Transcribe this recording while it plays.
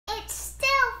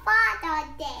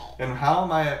And how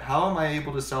am I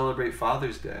able to celebrate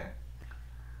Father's Day?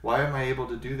 Why am I able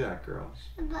to do that, girls?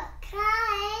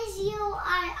 Because you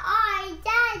are our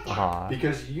dad.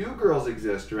 Because you girls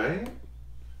exist, right?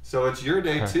 So it's your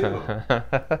day too.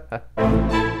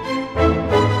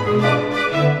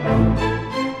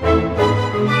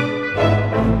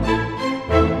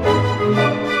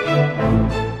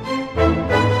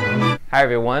 Hi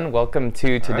everyone, welcome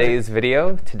to today's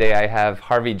video. Today I have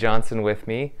Harvey Johnson with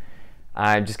me.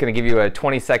 I'm just going to give you a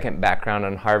 20-second background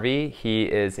on Harvey. He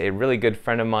is a really good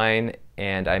friend of mine,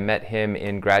 and I met him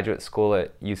in graduate school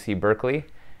at UC Berkeley,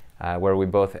 where we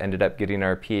both ended up getting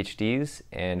our PhDs.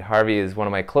 And Harvey is one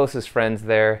of my closest friends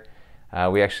there.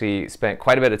 We actually spent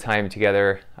quite a bit of time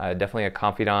together, definitely a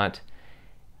confidant.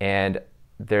 And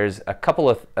there's a couple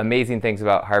of amazing things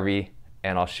about Harvey,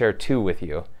 and I'll share two with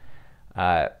you.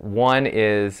 One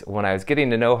is when I was getting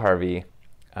to know Harvey,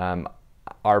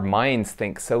 our minds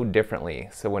think so differently.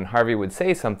 So when Harvey would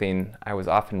say something, I was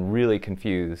often really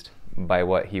confused by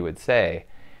what he would say.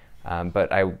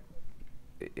 But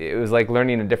it was like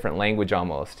learning a different language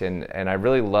almost. And I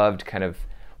really loved kind of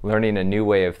learning a new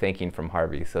way of thinking from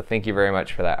Harvey. So thank you very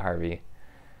much for that, Harvey.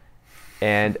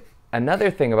 And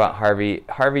another thing about Harvey,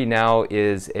 Harvey now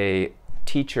is a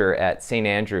teacher at St.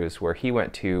 Andrews, where he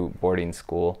went to boarding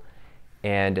school.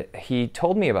 And he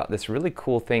told me about this really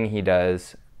cool thing he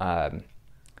does,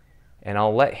 and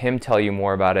I'll let him tell you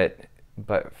more about it.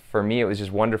 But for me, it was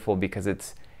just wonderful because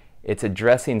it's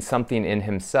addressing something in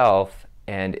himself,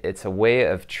 and it's a way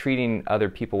of treating other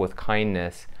people with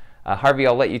kindness. Harvey,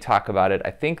 I'll let you talk about it.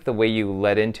 I think the way you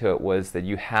led into it was that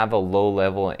you have a low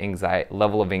level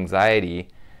of anxiety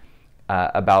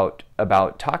about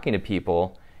talking to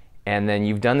people, and then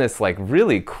you've done this like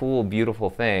really cool, beautiful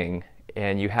thing.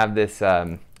 And you have this,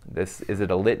 is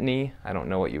it a litany? I don't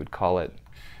know what you would call it.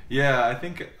 Yeah, I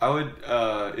think I would,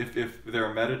 if there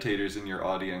are meditators in your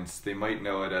audience, they might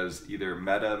know it as either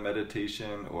metta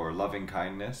meditation or loving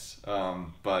kindness.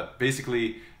 But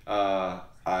basically,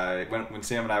 when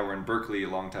Sam and I were in Berkeley a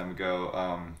long time ago,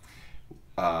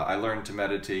 I learned to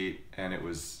meditate, and it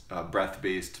was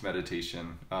breath-based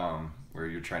meditation, where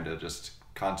you're trying to just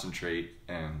concentrate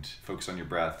and focus on your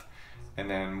breath. And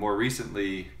then more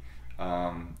recently,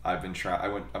 I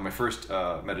went on my first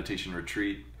meditation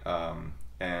retreat,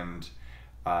 and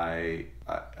I'd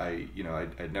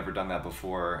never done that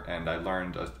before, and I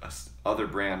learned other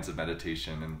brands of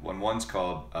meditation, and one's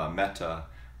called metta,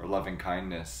 or loving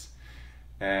kindness.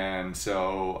 And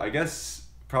so I guess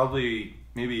probably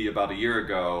maybe about a year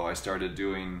ago, I started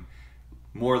doing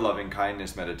more loving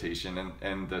kindness meditation,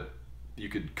 and you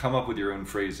could come up with your own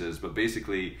phrases, but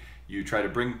basically you try to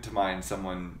bring to mind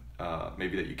someone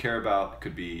maybe that you care about. It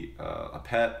could be a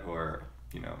pet, or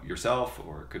yourself,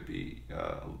 or it could be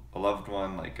a loved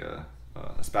one, like a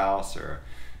spouse or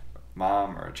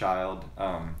mom or a child.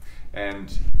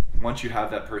 And once you have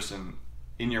that person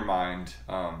in your mind,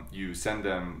 you send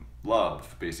them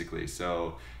love, basically.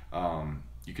 So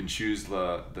you can choose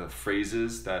the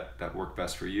phrases that work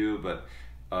best for you, but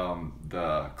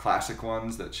the classic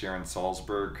ones that Sharon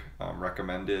Salzberg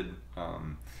recommended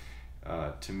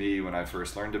to me when I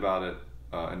first learned about it,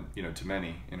 and to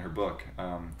many in her book,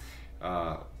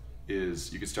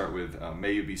 is you could start with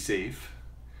may you be safe,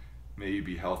 may you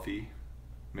be healthy,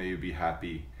 may you be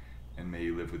happy, and may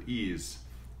you live with ease.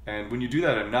 And when you do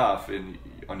that enough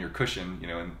on your cushion,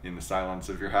 in the silence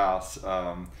of your house,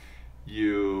 the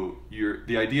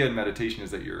idea in meditation is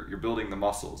that you're building the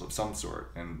muscles of some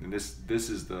sort, and this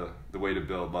is the way to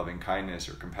build loving kindness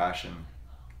or compassion.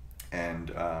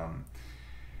 And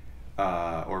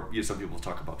or some people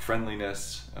talk about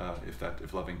friendliness,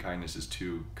 if loving kindness is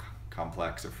too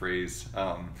complex a phrase,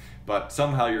 but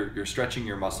somehow you're stretching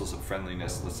your muscles of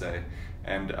friendliness, let's say,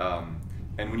 and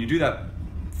when you do that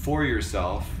for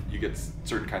yourself, you get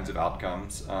certain kinds of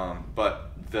outcomes.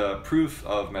 But the proof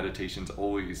of meditation is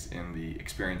always in the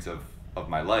experience of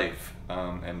my life,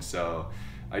 and so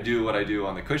I do what I do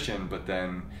on the cushion, but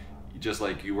then just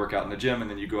like you work out in the gym and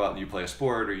then you go out and you play a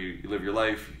sport, or you live your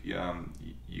life,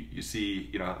 you see,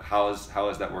 how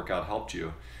has that workout helped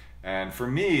you? And for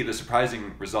me, the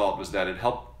surprising result was that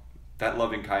that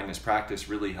loving kindness practice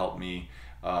really helped me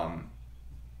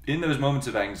in those moments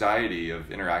of anxiety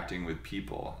of interacting with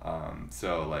people.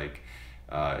 So like,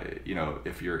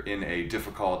 if you're in a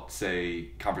difficult, say,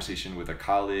 conversation with a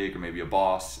colleague or maybe a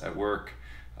boss at work,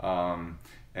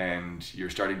 and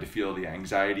you're starting to feel the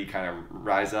anxiety kind of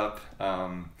rise up,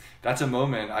 that's a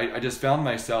moment I just found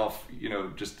myself,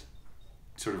 just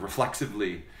sort of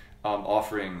reflexively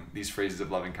offering these phrases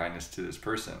of loving kindness to this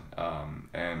person,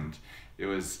 and it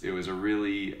was a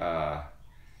really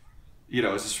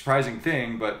it's a surprising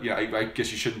thing, but I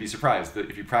guess you shouldn't be surprised that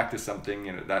if you practice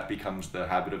something, that becomes the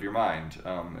habit of your mind.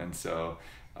 And so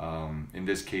in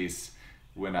this case,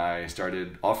 when I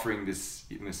started offering these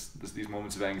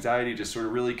moments of anxiety, just sort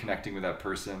of really connecting with that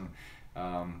person,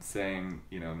 saying,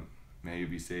 may you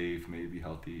be safe, may you be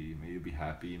healthy, may you be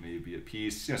happy, may you be at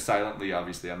peace. Silently,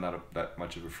 obviously, I'm not that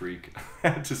much of a freak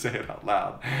to say it out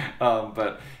loud,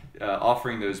 but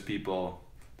offering those people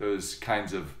those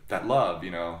kinds of that love,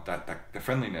 that the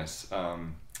friendliness,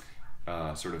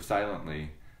 sort of silently.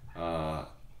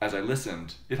 As I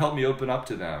listened, it helped me open up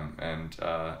to them and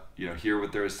hear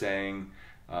what they were saying.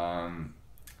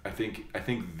 I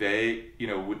think they,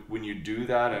 when you do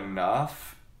that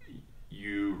enough,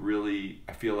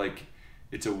 I feel like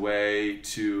it's a way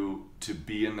to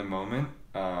be in the moment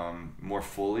more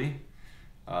fully.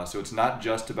 So it's not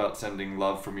just about sending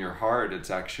love from your heart, it's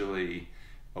actually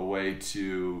a way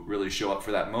to really show up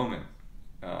for that moment.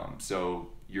 So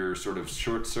you're sort of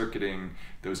short-circuiting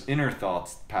those inner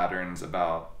thoughts patterns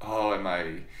about, am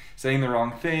I saying the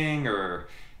wrong thing, or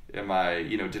am I,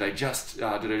 did I just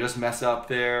mess up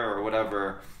there, or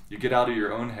whatever. You get out of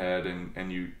your own head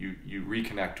and you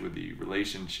reconnect with the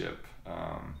relationship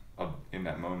in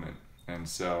that moment. And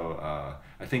so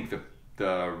I think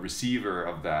the receiver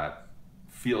of that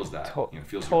feels that,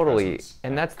 feels totally. Your presence.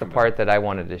 And that's the part that I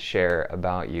wanted to share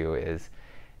about you is,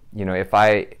 if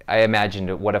I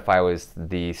imagined what if I was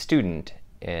the student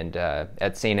and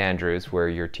at St. Andrews, where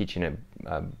you're teaching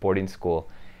at boarding school.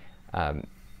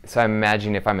 So I'm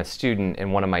imagining if I'm a student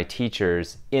and one of my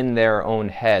teachers, in their own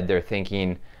head, they're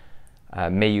thinking,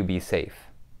 may you be safe,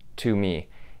 to me.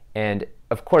 And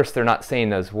of course, they're not saying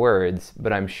those words,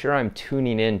 but I'm sure I'm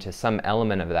tuning in to some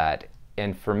element of that.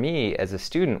 And for me, as a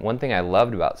student, one thing I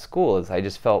loved about school is I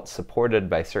just felt supported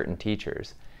by certain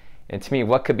teachers. And to me,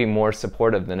 what could be more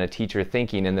supportive than a teacher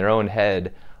thinking in their own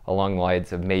head along the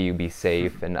lines of may you be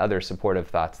safe and other supportive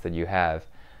thoughts that you have.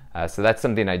 So that's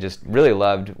something I just really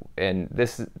loved. And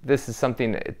this is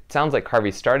something, it sounds like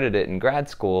Harvey started it in grad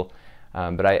school,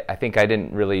 but I think I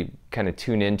didn't really kind of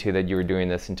tune into that you were doing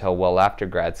this until well after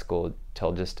grad school,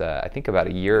 till just I think about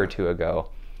a year or two ago.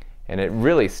 And it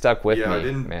really stuck with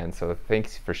me, man. So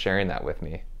thanks for sharing that with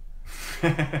me.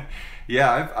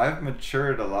 Yeah, I've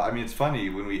matured a lot. I mean, it's funny,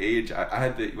 when we age,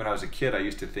 when I was a kid, I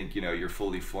used to think, you're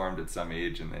fully formed at some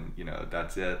age and then,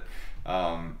 that's it.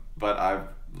 But I've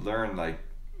learned,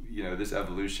 this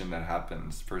evolution that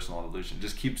happens, personal evolution,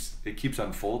 it keeps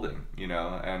unfolding,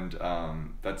 and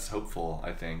that's hopeful,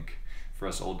 I think, for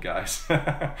us old guys.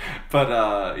 But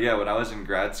when I was in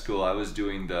grad school, I was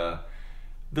doing the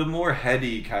more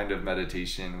heady kind of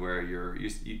meditation where you're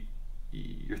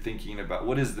thinking about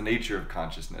what is the nature of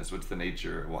consciousness, what's the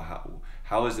nature,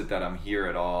 how is it that I'm here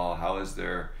at all, is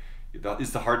the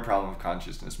hard problem of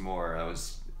consciousness more I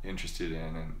was interested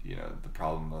in, and the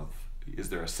problem of, is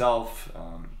there a self,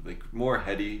 more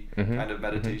heady kind of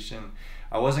meditation.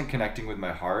 I wasn't connecting with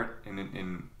my heart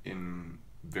in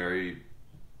very,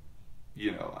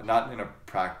 not in a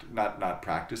not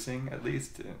practicing, at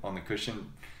least on the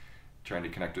cushion, trying to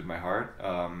connect with my heart.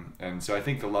 And so I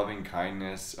think the loving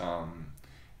kindness,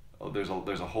 there's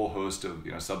a whole host of,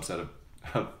 subset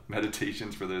of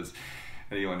meditations for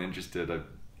anyone interested.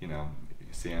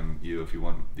 Sam, if you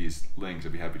want these links,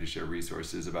 I'd be happy to share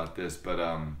resources about this. But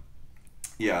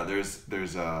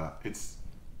there's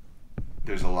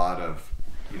a lot of,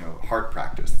 heart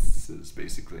practices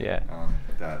basically. I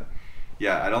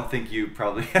don't think you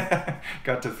probably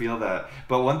got to feel that.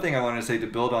 But one thing I wanted to say to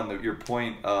build on your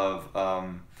point of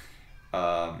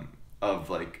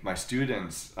my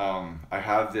students, I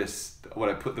have this,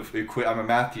 I'm a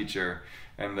math teacher,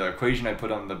 and the equation I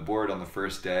put on the board on the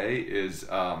first day is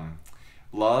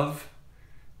love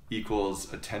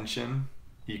equals attention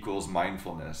equals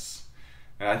mindfulness.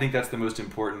 And I think that's the most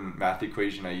important math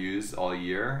equation I use all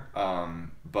year.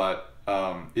 But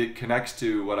it connects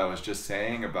to what I was just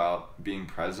saying about being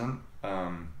present.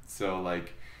 So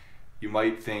you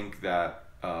might think that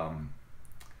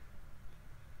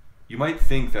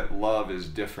love is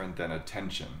different than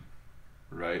attention,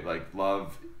 right?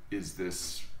 Love is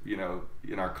this,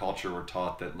 in our culture we're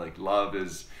taught that love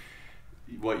is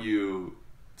what you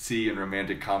see in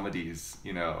romantic comedies,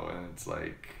 and it's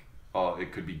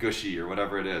it could be gushy or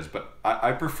whatever it is, but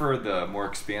I prefer the more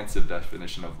expansive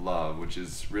definition of love, which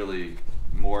is really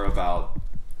more about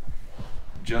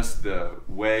just the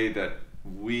way that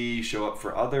we show up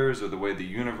for others, or the way the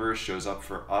universe shows up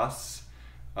for us.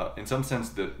 In some sense,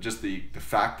 the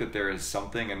fact that there is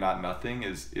something and not nothing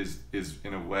is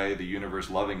in a way the universe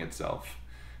loving itself.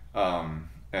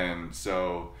 And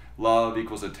so love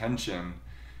equals attention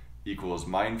equals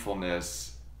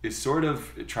mindfulness is sort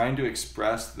of trying to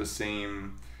express the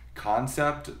same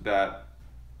concept, that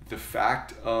the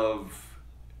fact of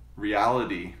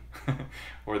reality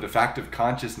or the fact of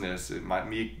consciousness,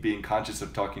 me being conscious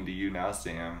of talking to you now,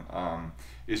 Sam,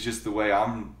 is just the way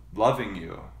I'm loving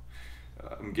you.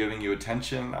 I'm giving you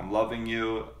attention, I'm loving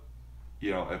you.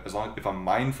 You know, if I'm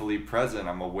mindfully present,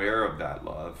 I'm aware of that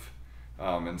love.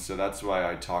 And so that's why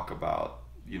I talk about,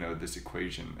 you know, this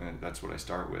equation, and that's what I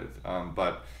start with.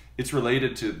 But it's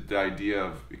related to the idea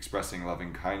of expressing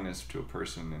loving kindness to a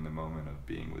person in the moment of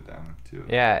being with them too.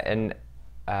 Yeah, and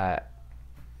I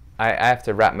have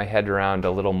to wrap my head around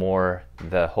a little more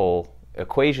the whole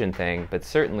equation thing, but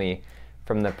certainly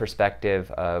from the perspective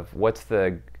of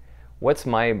what's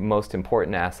my most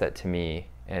important asset to me,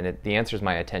 and the answer is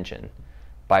my attention,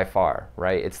 by far,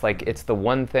 right? It's like, it's the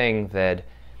one thing that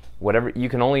whatever, you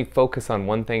can only focus on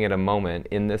one thing at a moment,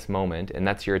 in this moment, and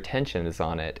that's your attention is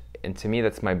on it. And to me,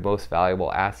 that's my most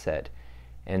valuable asset.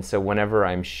 And so whenever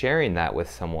I'm sharing that with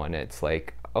someone, it's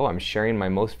like, oh, I'm sharing my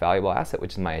most valuable asset,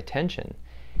 which is my attention.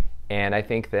 And I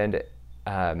think that,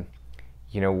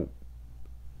 you know,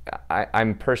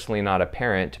 I'm personally not a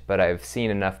parent, but I've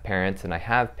seen enough parents, and I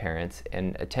have parents,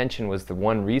 and attention was the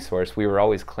one resource we were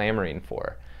always clamoring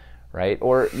for, right?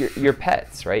 Or your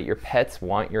pets, right? Your pets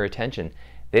want your attention.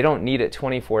 They don't need it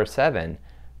 24/7,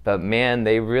 but man,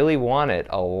 they really want it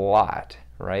a lot,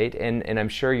 right? And I'm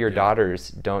sure your daughters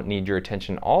don't need your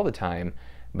attention all the time,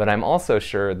 but I'm also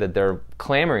sure that they're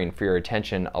clamoring for your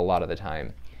attention a lot of the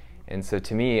time. And so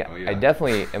to me, I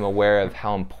definitely am aware of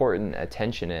how important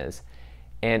attention is.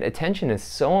 And attention is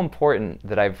so important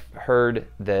that I've heard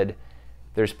that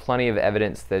there's plenty of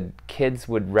evidence that kids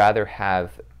would rather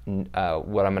have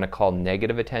what I'm going to call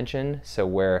negative attention, so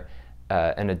where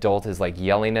an adult is like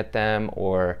yelling at them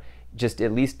or just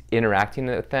at least interacting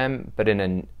with them, but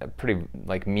in a pretty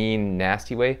like mean,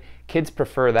 nasty way. Kids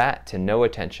prefer that to no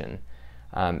attention.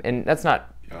 And that's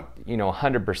not, you know,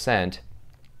 100%.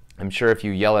 I'm sure if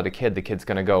you yell at a kid, the kid's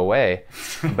going to go away.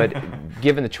 But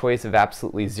given the choice of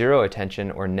absolutely zero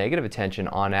attention or negative attention,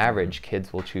 on average,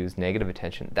 kids will choose negative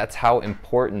attention. That's how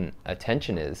important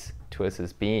attention is to us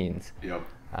as beings. Yep.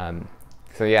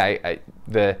 So yeah,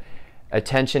 the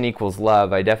attention equals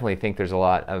love. I definitely think there's a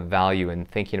lot of value in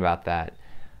thinking about that.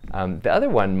 The other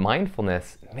one,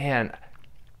 mindfulness, man,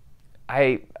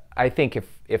 I think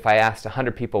if I asked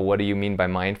 100 people, what do you mean by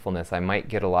mindfulness, I might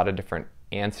get a lot of different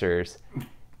answers.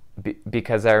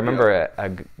 Because I remember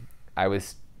I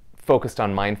was focused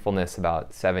on mindfulness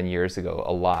about 7 years ago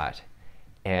a lot,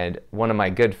 and one of my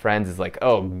good friends is like,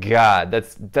 "Oh God,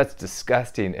 that's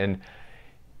disgusting,"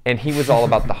 and he was all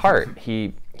about the heart.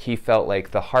 He felt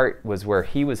like the heart was where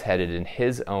he was headed in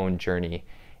his own journey,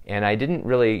 and I didn't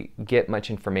really get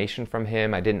much information from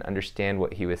him. I didn't understand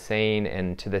what he was saying,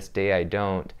 and to this day I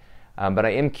don't. But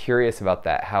I am curious about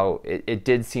that. How it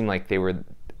did seem like they were.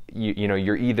 You know,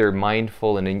 you're either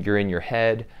mindful and you're in your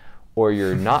head, or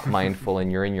you're not mindful and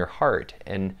you're in your heart.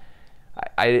 And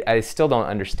I still don't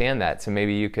understand that, so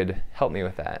maybe you could help me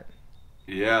with that.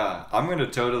 Yeah, I'll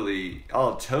totally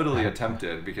attempt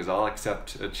it, because I'll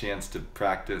accept a chance to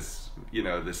practice, you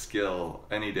know, the skill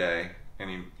any day,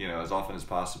 you know, as often as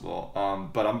possible.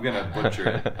 But I'm gonna butcher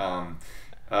it.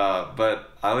 But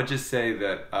I would just say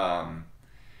that.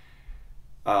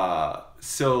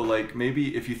 So like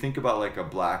maybe if you think about like a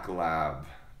black lab,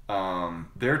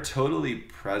 they're totally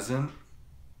present.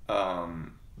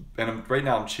 And right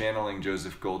now I'm channeling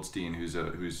Joseph Goldstein,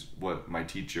 who's what my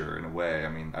teacher in a way. I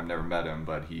mean, I've never met him,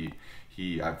 but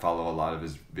I follow a lot of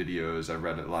his videos. I've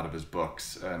read a lot of his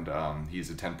books, and he's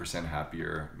a 10%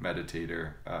 happier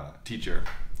meditator, teacher,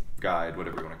 guide,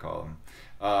 whatever you want to call him.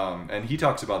 And he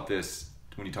talks about this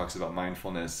when he talks about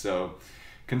mindfulness. So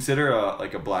consider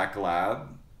like a black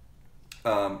lab.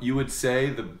 You would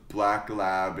say the black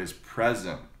lab is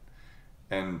present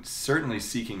and certainly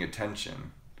seeking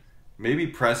attention. Maybe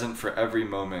present for every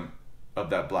moment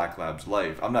of that black lab's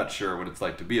life. I'm not sure what it's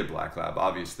like to be a black lab,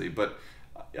 obviously, but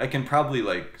I can probably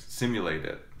like simulate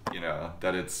it, you know,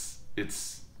 that it's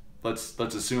let's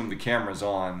assume the camera's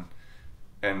on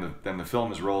and then the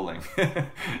film is rolling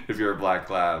if you're a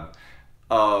black lab.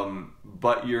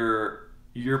 But you're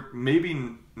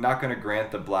maybe not going to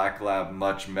grant the black lab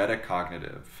much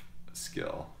metacognitive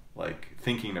skill, like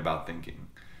thinking about thinking.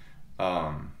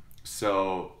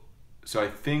 So I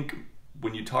think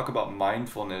when you talk about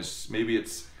mindfulness, maybe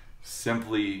it's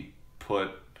simply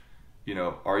put, you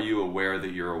know, are you aware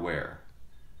that you're aware?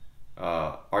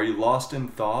 Are you lost in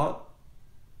thought,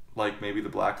 like maybe the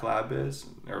black lab is,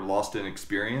 or lost in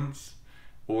experience?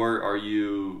 Or are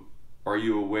you are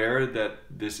you aware that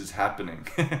this is happening?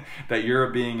 That you're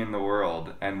a being in the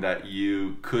world and that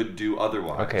you could do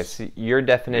otherwise? Okay, so your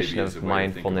definition Maybe is a of way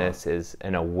to think mindfulness about it. is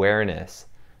an awareness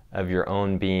of your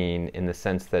own being, in the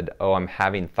sense that, oh, I'm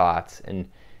having thoughts, and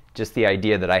just the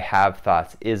idea that I have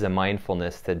thoughts is a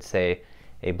mindfulness that, say,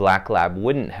 a black lab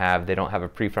wouldn't have. They don't have a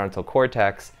prefrontal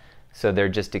cortex, so they're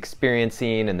just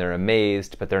experiencing and they're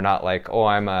amazed, but they're not like, oh,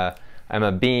 I'm a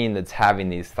being that's having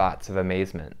these thoughts of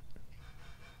amazement.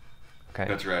 Okay.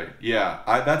 That's right. Yeah,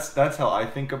 that's how I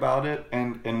think about it.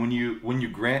 And when you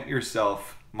grant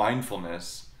yourself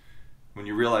mindfulness, when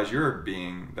you realize you're a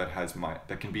being that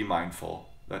that can be mindful,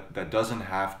 that doesn't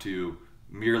have to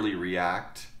merely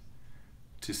react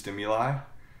to stimuli,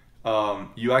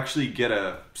 you actually get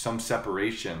some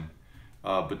separation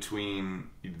between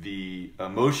the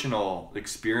emotional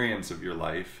experience of your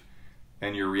life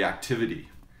and your reactivity.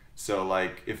 So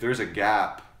like if there's a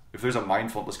gap, if there's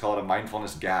let's call it a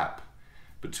mindfulness gap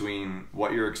between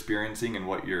what you're experiencing and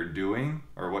what you're doing,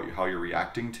 or how you're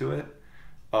reacting to it,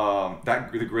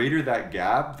 the greater that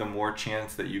gap, the more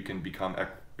chance that you can become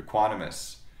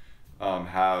equanimous,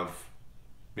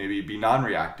 maybe be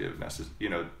non-reactive.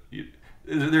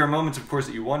 There are moments, of course,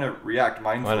 that you want to react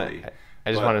mindfully.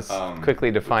 I just want to quickly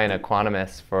define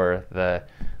equanimous for the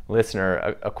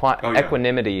listener.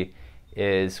 Equanimity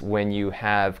is when you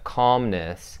have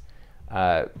calmness,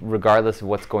 regardless of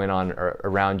what's going on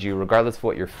around you, regardless of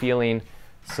what you're feeling.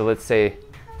 So let's say...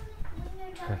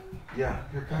 Yeah,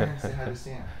 here, come and say hi to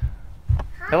Sam.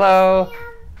 Hello!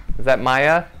 Is that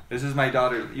Maya? This is my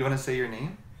daughter. You want to say your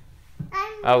name?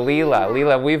 Oh, Leela.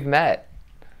 Leela, we've met.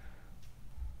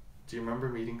 Do you remember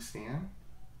meeting Sam?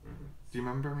 Do you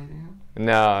remember meeting him?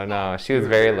 No, she was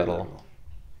very little.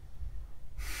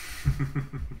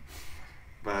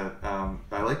 But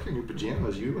I like your new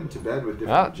pajamas. You went to bed with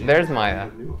different pajamas. There's Maya.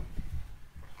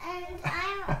 And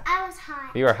I was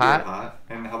hot. You were hot? You were hot.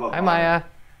 And how about Hi, Maya.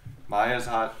 Maya's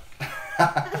hot.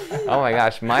 Oh my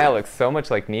gosh, Maya looks so much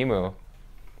like Nemu.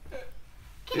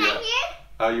 Can I hear?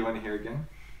 Oh, you want to hear again?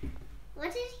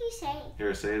 What did he say?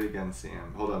 Here, say it again,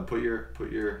 Sam. Hold on. Put your.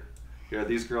 Yeah,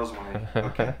 these girls want to.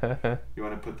 Okay. You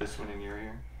want to put this one in your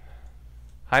ear?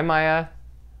 Hi, Maya.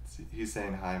 He's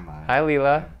saying hi, Maya. Hi,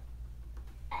 Leela.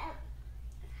 Hi.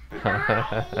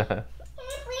 Can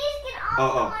you please get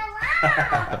off my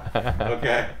lap?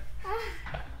 Okay.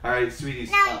 All right,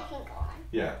 sweeties. Now you can go on.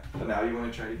 Yeah. And now you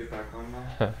want to try to get back on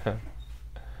now?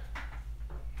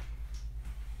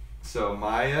 So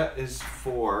Maya is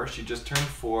 4. She just turned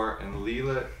 4. And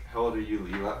Leela, how old are you,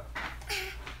 Leela?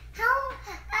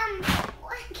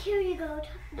 Here you go.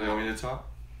 You want me to talk?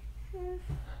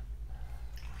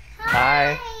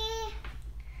 Hi.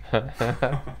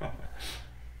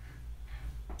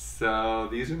 So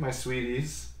these are my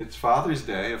sweeties. It's Father's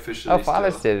Day officially. Oh,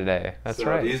 Father's Day today. That's So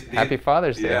right. Happy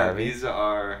Father's Day, yeah, Harvey. these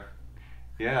are.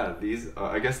 Yeah, these.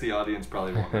 I guess the audience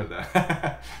probably won't know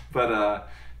that. But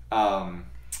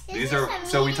these are.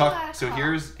 So we talk. So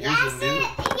here's the new.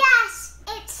 Yes,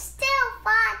 it's still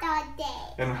Father's Day.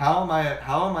 And how am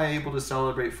I able to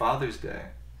celebrate Father's Day?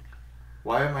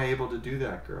 Why am I able to do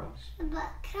that, girls?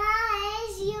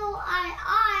 Because you are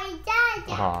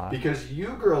Daddy. Aww. Because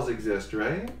you girls exist,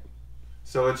 right?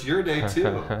 So it's your day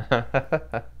too.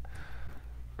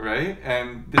 Right?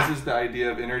 And this is the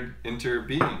idea of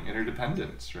interbeing,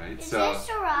 interdependence, right? Is this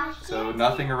a rock? So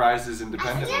nothing arises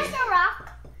independently. Is this a rock?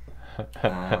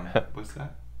 What's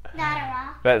that? Not a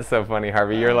rock. That's so funny,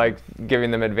 Harvey. You're like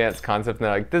giving them advanced concepts, and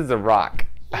they're like, this is a rock.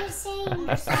 He's saying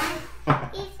I'm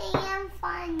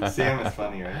funny. Sam is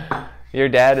funny, right? Your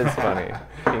dad is funny.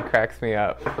 He cracks me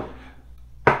up.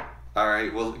 All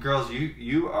right. Well, girls,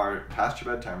 you are past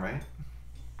your bedtime, right?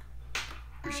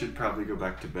 We should probably go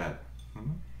back to bed.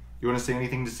 You want to say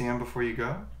anything to Sam before you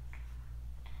go?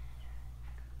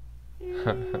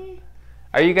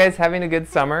 Are you guys having a good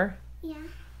summer? Yeah.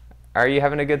 Are you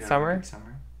having a good summer? Good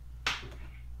summer?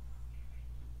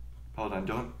 Hold on.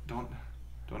 Don't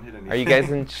hit anything. Are you guys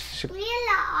in? Leela,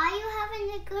 are you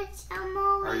having a good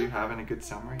summer? Are you having a good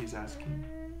summer? He's asking.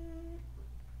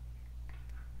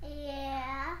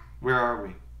 Yeah. Where are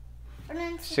we? We're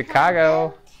in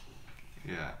Chicago.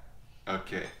 Yeah.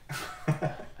 Okay.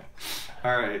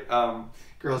 All right.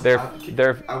 Girls, They're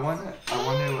I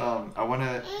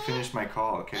wanna finish my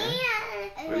call. Okay.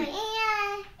 Wait.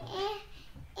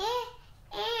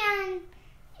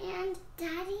 And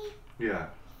Daddy. Yeah.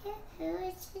 Who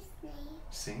is his name?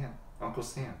 Sam. Uncle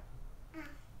Sam.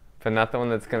 But not the one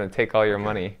that's gonna take all your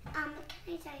money. Can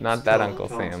I tell you Not that something? Uncle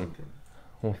Tell him Sam. something.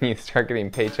 When you start getting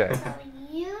paychecks. Tell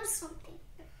you something.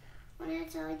 When I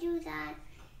told you that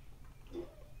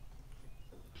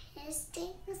his name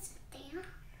is Sam.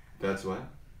 That's what?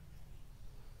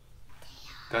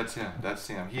 That's him. That's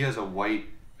Sam. He has a white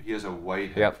Yep,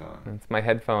 headphone. it's my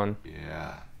headphone.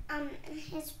 Yeah.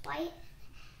 His white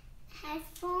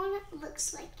headphone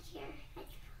looks like your headphone.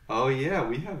 Oh yeah,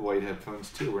 we have white headphones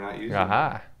too. We're not using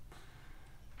Aha.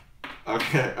 them.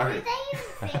 Okay, all right. Did that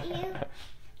even fit you?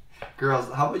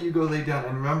 Girls, how about you go lay down?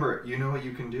 And remember, you know what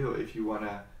you can do if you want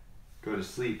to go to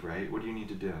sleep, right? What do you need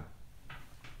to do?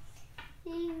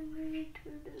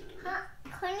 Huh?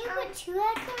 Can you put two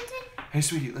headphones in? Hey,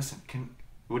 sweetie, listen.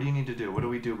 What do you need to do? What do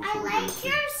we do before we go to I like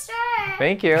sleep? your shirt.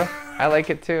 Thank you. I like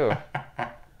it too.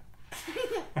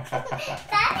 That's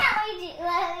how we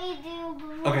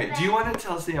do. Okay, do you want to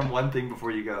tell Sam one thing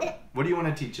before you go? What do you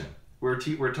want to teach him?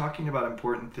 We're talking about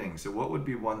important things. So what would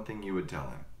be one thing you would tell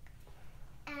him?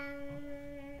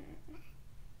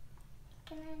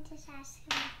 Can I just ask him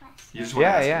a question? You just want to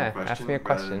ask him a Yeah. question Ask me a rather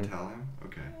question. than tell him?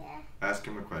 Okay. Yeah. Ask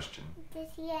him a question. Does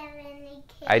he have any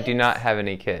kids? I do not have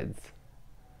any kids.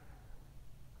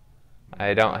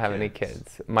 I don't have any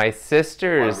kids. My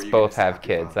sisters Why, were you both gonna have snap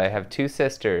your kids. phone? I have two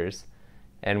sisters,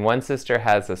 and one sister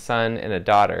has a son and a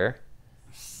daughter.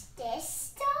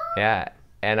 Sister? Yeah,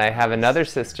 and I have another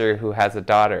sister who has a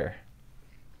daughter.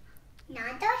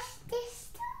 Not a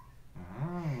sister?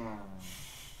 Oh.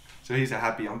 So he's a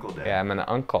happy Uncle Dad. Yeah, I'm an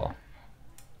uncle.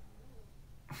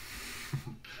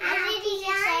 How did he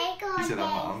say He said,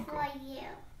 "I'm an good uncle." for you?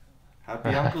 Happy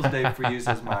Uncle's Day for you,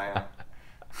 says Maya.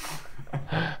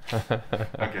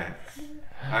 Okay.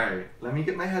 All right. Let me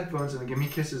get my headphones and give me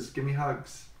kisses. Give me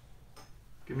hugs.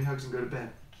 Give me hugs and go to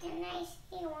bed. Can I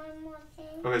say one more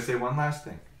thing? Okay. Say one last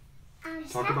thing.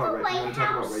 Is Talk that about the right. White You want to talk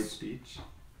about House? right speech?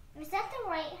 Is that the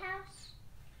White House?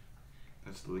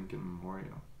 That's the Lincoln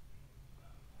Memorial.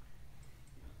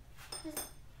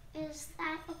 Is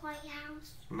that the White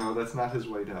House? No, that's not his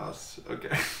White House.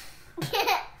 Okay.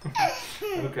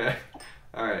 Okay.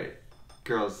 All right,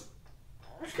 girls.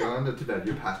 Go into bed.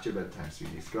 You're past your bedtime,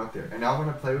 sweeties. Go up there. And I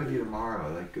want to play with you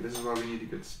tomorrow. Like, this is why we need to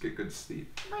get good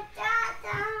sleep. But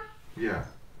Dada, Yeah.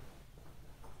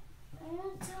 I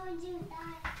told you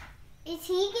that. Is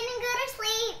he gonna go to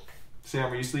sleep?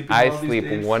 Sam, are you sleeping I well these sleep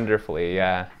days? wonderfully,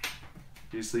 yeah.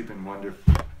 You're sleeping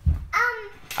wonderfully.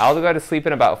 I'll go to sleep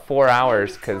in about 4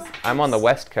 hours because I'm on the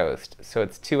West Coast, so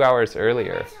it's 2 hours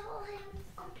earlier. I told him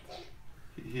something.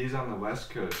 He's on the West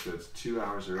Coast, so it's 2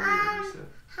 hours earlier, he said.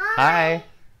 Hi.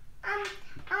 I want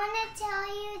to tell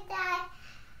you that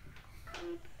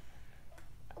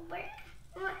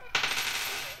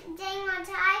Daniel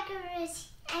Tiger is.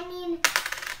 I mean,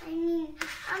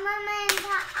 Mama and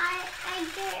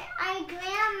our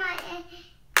grandma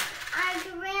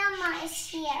is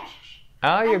here.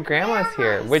 Oh, your grandma's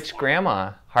here. Which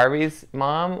grandma? Harvey's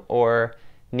mom or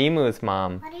Nemu's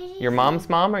mom? What did you Your say? mom's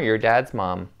mom or your dad's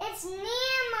mom? It's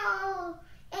Nemo.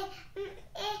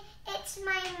 It's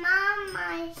my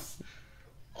mama's.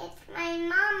 It's my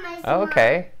mama's. Oh,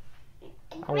 okay.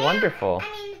 Oh, Gran- wonderful. I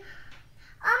mean,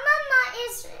 Mama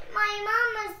is my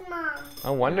mama's mom.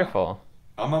 Oh, wonderful.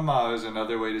 Amama is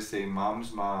another way to say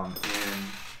mom's mom in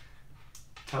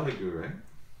Telugu, right?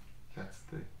 That's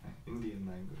the Indian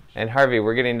language. And Harvey,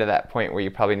 we're getting to that point where you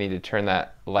probably need to turn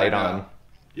that light I know. on.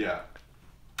 Yeah.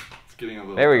 It's getting a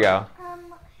little... There we go.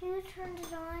 Who turned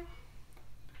it on?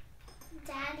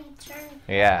 Daddy turned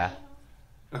it Yeah.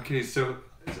 on. Okay, so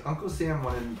Uncle Sam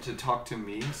wanted to talk to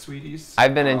me, sweeties.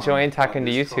 I've been enjoying on talking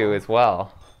to this you call. two as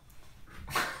well.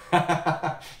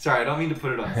 Sorry, I don't mean to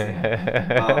put it on Sam.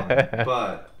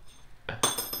 But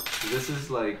this is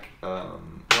like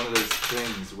one of those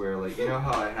things where, like, you know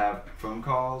how I have phone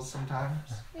calls sometimes?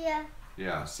 Yeah.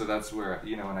 Yeah, so that's where,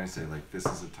 you know, when I say, like, this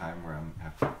is a time where I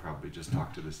have to probably just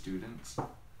talk to the students.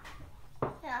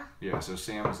 Yeah. Yeah, so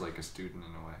Sam is like a student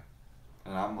in a way.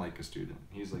 And I'm like a student.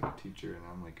 He's like a teacher, and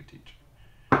I'm like a teacher.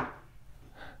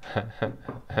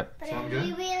 But Sound is he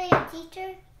good? really a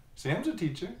teacher? Sam's a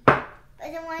teacher. But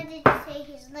then why did you say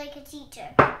he's like a teacher?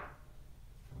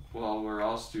 Well, we're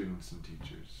all students and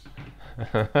teachers.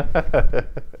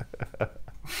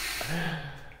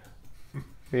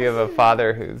 We have a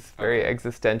father who's very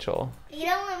existential. You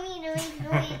don't want me to leave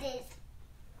noises.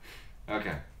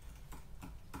 Okay.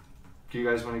 Do you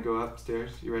guys want to go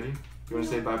upstairs? You ready? You want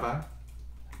to say bye-bye?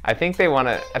 I think they want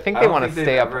to. I think I they don't want to think they've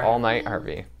stay up ever- all night,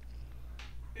 Harvey.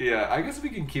 Yeah, I guess we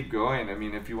can keep going. I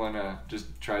mean, if you want to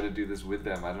just try to do this with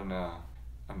them, I don't know.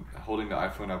 I'm holding the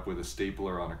iPhone up with a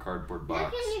stapler on a cardboard How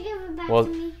box. can you give it back Well,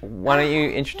 to me? why don't you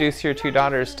introduce your two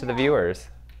daughters to the viewers?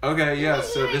 Okay, yeah, You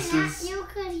so could this hear it is... now. You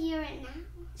could hear it now.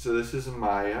 So this is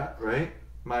Maya, right?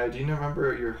 Maya, do you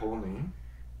remember your whole name?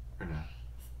 Or no?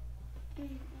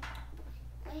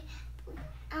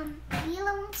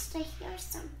 Leela wants to hear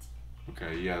something.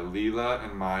 Okay, yeah, Leela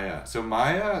and Maia. So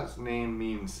Maya's name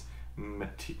means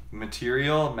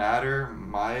material, matter,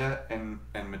 Maya, and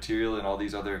material, and all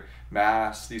these other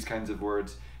mass, these kinds of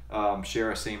words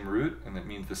share a same root, and it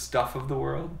means the stuff of the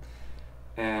world.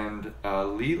 And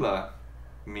Leela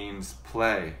means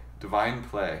play, divine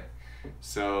play.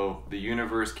 So the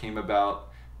universe came about,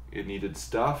 it needed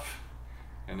stuff,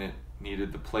 and it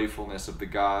needed the playfulness of the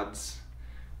gods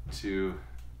to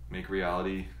make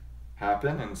reality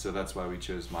happen, and so that's why we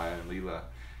chose Maya and Leela.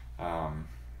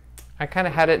 I kind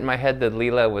of had it in my head that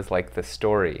Leela was like the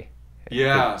story.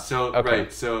 Yeah, so Okay.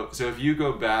 right, so if you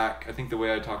go back, I think the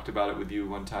way I talked about it with you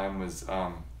one time was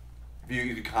if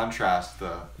you could contrast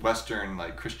the Western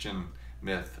like Christian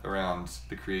myth around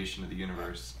the creation of the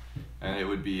universe, and it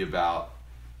would be about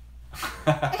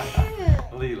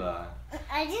Leela.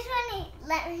 I just want to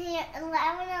let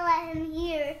him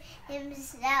hear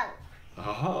himself.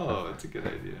 Oh, that's a good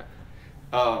idea.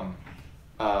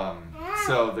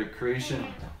 So the creation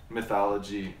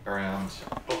mythology around.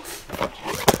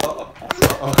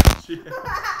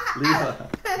 Leela.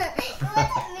 It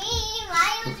wasn't me.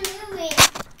 Mine was moving.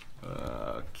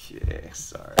 Okay,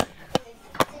 sorry.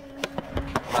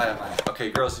 Maya.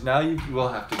 Okay, girls, now you will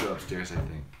have to go upstairs, I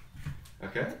think.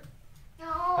 Okay?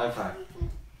 No. High five.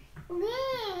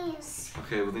 Please.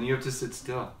 Okay, well then you have to sit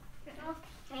still.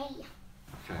 Okay.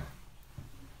 Okay.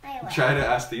 I will. Try to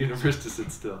ask the universe to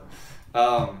sit still.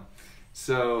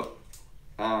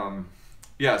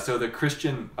 Yeah, so the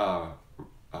Christian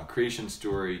creation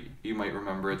story, you might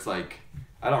remember, it's like,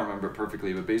 I don't remember it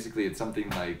perfectly, but basically it's something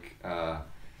like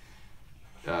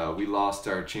we lost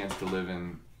our chance to live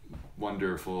in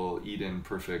wonderful Eden,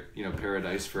 perfect,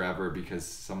 paradise forever because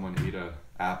someone ate a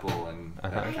apple and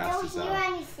that I cast don't us hear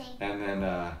out. anything. And then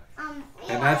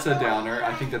and that's a downer.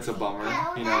 I think that's a bummer,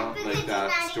 like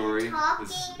that story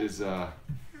is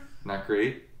not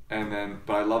great. And then,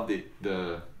 but I love the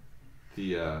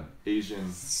Asian,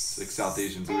 like South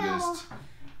Asian Buddhist,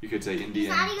 you could say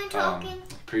Indian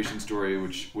creation story,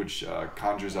 which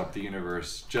conjures up the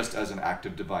universe just as an act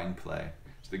of divine play.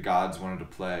 So the gods wanted to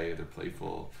play, they're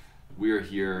playful. We're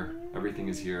here, everything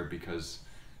is here because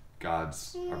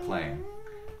gods are playing.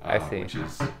 I see. Which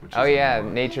is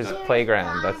nature's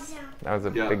playground. That was a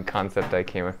big concept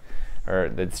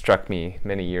that struck me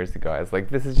many years ago. I was like,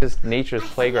 this is just nature's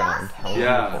playground. How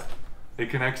wonderful. It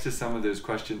connects to some of those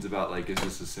questions about like, is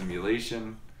this a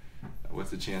simulation?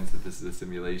 What's the chance that this is a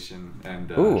simulation?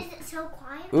 And Ooh. Is it so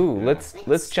quiet? Ooh,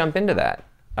 let's jump into that.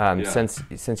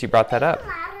 Since you brought that up.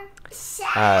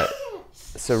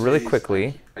 So really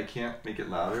quickly, I can't make it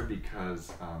louder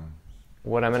because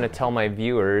what I'm going to tell my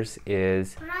viewers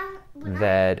is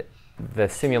that the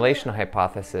simulation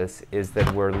hypothesis is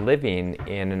that we're living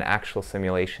in an actual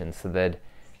simulation, so that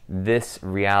this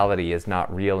reality is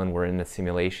not real and we're in a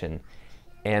simulation.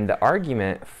 And the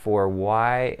argument for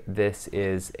why this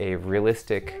is a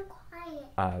realistic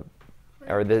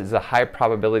or there's a high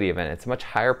probability event, it's a much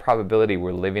higher probability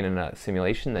we're living in a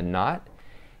simulation than not,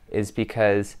 is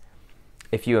because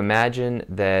if you imagine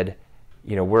that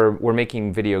we're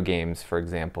making video games, for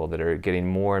example, that are getting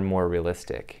more and more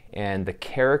realistic, and the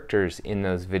characters in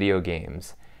those video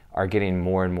games are getting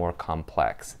more and more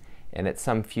complex. And at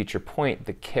some future point,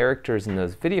 the characters in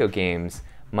those video games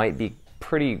might be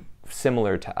pretty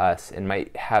similar to us and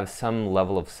might have some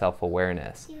level of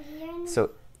self-awareness.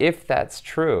 So if that's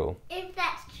true...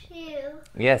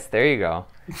 Yes, there you go.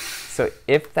 So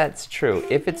if that's true,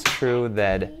 if it's true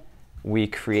that we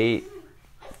create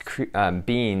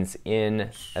beings in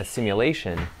a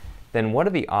simulation, then what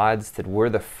are the odds that we're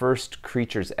the first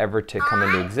creatures ever to come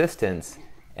into existence,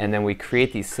 and then we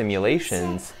create these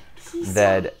simulations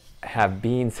that have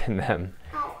beings in them?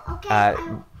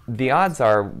 The odds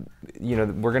are,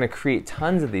 we're going to create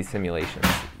tons of these simulations.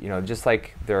 Just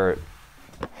like there are...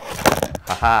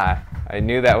 Haha, I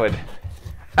knew that would...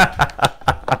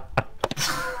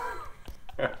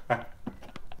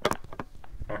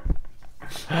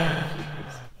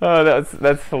 Oh,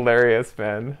 that's hilarious,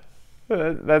 man.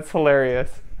 That's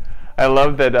hilarious. I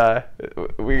love that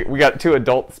we got two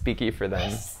adults speaking for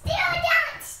them. Still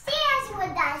downstairs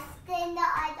with us in the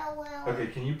other room. Okay,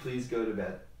 can you please go to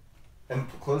bed? And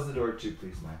close the door too,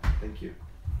 please, Maya. Thank you.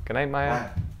 Good night, Maya.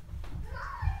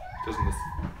 Doesn't listen.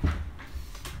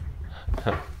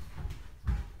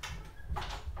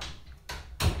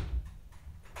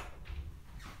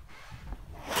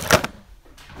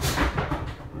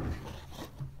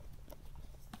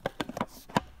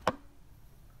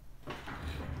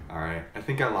 Alright, I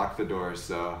think I locked the door,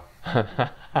 so I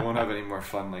won't have any more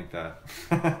fun like that.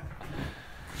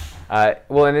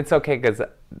 Well, and it's okay because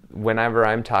whenever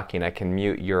I'm talking, I can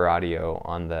mute your audio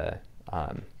on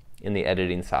in the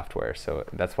editing software. So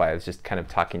that's why I was just kind of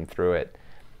talking through it.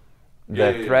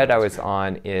 the thread I was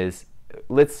on is,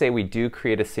 let's say we do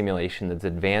create a simulation that's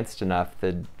advanced enough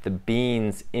that the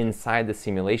beings inside the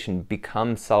simulation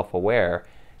become self-aware.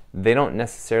 They don't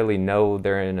necessarily know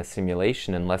they're in a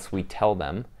simulation unless we tell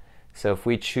them. So if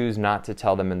we choose not to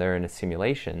tell them and they're in a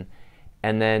simulation,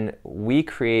 and then we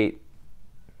create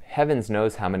heavens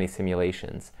knows how many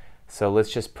simulations. So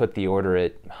let's just put the order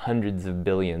at hundreds of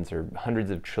billions or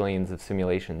hundreds of trillions of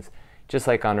simulations. Just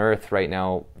like on Earth right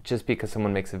now, just because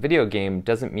someone makes a video game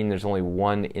doesn't mean there's only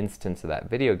one instance of that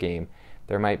video game.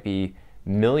 There might be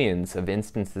millions of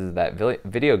instances of that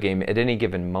video game at any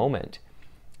given moment.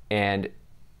 And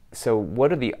so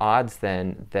what are the odds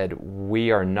then that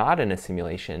we are not in a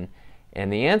simulation?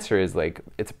 And the answer is, like,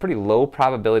 it's a pretty low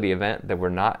probability event that we're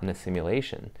not in a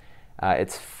simulation.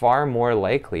 It's far more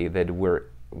likely that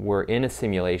we're in a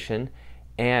simulation,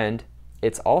 and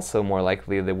it's also more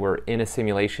likely that we're in a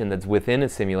simulation that's within a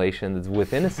simulation that's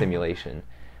within a simulation.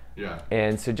 Yeah.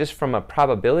 And so just from a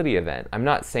probability event, I'm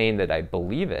not saying that I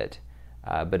believe it,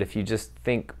 but if you just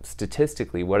think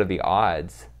statistically, what are the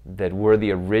odds that we're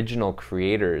the original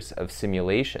creators of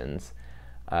simulations?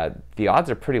 The odds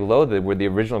are pretty low that we're the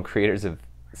original creators of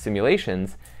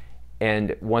simulations,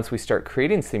 and once we start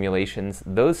creating simulations,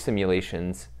 those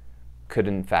simulations could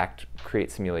in fact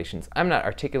create simulations. I'm not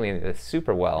articulating this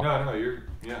super well. No,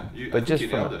 But just you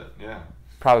from nailed it. Yeah.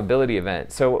 Probability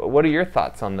event. So what are your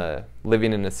thoughts on the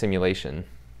living in a simulation?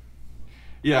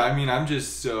 Yeah, I mean, I'm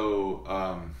just so,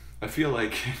 I feel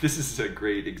like this is a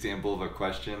great example of a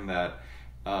question that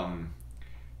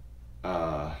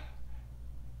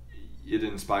it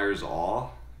inspires awe,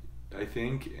 I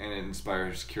think, and it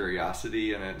inspires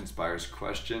curiosity, and it inspires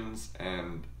questions.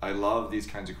 And I love these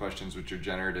kinds of questions which are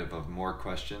generative of more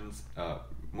questions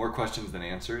than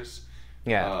answers.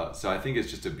 Yeah. So I think it's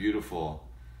just a beautiful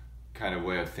kind of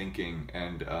way of thinking.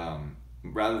 And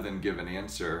rather than give an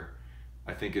answer,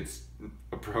 I think it's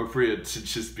appropriate to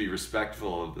just be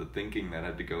respectful of the thinking that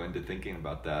had to go into thinking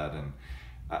about that. And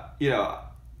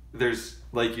there's,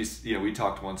 like we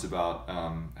talked once about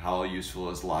how useful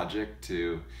is logic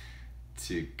to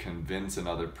convince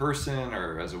another person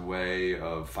or as a way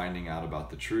of finding out about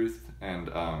the truth. And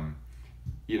I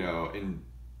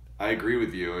agree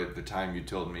with you. At the time you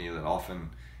told me that often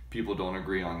people don't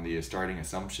agree on the starting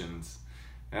assumptions,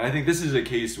 and I think this is a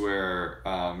case where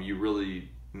you really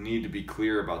need to be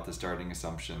clear about the starting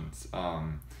assumptions.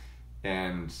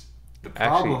 And the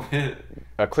problem Actually,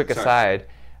 a quick aside.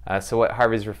 So what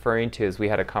Harvey's referring to is we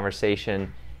had a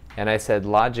conversation, and I said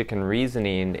logic and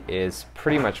reasoning is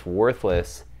pretty much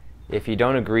worthless if you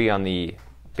don't agree on the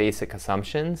basic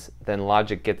assumptions. Then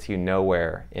logic gets you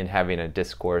nowhere in having a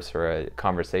discourse or a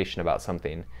conversation about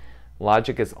something.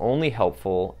 Logic is only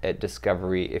helpful at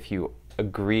discovery if you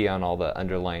agree on all the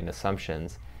underlying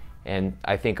assumptions. And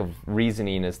I think of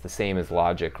reasoning as the same as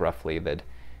logic, roughly, that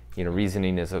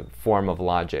reasoning is a form of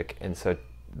logic. And so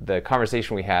the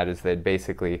conversation we had is that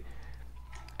basically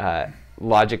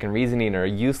logic and reasoning are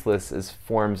useless as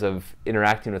forms of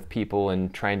interacting with people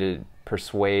and trying to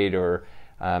persuade or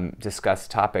discuss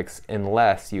topics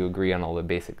unless you agree on all the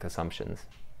basic assumptions.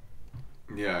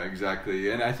 Yeah, exactly.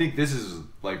 And I think this is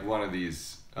like one of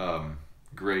these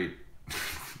great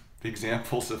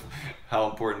examples of how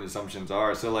important assumptions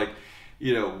are. So like,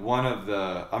 one of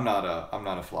the, I'm not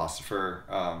a philosopher.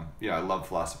 I love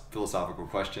philosophical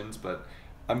questions, but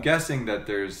I'm guessing that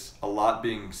there's a lot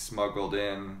being smuggled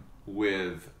in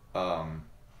with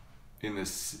in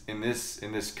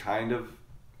this kind of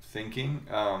thinking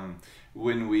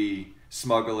when we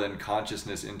smuggle in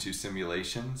consciousness into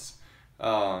simulations.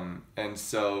 And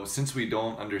so since we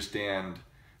don't understand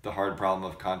the hard problem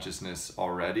of consciousness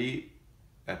already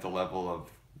at the level of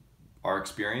our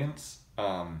experience,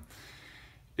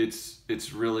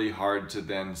 it's really hard to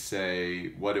then say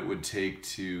what it would take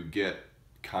to get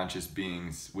conscious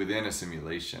beings within a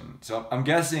simulation. So I'm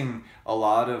guessing a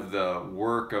lot of the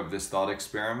work of this thought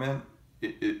experiment,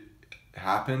 it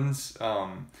happens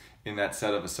in that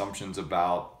set of assumptions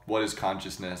about what is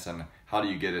consciousness and how do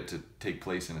you get it to take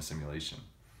place in a simulation.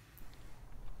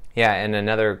 Yeah, and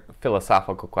another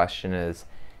philosophical question is,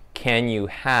 can you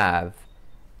have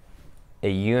a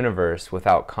universe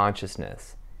without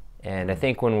consciousness? And I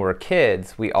think when we're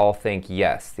kids, we all think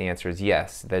yes. The answer is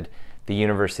yes, that the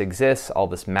universe exists, all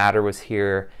this matter was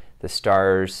here, the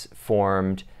stars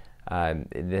formed,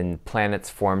 then planets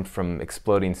formed from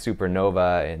exploding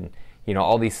supernova, and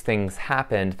all these things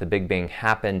happened. The Big Bang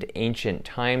happened ancient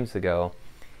times ago,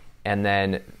 and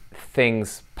then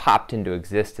things popped into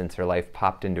existence, or life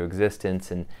popped into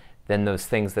existence, and then those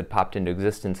things that popped into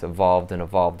existence evolved and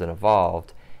evolved and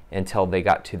evolved until they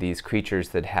got to these creatures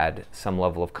that had some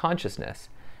level of consciousness.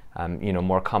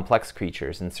 more complex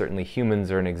creatures, and certainly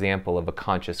humans are an example of a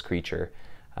conscious creature.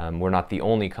 We're not the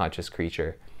only conscious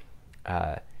creature.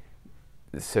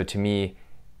 So to me,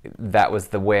 that was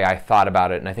the way I thought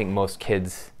about it, and I think most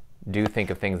kids do think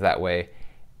of things that way.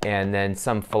 And then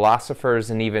some philosophers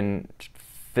and even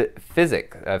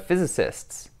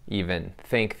physicists even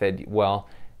think that, well,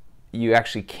 you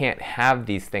actually can't have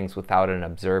these things without an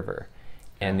observer.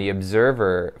 And the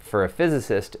observer, for a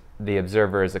physicist, the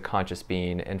observer is a conscious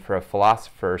being, and for a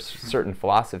philosopher, certain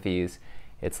philosophies,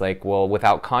 it's like, well,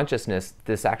 without consciousness,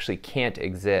 this actually can't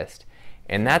exist.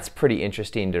 And that's pretty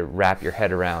interesting to wrap your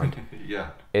head around.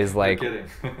 Yeah. Is like, no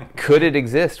could it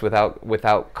exist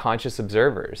without conscious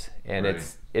observers? And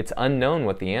right. it's unknown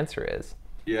what the answer is.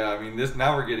 Yeah, I mean,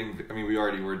 now we're getting, I mean, we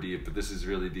already were deep, but this is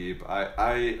really deep.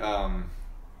 When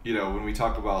we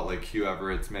talk about like Hugh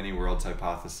Everett's many worlds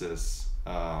hypothesis,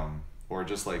 or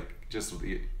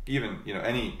even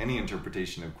any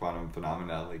interpretation of quantum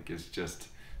phenomena, like, is just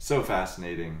so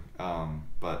fascinating.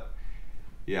 But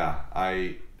yeah,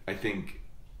 I think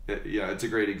it's a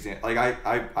great example. Like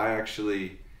I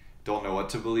actually don't know what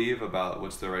to believe about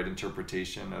what's the right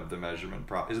interpretation of the measurement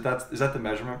problem. Is that the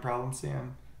measurement problem,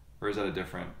 Sam, or is that a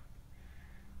different?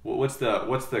 What's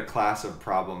the class of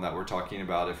problem that we're talking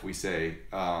about if we say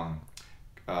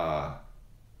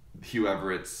Hugh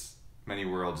Everett's many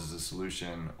worlds is a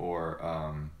solution, or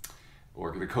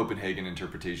the Copenhagen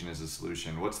interpretation is a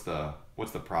solution? What's the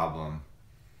problem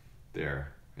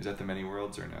there? Is that the many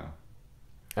worlds or no?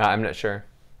 I'm not sure.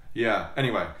 Yeah.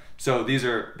 Anyway, so these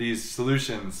are these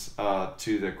solutions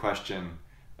to the question.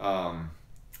 No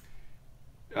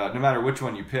matter which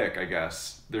one you pick, I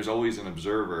guess there's always an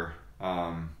observer,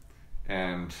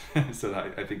 and so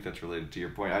I think that's related to your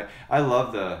point. I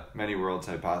love the many worlds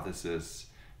hypothesis,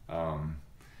 and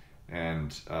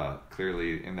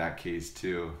clearly in that case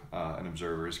too, an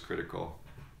observer is critical.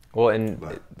 Well,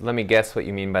 and let me guess what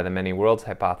you mean by the many worlds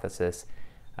hypothesis.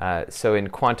 So in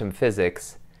quantum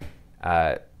physics,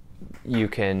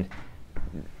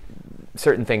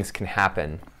 certain things can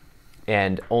happen,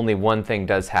 and only one thing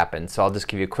does happen. So I'll just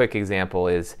give you a quick example.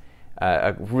 Is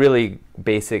a really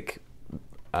basic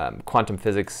quantum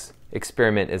physics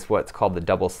experiment is what's called the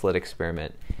double slit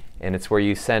experiment, and it's where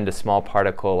you send a small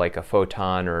particle like a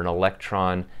photon or an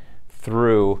electron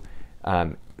through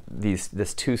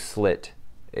this two-slit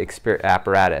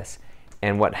apparatus.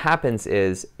 And what happens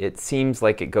is it seems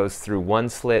like it goes through one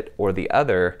slit or the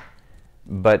other,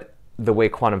 but the way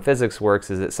quantum physics works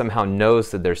is it somehow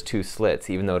knows that there's two slits,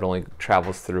 even though it only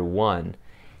travels through one.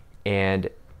 And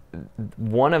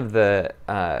one of the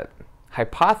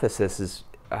hypotheses is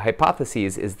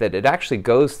that it actually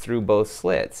goes through both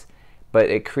slits, but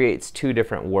it creates two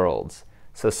different worlds.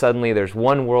 So suddenly there's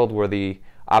one world where the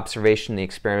observation, the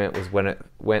experiment, was when it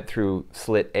went through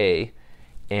slit A,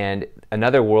 and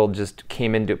another world just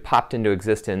popped into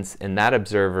existence, and that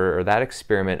observer or that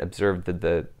experiment observed that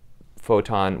the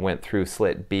photon went through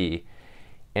slit B.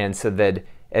 And so that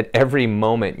at every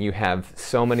moment you have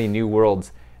so many new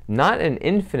worlds, not an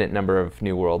infinite number of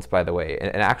new worlds, by the way,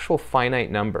 an actual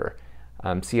finite number.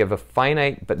 So you have a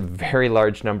finite but very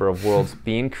large number of worlds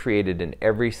being created in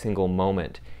every single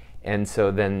moment. And so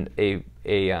then a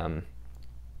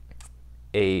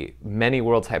many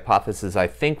worlds hypothesis, I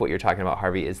think what you're talking about,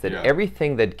 Harvey, is that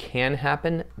everything that can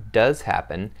happen does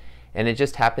happen, and it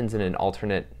just happens in an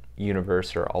alternate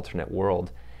universe or alternate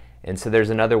world. And so there's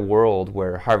another world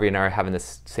where Harvey and I are having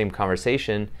this same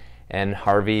conversation, and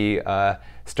Harvey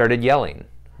started yelling,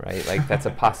 right? Like, that's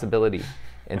a possibility.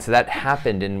 And so that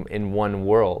happened in one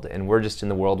world, and we're just in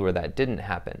the world where that didn't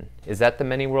happen. Is that the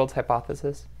many worlds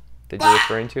hypothesis that you're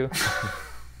referring to?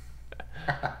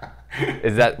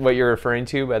 Is that what you're referring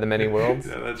to by the many worlds?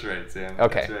 Yeah, that's right, Sam.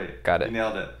 Okay, that's right. Got it. You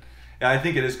nailed it. Yeah, I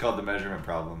think it is called the measurement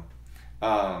problem.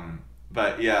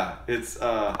 But yeah, it's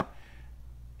so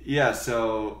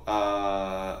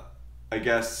I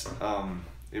guess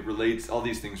it relates. All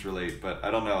these things relate, but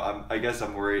I don't know. I guess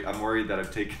I'm worried. I'm worried that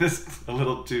I've taken this a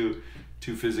little too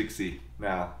physicsy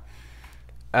now.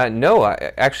 No,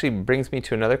 it actually brings me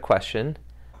to another question.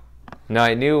 Now,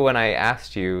 I knew when I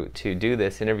asked you to do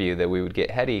this interview that we would get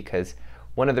heady, because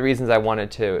one of the reasons I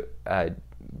wanted to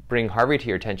bring Harvey to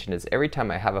your attention is every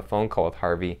time I have a phone call with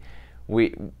Harvey,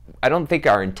 I don't think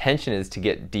our intention is to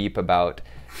get deep about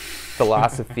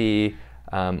philosophy,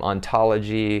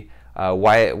 ontology,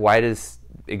 why does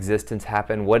existence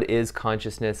happen, what is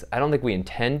consciousness. I don't think we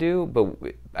intend to,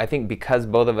 but I think because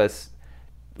both of us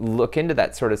look into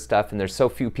that sort of stuff, and there's so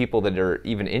few people that are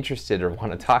even interested or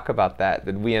want to talk about that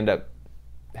we end up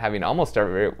having almost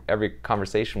every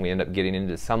conversation, we end up getting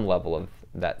into some level of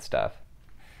that stuff.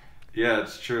 Yeah,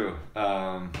 it's true.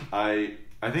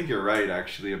 I think you're right,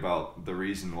 actually, about the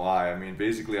reason why. I mean,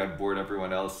 basically, I've bored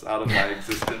everyone else out of my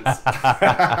existence.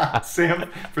 Sam,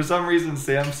 for some reason,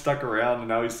 Sam stuck around, and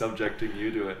now he's subjecting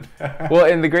you to it. Well,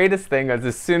 and the greatest thing was,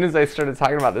 as soon as I started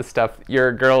talking about this stuff,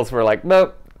 your girls were like,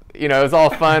 nope. You know, it was all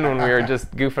fun when we were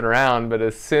just goofing around, but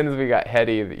as soon as we got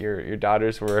heady, your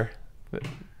daughters were...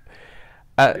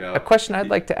 Yeah. A question I'd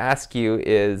like to ask you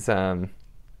is,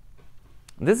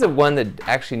 this is one that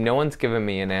actually no one's given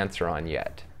me an answer on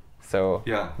yet. So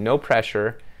yeah. No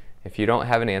pressure. If you don't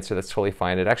have an answer, that's totally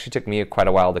fine. It actually took me quite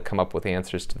a while to come up with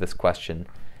answers to this question.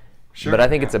 Sure. But I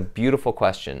think it's a beautiful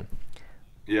question.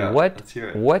 Yeah, let's hear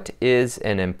it. What is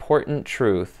an important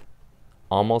truth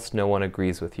almost no one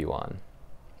agrees with you on?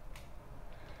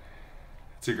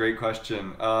 It's a great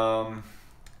question.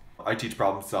 I teach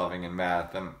problem solving in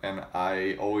math, and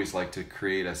I always like to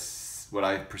create what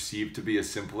I perceive to be a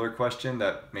simpler question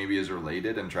that maybe is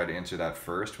related and try to answer that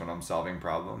first when I'm solving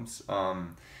problems.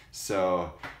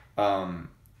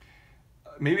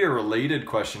 Maybe a related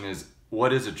question is,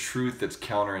 what is a truth that's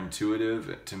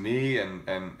counterintuitive to me?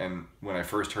 And when I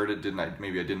first heard it,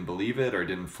 maybe I didn't believe it, or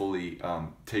didn't fully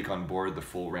take on board the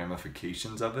full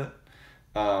ramifications of it.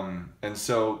 And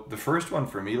so the first one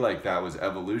for me like that was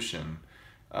evolution.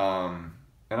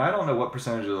 And I don't know what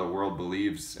percentage of the world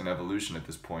believes in evolution at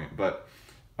this point, but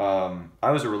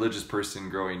I was a religious person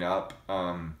growing up,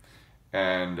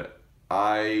 and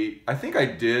I think I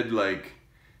did like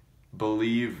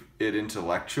believe it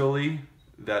intellectually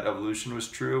that evolution was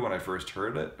true when I first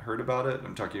heard about it.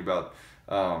 I'm talking about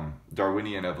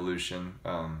Darwinian evolution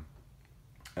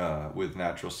with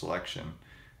natural selection,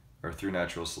 or through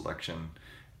natural selection,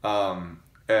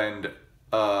 and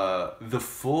the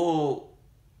full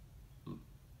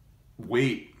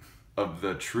weight of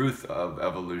the truth of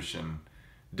evolution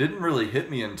didn't really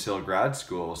hit me until grad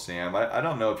school, Sam. I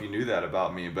don't know if you knew that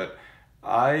about me, but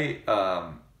I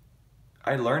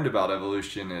learned about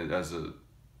evolution as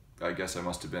I guess I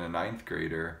must have been a 9th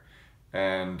grader,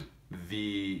 and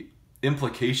the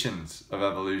implications of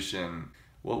evolution,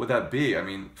 what would that be? I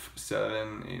mean,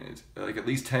 like at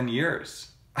least 10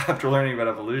 years after learning about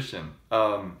evolution.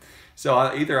 So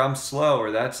either I'm slow, or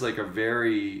that's like a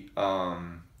very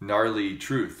gnarly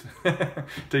truth.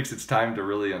 Takes its time to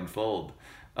really unfold.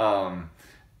 So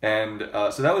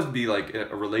that would be like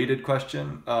a related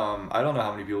question. I don't know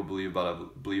how many people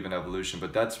believe in evolution,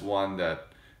 but that's one that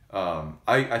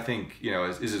I think, you know,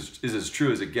 is as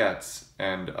true as it gets.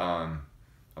 And I'm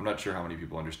not sure how many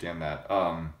people understand that.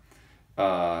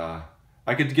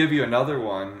 I could give you another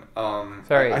one.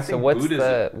 Sorry, I so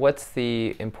think what's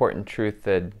the important truth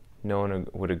that no one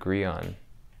would agree on,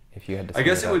 if you had to? I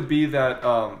guess it would be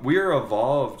that we are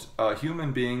evolved.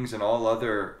 Human beings and all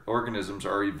other organisms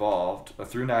are evolved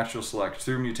through natural selection,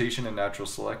 through mutation and natural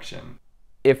selection.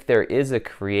 If there is a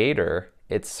creator,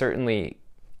 it's certainly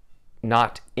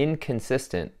not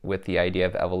inconsistent with the idea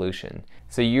of evolution.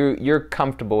 So you're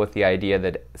comfortable with the idea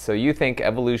that, so you think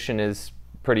evolution is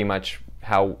pretty much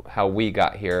how we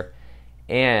got here,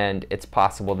 and it's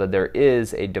possible that there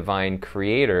is a divine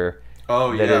creator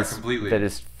completely, that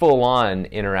is full on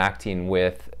interacting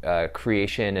with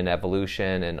creation and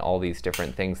evolution and all these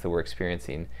different things that we're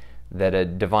experiencing, that a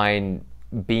divine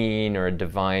being or a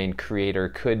divine creator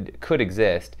could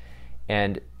exist,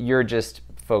 and you're just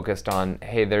focused on,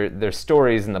 hey, there's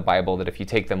stories in the Bible that if you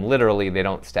take them literally, they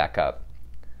don't stack up.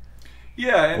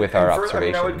 Yeah, with our observations. I mean,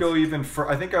 observations. I would go even.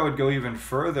 I think I would go even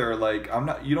further. Like, I'm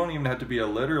not. You don't even have to be a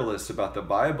literalist about the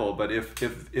Bible. But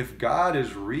if God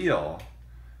is real,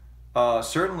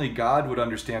 certainly God would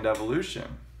understand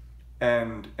evolution,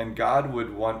 and God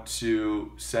would want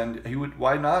to send. He would.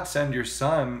 Why not send your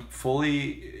son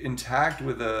fully intact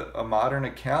with a modern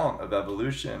account of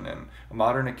evolution and a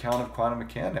modern account of quantum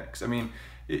mechanics? I mean,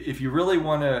 if you really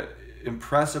want to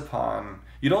impress upon.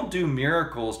 You don't do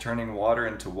miracles turning water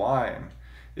into wine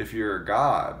if you're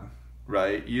God,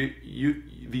 right?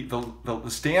 The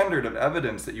standard of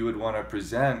evidence that you would want to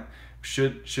present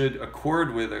should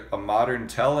accord with a modern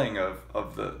telling of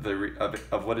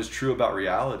what is true about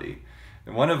reality.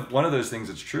 And one of those things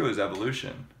that's true is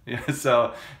evolution.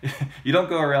 So you don't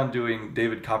go around doing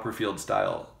David Copperfield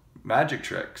style magic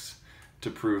tricks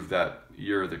to prove that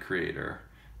you're the creator.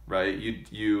 Right,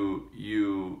 you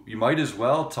might as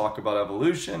well talk about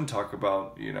evolution, talk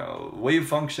about, you know, wave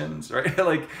functions, right?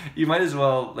 Like, you might as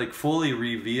well like fully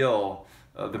reveal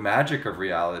the magic of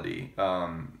reality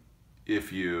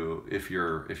if you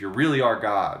really are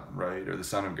God, right, or the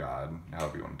Son of God,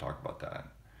 however you want to talk about that.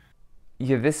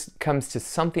 Yeah, this comes to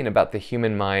something about the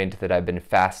human mind that I've been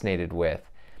fascinated with.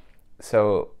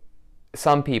 So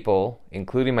some people,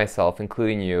 including myself,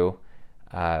 including you,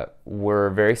 were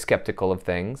very skeptical of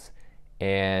things,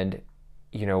 And,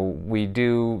 you know, we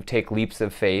do take leaps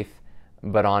of faith,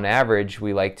 but on average,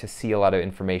 we like to see a lot of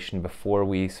information before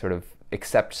we sort of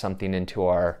accept something into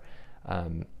our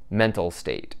mental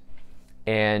state.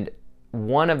 And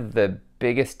one of the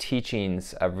biggest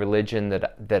teachings of religion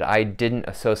that I didn't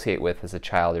associate with as a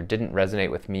child, or didn't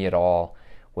resonate with me at all,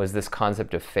 was this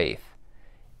concept of faith.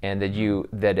 And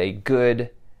that a good,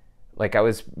 like, I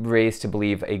was raised to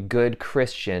believe a good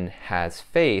Christian has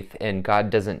faith, and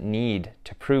God doesn't need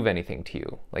to prove anything to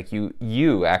you. Like,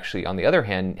 you actually, on the other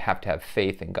hand, have to have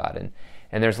faith in God.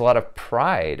 And there's a lot of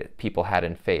pride people had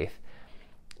in faith.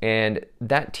 And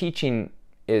that teaching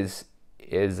is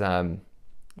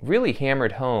really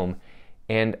hammered home.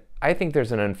 And I think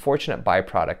there's an unfortunate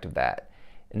byproduct of that.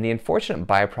 And the unfortunate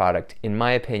byproduct, in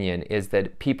my opinion, is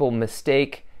that people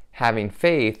mistake having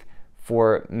faith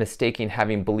for mistaking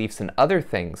having beliefs in other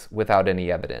things without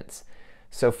any evidence.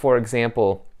 So, for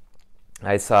example,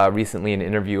 I saw recently an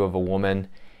interview of a woman,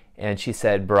 and she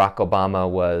said Barack Obama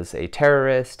was a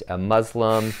terrorist, a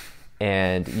Muslim,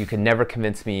 and you can never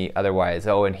convince me otherwise.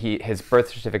 Oh, and his birth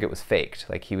certificate was faked,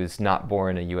 like he was not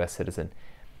born a U.S. citizen.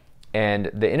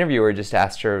 And the interviewer just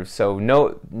asked her, so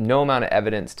no amount of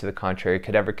evidence to the contrary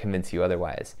could ever convince you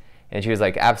otherwise. And she was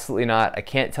like, absolutely not. I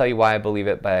can't tell you why I believe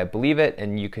it, but I believe it,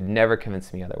 and you could never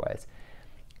convince me otherwise.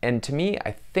 And to me,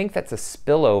 I think that's a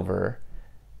spillover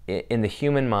in the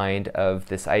human mind of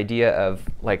this idea of,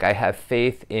 like, I have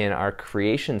faith in our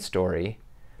creation story,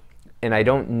 and I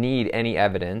don't need any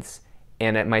evidence,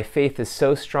 and my faith is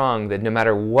so strong that no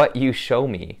matter what you show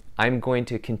me, I'm going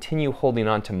to continue holding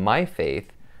on to my faith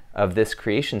of this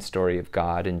creation story of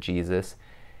God and Jesus,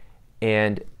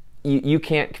 and you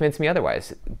can't convince me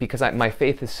otherwise, because my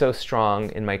faith is so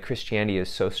strong and my Christianity is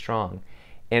so strong.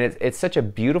 And it's such a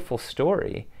beautiful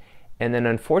story. And then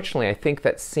unfortunately, I think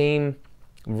that same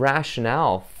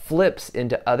rationale flips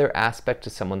into other aspects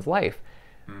of someone's life.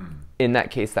 In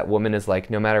that case, that woman is like,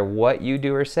 no matter what you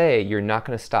do or say, you're not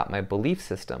going to stop my belief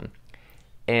system.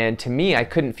 And to me, I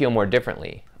couldn't feel more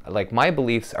differently. Like, my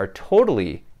beliefs are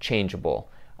totally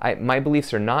changeable. My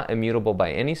beliefs are not immutable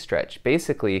by any stretch.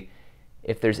 Basically,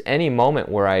 if there's any moment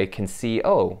where I can see,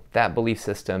 oh, that belief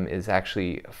system is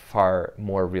actually far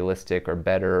more realistic or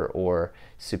better or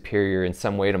superior in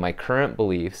some way to my current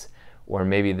beliefs, or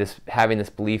maybe having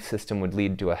this belief system would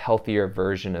lead to a healthier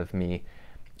version of me,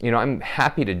 you know, I'm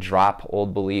happy to drop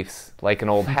old beliefs like an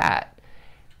old hat.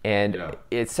 And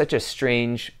it's such a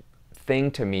strange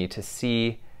thing to me to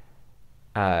see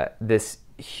this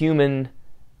human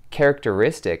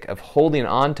characteristic of holding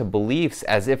on to beliefs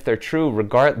as if they're true,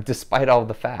 despite all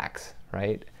the facts,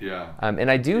 right? Yeah. And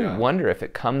I do wonder if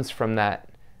it comes from that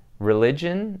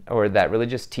religion or that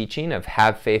religious teaching of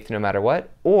have faith no matter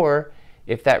what, or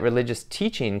if that religious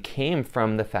teaching came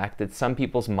from the fact that some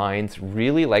people's minds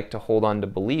really like to hold on to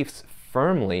beliefs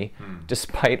firmly,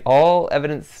 despite all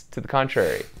evidence to the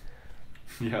contrary.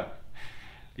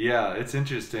 Yeah, it's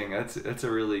interesting. That's a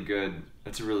really good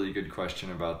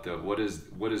question about what is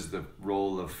the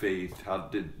role of faith? How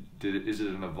is it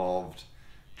an evolved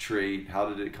trait? How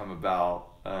did it come about?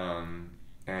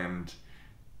 And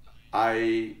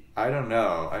I don't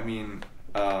know. I mean,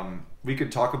 we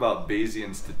could talk about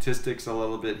Bayesian statistics a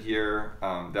little bit here.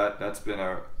 That's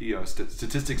been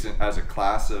statistics as a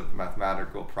class of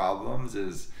mathematical problems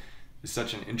is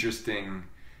such an interesting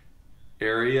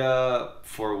area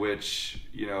for which,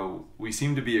 you know, we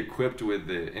seem to be equipped with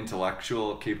the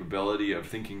intellectual capability of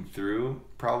thinking through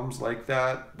problems like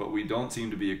that, but we don't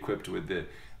seem to be equipped with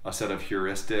a set of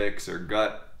heuristics or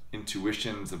gut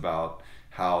intuitions about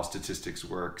how statistics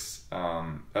works.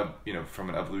 You know, from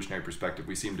an evolutionary perspective,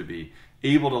 we seem to be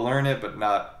able to learn it, but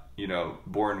not, you know,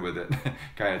 born with it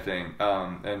kind of thing.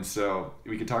 And so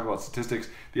we could talk about statistics.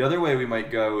 The other way we might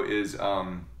go is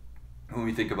when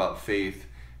we think about faith,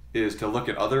 is to look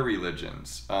at other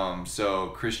religions. So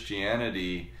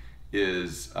Christianity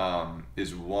is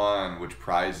one which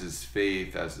prizes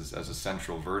faith as a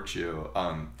central virtue,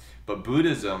 but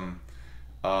Buddhism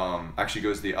actually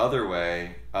goes the other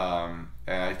way, and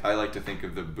I like to think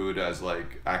of the Buddha as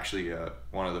like actually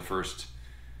one of the first,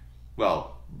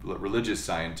 well, religious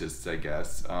scientists, I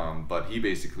guess, but he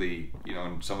basically, you know,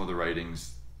 in some of the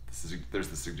writings, there's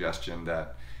the suggestion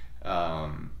that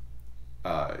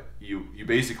you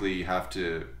basically have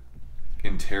to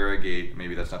interrogate,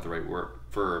 maybe that's not the right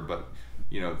word but,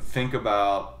 you know, think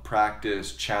about,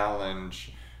 practice,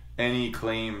 challenge any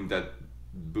claim that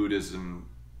Buddhism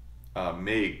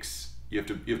makes. You have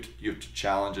to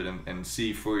challenge it and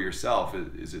see for yourself,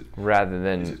 is it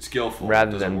skillful,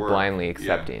 rather than blindly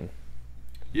accepting.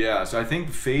 Yeah, so I think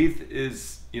faith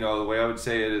is, you know, the way I would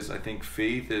say it is, I think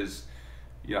faith is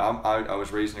you know, I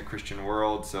was raised in a Christian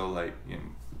world, so like, you know,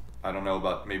 I don't know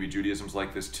about, maybe Judaism's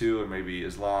like this too, and maybe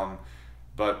Islam,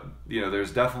 but you know,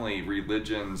 there's definitely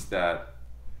religions that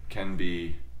can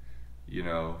be, you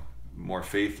know, more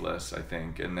faithless, I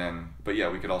think. And then, but yeah,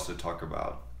 we could also talk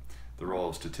about the role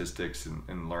of statistics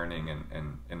in learning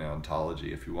and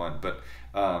ontology if you want. But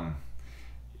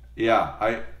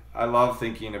yeah, I love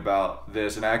thinking about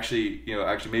this, and actually, you know,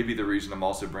 actually maybe the reason I'm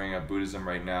also bringing up Buddhism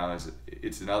right now is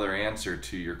it's another answer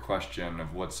to your question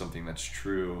of what's something that's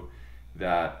true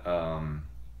that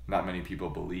not many people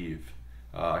believe.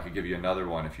 I could give you another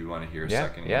one if you want to hear a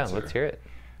second answer. Yeah, let's hear it.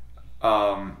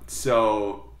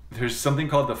 So there's something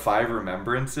called the 5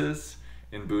 remembrances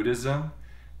in Buddhism,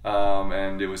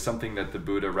 and it was something that the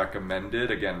Buddha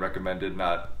recommended. Again, recommended,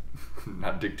 not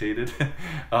dictated,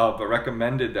 but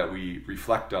recommended that we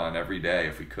reflect on every day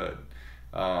if we could.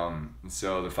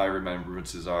 So the 5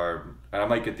 remembrances are, and I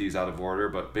might get these out of order,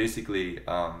 but basically,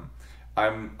 I'm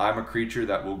a creature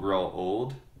that will grow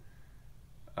old.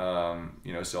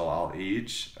 You know, so I'll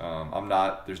age. I'm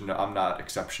not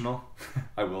exceptional.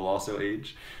 I will also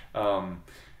age.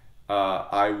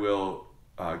 I will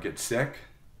get sick.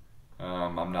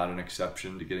 I'm not an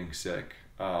exception to getting sick.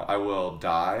 I will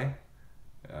die.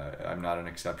 I'm not an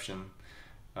exception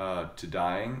to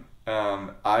dying.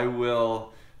 I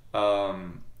will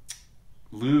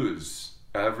lose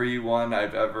everyone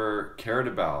I've ever cared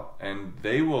about, and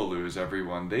they will lose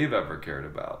everyone they've ever cared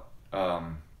about.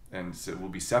 And so we'll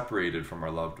be separated from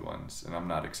our loved ones, and I'm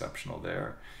not exceptional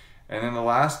there. And then the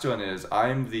last one is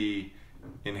I'm the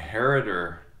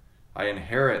inheritor. I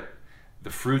inherit the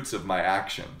fruits of my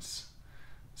actions.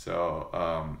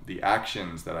 So the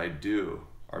actions that I do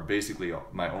are basically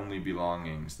my only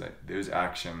belongings. That those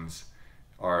actions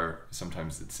are,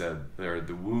 sometimes it's said, they're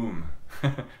the womb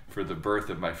for the birth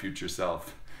of my future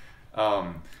self.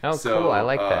 Cool. I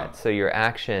like that. So your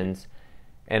actions,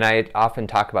 and I often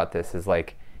talk about this, is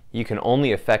like you can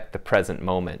only affect the present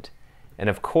moment. And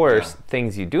of course,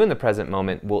 things you do in the present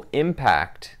moment will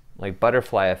impact, like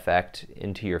butterfly effect,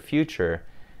 into your future.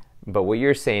 But what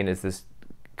you're saying is this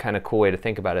kind of cool way to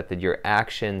think about it, that your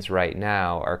actions right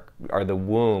now are the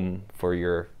womb for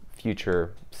your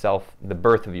future self, the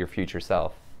birth of your future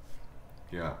self.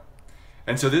 Yeah.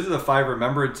 And so these are the 5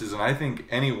 remembrances, and I think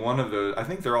any one of those, I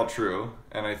think they're all true,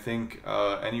 and I think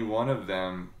any one of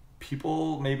them,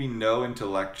 people maybe know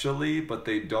intellectually, but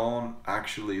they don't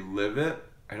actually live it.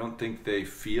 I don't think they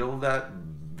feel that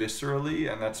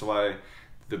viscerally, and that's why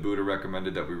the Buddha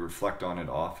recommended that we reflect on it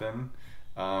often.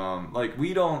 Like,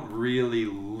 we don't really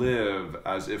live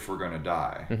as if we're going to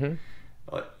die. Mm-hmm.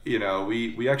 You know,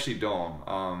 we actually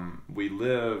don't. We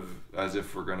live as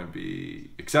if we're going to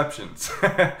be exceptions.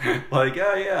 Like,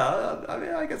 I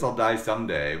mean, I guess I'll die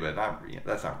someday, but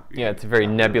that's not. Yeah, it's a very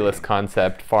nebulous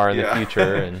concept, far in the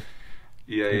future, and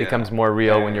it becomes more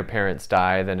real when your parents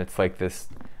die. Then it's like this.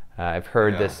 I've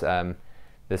heard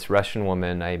this Russian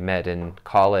woman I met in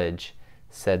college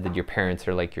said that your parents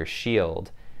are like your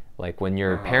shield. Like when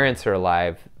your parents are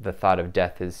alive, the thought of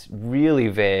death is really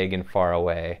vague and far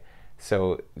away.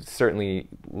 So certainly,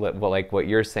 well, like what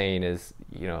you're saying is,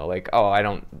 you know, like, oh, I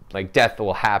don't, like death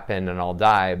will happen and I'll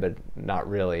die, but not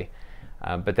really.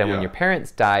 But then when your parents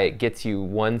die, it gets you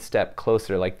one step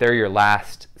closer. Like they're your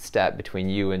last step between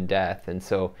you and death. And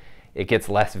so it gets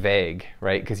less vague,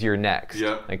 right? Because you're next.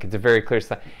 Yeah. Like it's a very clear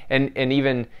sign. And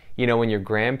even, you know, when your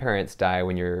grandparents die,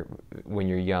 when you're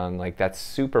young, like that's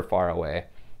super far away.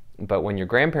 But when your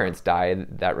grandparents die,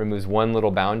 that removes one little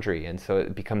boundary, and so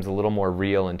it becomes a little more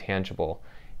real and tangible.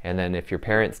 And then if your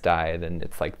parents die, then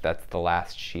it's like that's the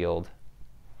last shield.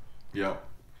 Yeah.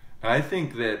 And I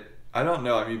think that, I don't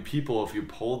know, I mean, people, if you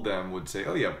polled them, would say,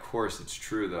 oh yeah, of course it's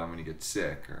true that I'm going to get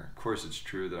sick, or of course it's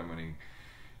true that I'm going to,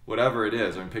 whatever it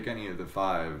is, I mean, pick any of the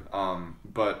 5.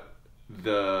 But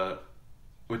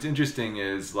what's interesting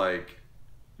is, like,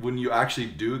 when you actually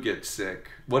do get sick,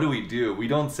 what do? We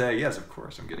don't say, yes, of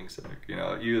course I'm getting sick. You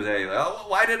know, you say, oh,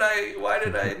 why did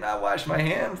I not wash my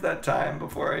hands that time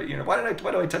before I, you know, why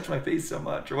do I touch my face so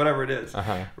much, or whatever it is,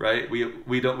 right?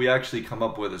 We actually come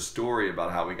up with a story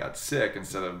about how we got sick,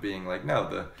 instead of being like,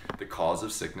 no, the cause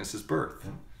of sickness is birth.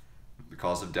 The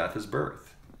cause of death is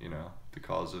birth. You know, the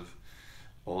cause of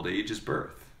old age is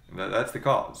birth. That's the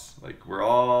cause. Like, we're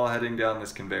all heading down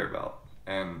this conveyor belt,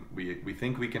 and we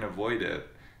think we can avoid it.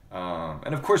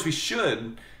 And of course we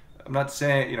should. I'm not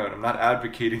saying, you know, I'm not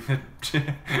advocating that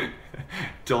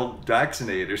don't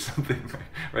vaccinate or something,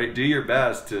 right? Do your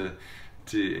best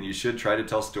and you should try to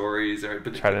tell stories,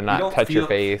 but try to not touch your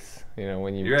face, you know,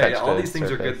 when you touch all the these things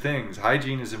surface. are good things.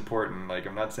 Hygiene is important. Like,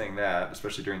 I'm not saying that,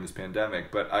 especially during this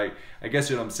pandemic, but I guess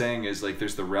what I'm saying is, like,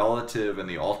 there's the relative and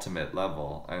the ultimate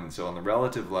level. And so on the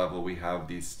relative level, we have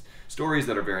these stories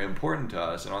that are very important to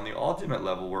us, and on the ultimate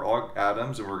level, we're all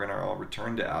atoms, and we're going to all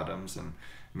return to atoms, and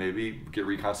maybe get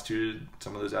reconstituted.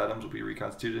 Some of those atoms will be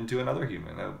reconstituted into another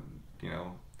human, you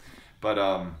know. But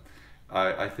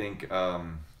I think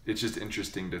it's just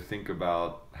interesting to think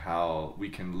about how we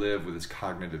can live with this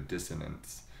cognitive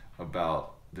dissonance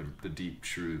about the deep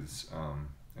truths,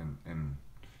 and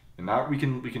not we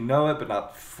can know it, but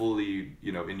not fully,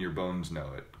 you know, in your bones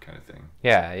know it, kind of thing.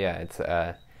 Yeah,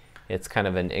 it's kind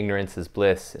of an ignorance is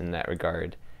bliss in that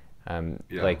regard.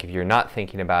 Like, if you're not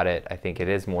thinking about it, I think it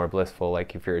is more blissful.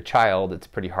 Like, if you're a child, it's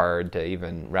pretty hard to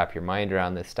even wrap your mind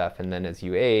around this stuff, and then as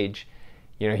you age,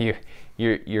 you know,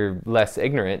 you're less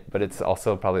ignorant, but it's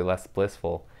also probably less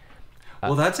blissful.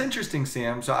 Well, that's interesting,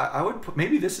 Sam. So I would put,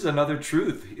 maybe this is another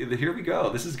truth. Here we go.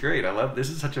 This is great.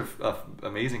 This is such a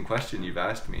amazing question you've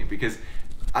asked me, because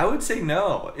I would say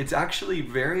no. It's actually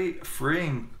very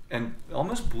freeing and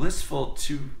almost blissful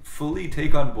to fully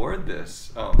take on board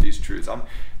these truths.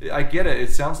 I get it.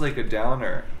 It sounds like a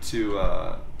downer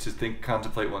to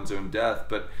contemplate one's own death,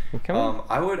 but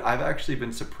I've actually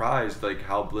been surprised, like,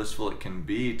 how blissful it can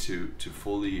be to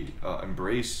fully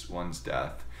embrace one's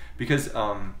death. Because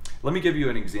let me give you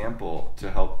an example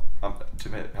to help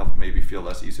maybe feel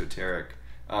less esoteric.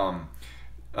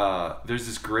 There's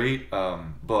this great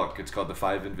book. It's called The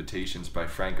Five Invitations by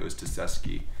Frank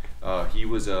Ostaseski. He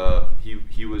was the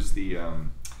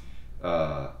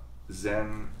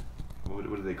Zen. What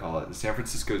do they call it? The San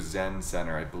Francisco Zen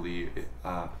Center, I believe.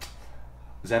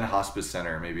 Zen Hospice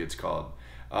Center, maybe it's called.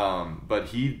 But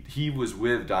he was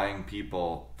with dying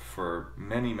people for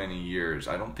many years.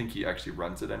 I don't think he actually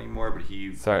runs it anymore, but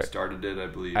he started it, I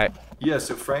believe. Yeah.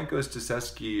 So Frank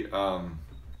Ostaseski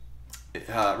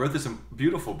wrote this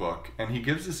beautiful book, and he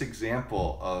gives this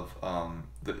example of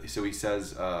so he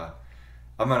says.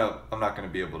 I'm not gonna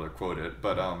be able to quote it,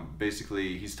 but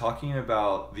basically he's talking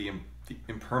about the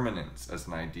impermanence as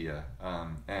an idea,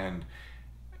 and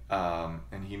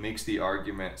he makes the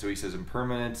argument. So he says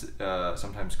impermanence,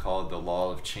 sometimes called the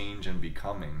law of change and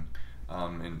becoming,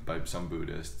 by some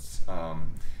Buddhists,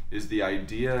 is the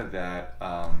idea that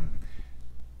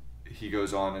he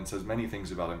goes on and says many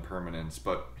things about impermanence,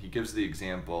 but he gives the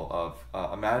example of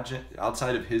imagine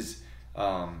outside of his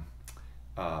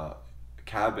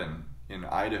cabin in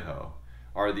Idaho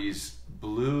are these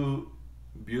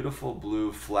beautiful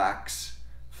blue flax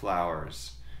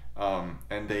flowers,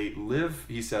 and they live,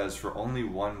 he says, for only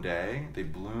one day. They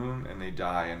bloom and they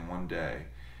die in one day,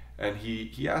 and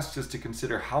he asks us to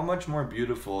consider how much more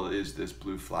beautiful is this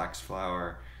blue flax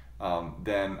flower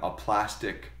than a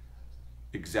plastic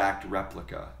exact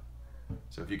replica.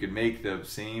 So if you could make the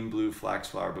same blue flax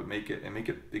flower, but make it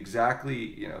exactly,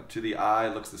 you know, to the eye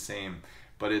looks the same,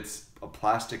 but it's a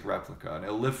plastic replica, and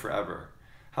it'll live forever.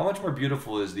 How much more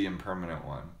beautiful is the impermanent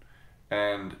one?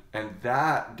 And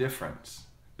that difference,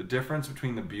 the difference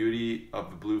between the beauty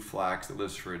of the blue flax that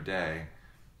lives for a day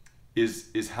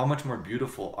is how much more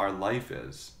beautiful our life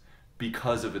is,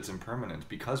 because of its impermanence,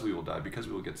 because we will die, because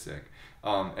we will get sick.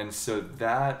 And so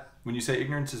that, when you say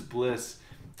ignorance is bliss,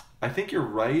 I think you're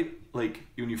right. Like,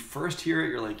 when you first hear it,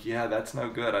 you're like, yeah, that's no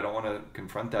good. I don't want to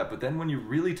confront that. But then when you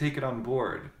really take it on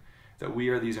board, that we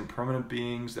are these impermanent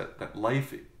beings, that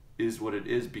life is what it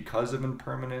is because of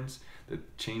impermanence,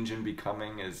 that change and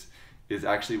becoming is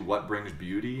actually what brings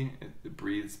beauty. It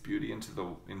breathes beauty into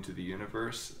the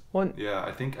universe. Well, yeah,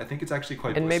 I think it's actually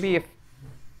quite blissful. And maybe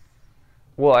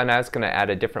and I was going to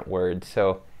add a different word.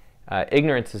 So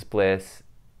ignorance is bliss,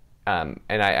 and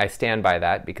I stand by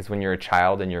that, because when you're a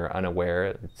child and you're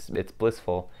unaware, it's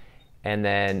blissful. And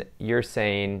then you're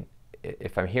saying,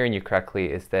 if I'm hearing you correctly,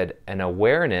 is that an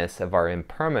awareness of our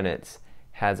impermanence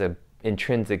has a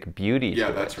intrinsic beauty to it.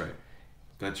 Yeah, that's right.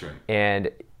 That's right.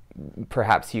 And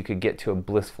perhaps you could get to a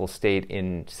blissful state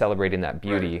in celebrating that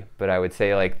beauty. Right. But I would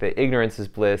say, like, the ignorance is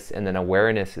bliss, and then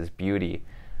awareness is beauty.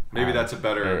 Maybe that's a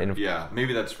better. Yeah,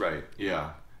 maybe that's right.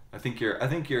 Yeah, I think you're.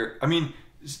 I mean,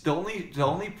 the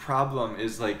only problem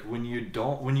is, like,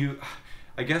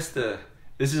 I guess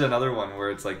this is another one where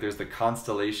it's like there's the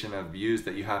constellation of views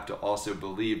that you have to also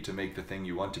believe to make the thing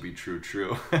you want to be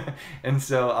true. And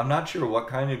so I'm not sure what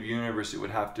kind of universe it would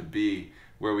have to be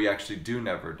where we actually do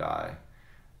never die.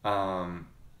 Yeah,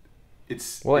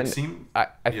 go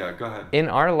ahead. In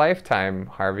our lifetime,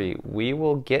 Harvey, we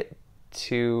will get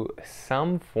to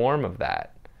some form of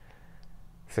that.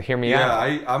 So hear me out.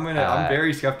 Yeah, I'm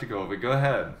very skeptical, but go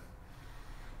ahead.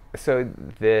 So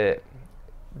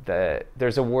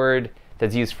there's a word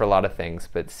that's used for a lot of things,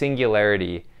 but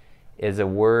singularity is a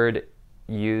word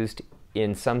used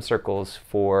in some circles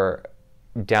for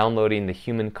downloading the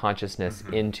human consciousness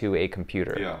into a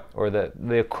computer, or the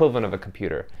equivalent of a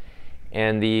computer.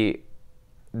 And the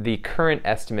current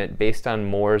estimate based on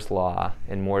Moore's law,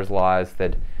 and Moore's law is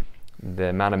that the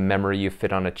amount of memory you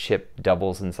fit on a chip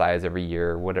doubles in size every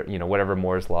year, whatever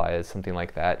Moore's law is, something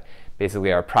like that.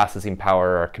 Basically, our processing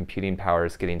power, our computing power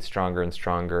is getting stronger and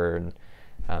stronger,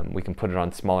 and we can put it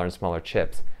on smaller and smaller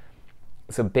chips.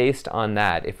 So based on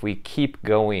that, if we keep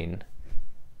going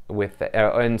with,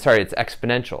 it's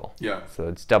exponential. Yeah. So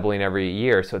it's doubling every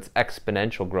year, so it's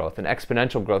exponential growth. And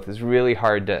exponential growth is really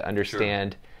hard to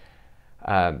understand,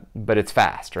 but it's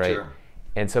fast, right? Sure.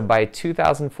 And so by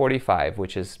 2045,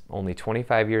 which is only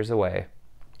 25 years away,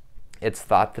 it's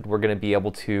thought that we're going to be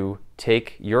able to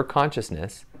take your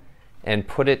consciousness and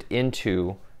put it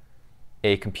into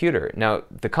a computer. Now,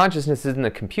 the consciousness in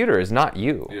the computer is not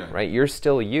you, right? You're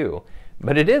still you,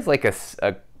 but it is like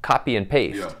a copy and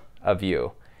paste of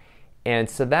you. And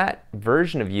so that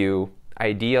version of you,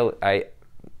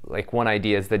 like one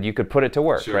idea is that you could put it to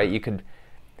work, right?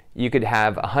 You could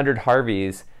have 100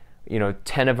 Harveys,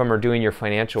 10 of them are doing your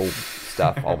financial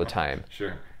stuff all the time.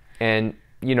 Sure. And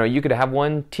you could have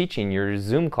one teaching your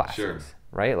Zoom classes,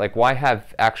 right? Like, why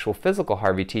have actual physical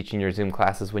Harvey teaching your Zoom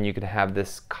classes when you could have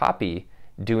this copy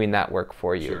doing that work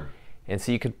for you? Sure. And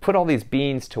so you could put all these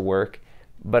beings to work,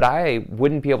 but I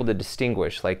wouldn't be able to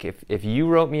distinguish. Like, if you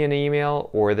wrote me an email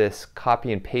or this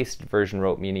copy and paste version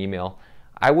wrote me an email,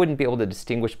 I wouldn't be able to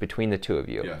distinguish between the two of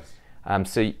you. Yes.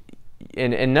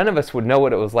 And none of us would know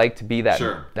what it was like to be that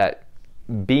Sure. that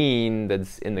being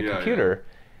that's in the computer.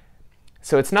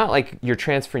 So it's not like you're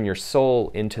transferring your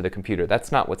soul into the computer.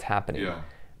 That's not what's happening.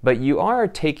 But you are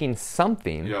taking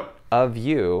something of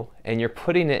you and you're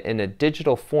putting it in a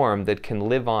digital form that can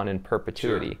live on in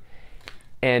perpetuity.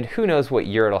 And who knows what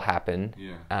year it'll happen.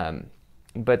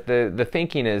 But the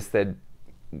thinking is that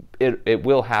it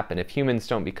will happen. If humans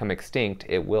don't become extinct,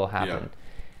 it will happen.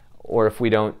 Or if we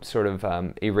don't sort of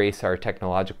erase our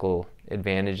technological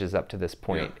advantages up to this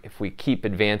point, if we keep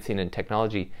advancing in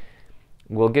technology,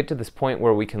 we'll get to this point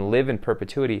where we can live in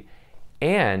perpetuity.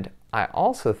 And I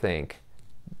also think,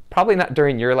 probably not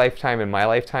during your lifetime and my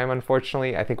lifetime,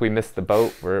 unfortunately. I think we missed the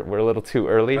boat. We're a little too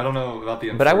early. I don't know about the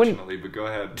unfortunately, but go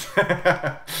ahead.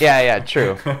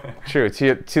 True. True.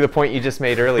 To the point you just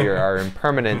made earlier, our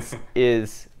impermanence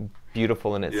is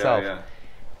beautiful in itself.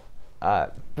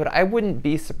 But I wouldn't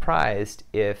be surprised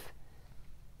if,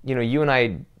 you and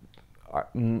I,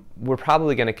 we're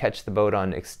probably going to catch the boat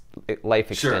on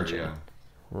life extension,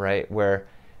 right? Where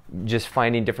just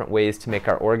finding different ways to make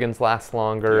our organs last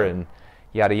longer and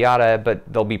yada yada, but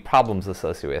there'll be problems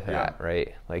associated with that,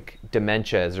 right? Like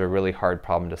dementia is a really hard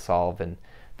problem to solve, and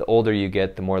the older you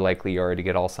get, the more likely you are to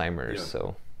get Alzheimer's.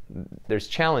 So there's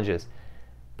challenges.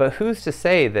 But who's to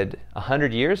say that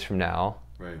 100 years from now,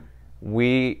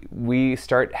 we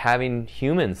start having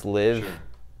humans live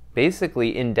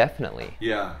basically indefinitely?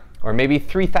 Or maybe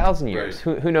 3,000 years.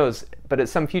 Who knows? But at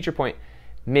some future point,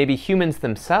 maybe humans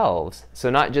themselves, so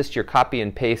not just your copy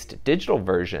and paste digital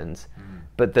versions,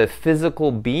 but the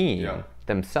physical being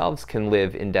themselves can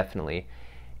live indefinitely.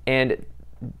 And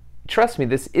trust me,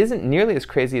 this isn't nearly as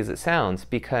crazy as it sounds,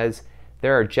 because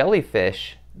there are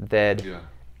jellyfish that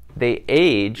they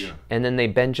age and then they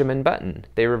Benjamin Button.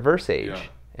 They reverse age.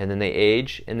 And then they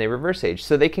age and they reverse age.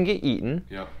 So they can get eaten,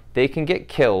 they can get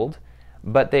killed,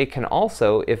 but they can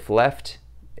also, if left,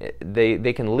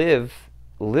 they can live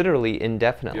literally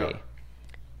indefinitely.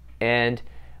 And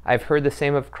I've heard the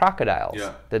same of crocodiles,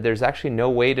 that there's actually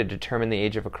no way to determine the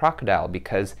age of a crocodile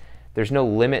because there's no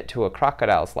limit to a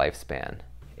crocodile's lifespan.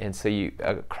 And so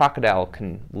a crocodile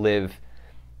can live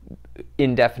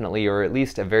indefinitely, or at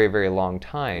least a very, very long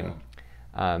time.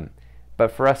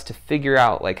 But for us to figure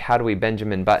out, like, how do we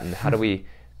Benjamin Button, how do we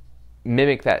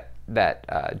mimic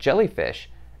that jellyfish,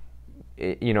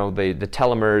 the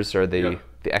telomeres or the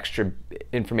extra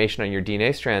information on your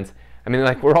DNA strands, I mean,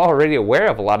 like, we're already aware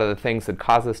of a lot of the things that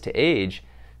cause us to age.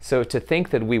 So to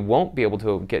think that we won't be able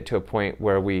to get to a point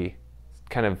where we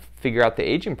kind of figure out the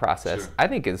aging process, I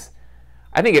think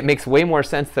it makes way more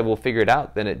sense that we'll figure it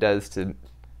out than it does to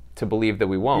believe that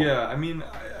we won't. Yeah, I mean,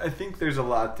 I think there's a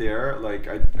lot there. Like,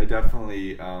 I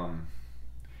definitely,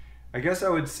 I guess I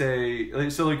would say,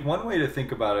 so like one way to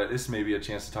think about it, this may be a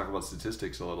chance to talk about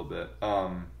statistics a little bit.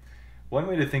 One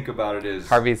way to think about it is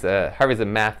Harvey's a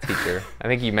math teacher. I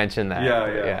think you mentioned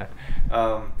that.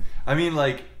 I mean,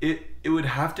 like, it would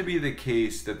have to be the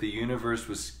case that the universe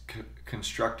was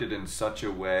constructed in such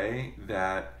a way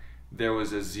that there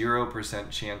was a 0%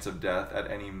 chance of death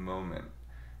at any moment.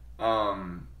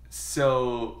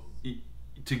 So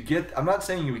to get, I'm not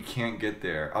saying we can't get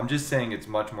there. I'm just saying it's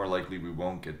much more likely we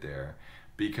won't get there,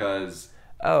 because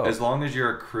as long as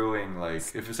you're accruing,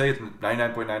 like if you say it's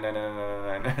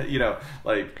 99.99999, you know,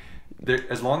 like there,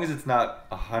 as long as it's not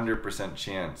 100%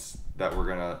 chance that we're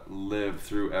gonna live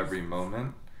through every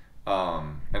moment,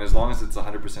 and as long as it's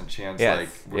 100% chance, like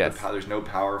there's no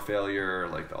power failure,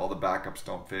 like all the backups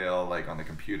don't fail, like on the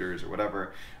computers or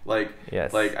whatever, like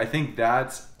I think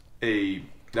that's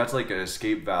like an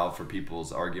escape valve for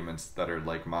people's arguments that are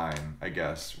like mine, I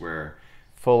guess, where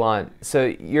full on.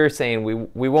 So you're saying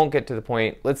we won't get to the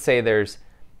point, let's say there's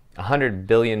 100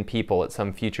 billion people at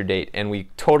some future date and we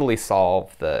totally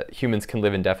solve the humans can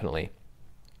live indefinitely.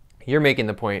 You're making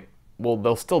the point, well,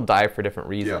 they'll still die for different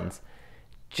reasons.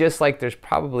 Just like there's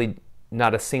probably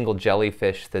not a single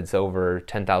jellyfish that's over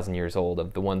 10,000 years old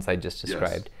of the ones I just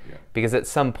described. Because at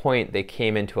some point they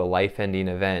came into a life-ending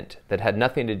event that had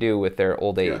nothing to do with their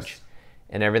old age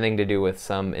and everything to do with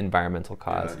some environmental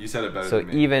cause. You said it better than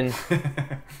me. So even...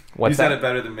 You said it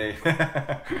better than me.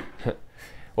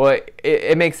 Well,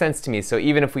 it makes sense to me. So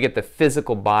even if we get the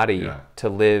physical body to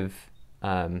live,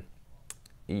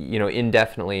 you know,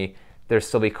 indefinitely, there'll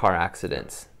still be car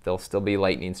accidents. There'll still be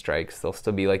lightning strikes. There'll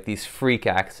still be like these freak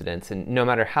accidents. And no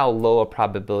matter how low a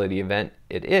probability event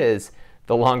it is,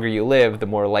 the longer you live, the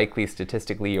more likely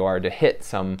statistically you are to hit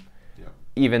some,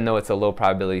 even though it's a low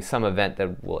probability, some event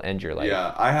that will end your life.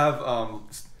 Yeah, I have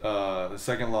the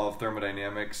second law of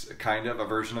thermodynamics, kind of a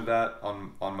version of that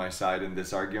on my side in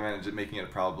this argument, just making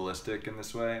it probabilistic in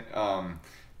this way.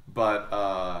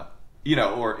 You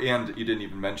know, and you didn't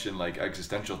even mention like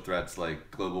existential threats like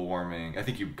global warming. I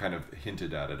think you kind of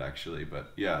hinted at it actually,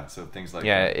 but yeah, so things like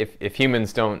that. if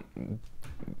humans don't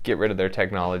get rid of their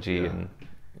technology and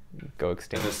go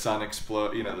extinct, and the sun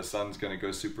explode, you know, the sun's going to go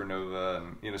supernova,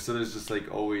 and you know, so there's just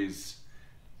like always,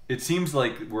 it seems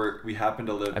like we happen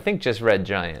to live. I think just red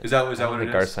giant. Is that what it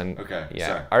is? Our sun. Okay.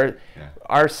 Yeah. Sorry.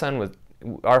 Our sun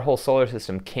our whole solar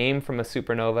system came from a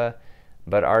supernova,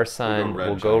 but our sun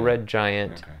will go red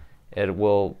giant. Okay. It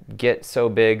will get so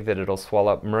big that it'll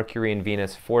swallow up Mercury and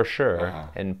Venus for sure,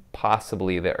 and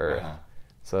possibly the Earth.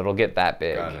 So it'll get that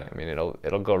big. I mean,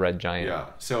 it'll go red giant. Yeah.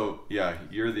 So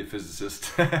you're the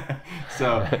physicist.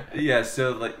 So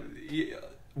so like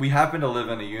we happen to live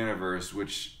in a universe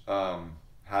which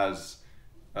has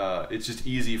it's just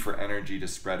easy for energy to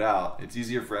spread out. It's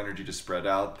easier for energy to spread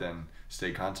out than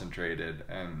stay concentrated,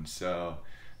 and so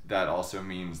that also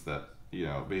means that, you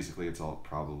know, basically it's all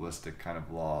probabilistic kind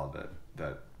of law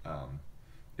that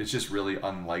it's just really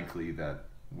unlikely that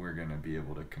we're going to be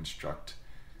able to construct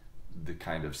the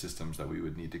kind of systems that we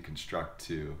would need to construct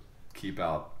to keep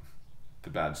out the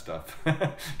bad stuff,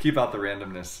 keep out the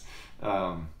randomness.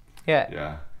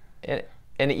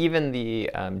 And even the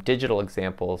digital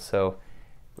example, so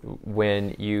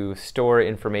when you store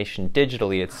information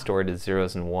digitally, it's stored as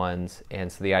zeros and ones, and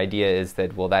so the idea is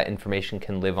that, well, that information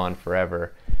can live on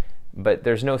forever. But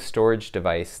there's no storage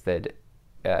device that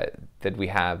we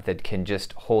have that can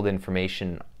just hold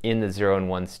information in the 0 and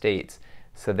 1 states.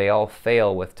 So they all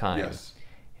fail with time.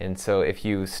 And so if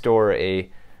you store a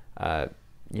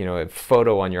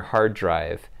photo on your hard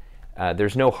drive,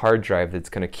 there's no hard drive that's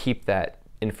going to keep that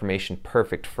information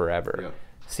perfect forever.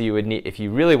 So you would need, if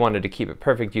you really wanted to keep it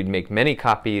perfect, you'd make many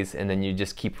copies, and then you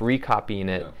just keep recopying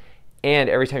it. And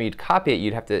every time you'd copy it,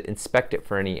 you'd have to inspect it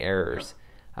for any errors.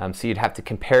 So you'd have to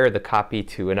compare the copy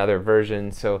to another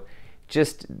version. So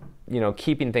just, you know,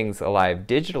 keeping things alive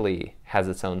digitally has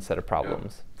its own set of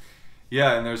problems.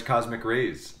 Yeah, and there's cosmic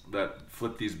rays that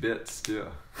flip these bits too.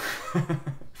 So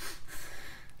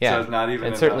it's not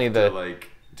even enough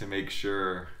to make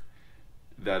sure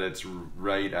that it's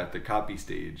right at the copy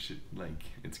stage. Like,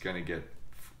 it's gonna get,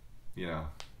 you know,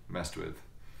 messed with.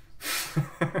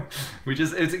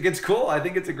 It's cool. I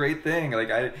think it's a great thing.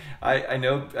 Like I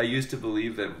know I used to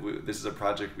believe that this is a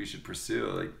project we should pursue,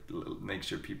 like make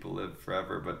sure people live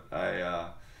forever. But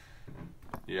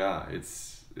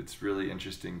it's really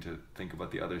interesting to think about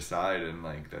the other side, and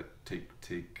like that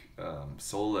take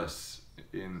solace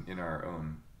in our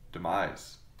own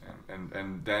demise,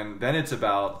 and then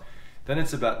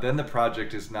the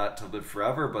project is not to live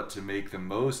forever, but to make the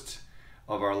most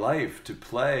of our life, to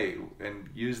play and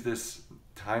use this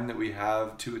time that we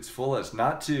have to its fullest.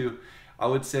 Not to, I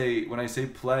would say, when I say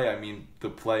play, I mean the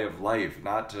play of life,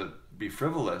 not to be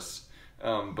frivolous,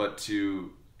 but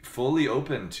to fully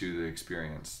open to the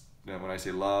experience. And when I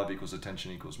say love equals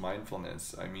attention equals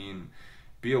mindfulness, I mean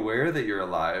be aware that you're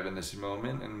alive in this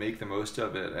moment and make the most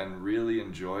of it and really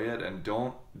enjoy it, and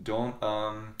don't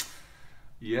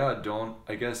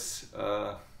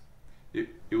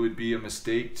it would be a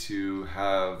mistake to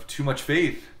have too much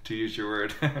faith, to use your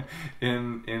word,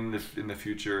 in the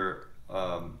future,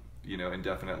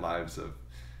 indefinite lives of,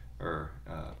 or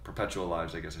perpetual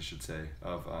lives, I guess I should say,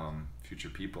 of future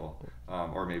people,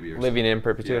 or maybe living in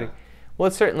perpetuity. Yeah. Well,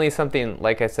 it's certainly something,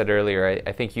 like I said earlier,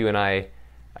 I think you and I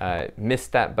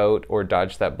missed that boat or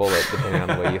dodged that bullet, depending on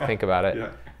the way you think about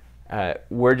it. Yeah.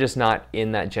 We're just not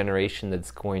in that generation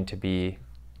that's going to be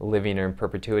living in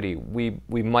perpetuity. We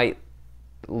might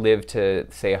live to,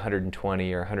 say,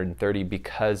 120 or 130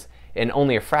 because, and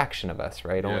only a fraction of us,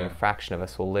 right? Only a fraction of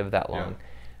us will live that long.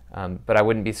 But I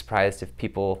wouldn't be surprised if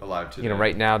people, alive today.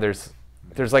 right now there's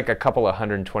like a couple of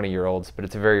 120-year-olds, but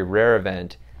it's a very rare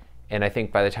event. And I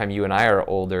think by the time you and I are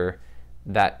older,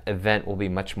 that event will be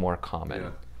much more common. Yeah.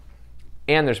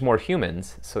 And there's more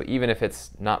humans, so even if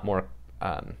it's not more,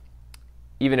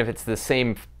 even if it's the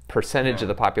same percentage of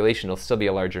the population, it'll still be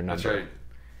a larger number. That's right.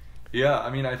 Yeah, I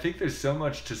mean, I think there's so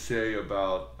much to say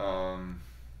about, I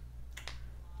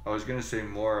was going to say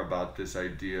more about this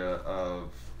idea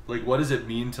of, like, what does it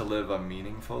mean to live a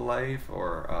meaningful life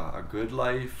or a good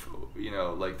life?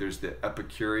 Like, there's the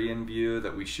Epicurean view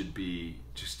that we should be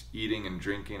just eating and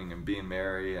drinking and being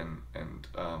merry, and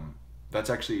that's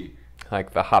actually...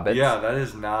 Like the Hobbits? Yeah, that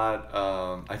is not...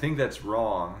 I think that's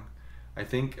wrong. I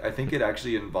think it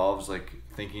actually involves, like,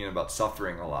 thinking about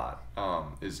suffering a lot.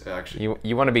 Is actually...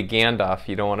 You want to be Gandalf,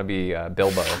 you don't want to be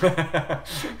Bilbo.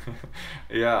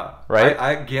 Yeah.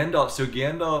 Right?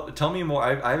 Gandalf, tell me more.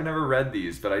 I've never read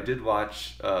these, but I did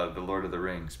watch The Lord of the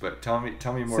Rings. But tell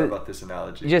me more about this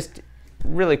analogy. Just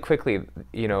really quickly,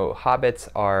 hobbits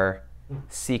are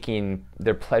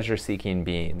they're pleasure-seeking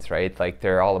beings, right? Like,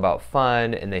 they're all about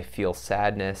fun, and they feel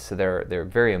sadness, so they're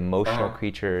very emotional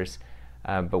creatures.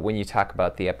 But when you talk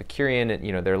about the Epicurean,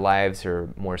 their lives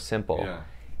are more simple. Yeah.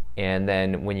 And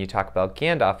then when you talk about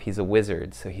Gandalf, he's a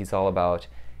wizard, so he's all about,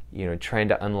 trying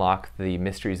to unlock the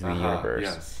mysteries of the universe.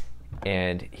 Yes.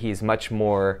 And he's much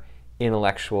more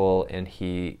intellectual, and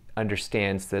he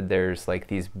understands that there's like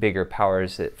these bigger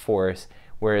powers at force,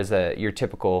 whereas your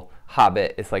typical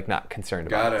hobbit is like not concerned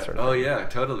about it. Sort of thing. Yeah,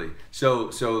 totally. So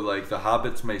like the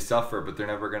hobbits may suffer, but they're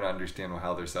never going to understand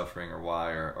how they're suffering or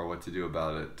why or what to do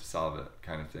about it to solve it,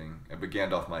 kind of thing. But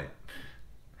Gandalf might.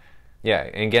 Yeah,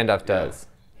 and Gandalf does.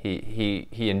 He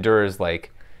endures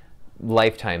like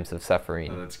lifetimes of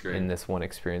suffering. Oh, that's great. In this one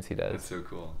experience he does. That's so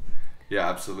cool. Yeah,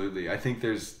 absolutely. I think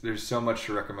there's so much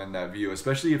to recommend that view,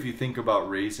 especially if you think about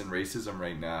race and racism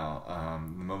right now.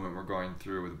 The moment we're going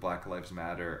through with Black Lives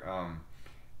Matter.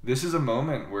 This is a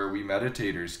moment where we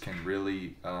meditators can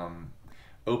really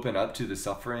open up to the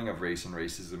suffering of race and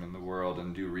racism in the world,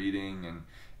 and do reading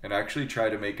and actually try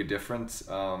to make a difference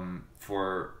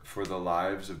for the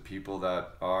lives of people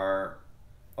that are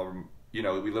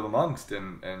we live amongst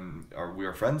and we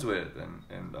are friends with,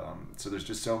 and so there's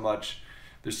just so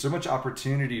much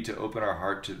opportunity to open our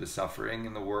heart to the suffering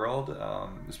in the world,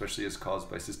 especially as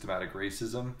caused by systematic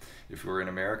racism. If we're in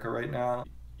America right now,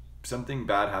 something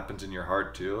bad happens in your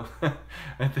heart too.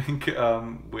 I think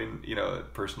when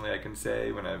personally I can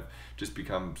say, when I've just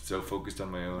become so focused on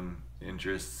my own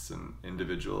interests and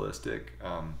individualistic,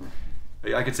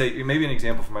 I could say maybe an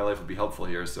example from my life would be helpful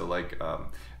here. So like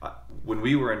when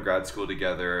we were in grad school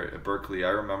together at Berkeley, I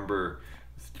remember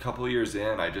a couple of years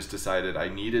in, I just decided I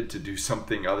needed to do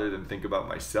something other than think about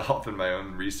myself and my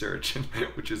own research,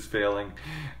 which is failing.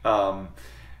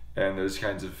 And those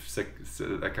kinds of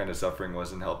that kind of suffering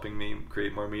wasn't helping me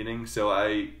create more meaning. So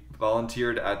I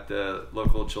volunteered at the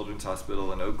local children's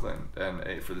hospital in Oakland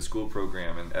and for the school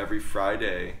program. And every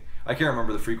Friday, I can't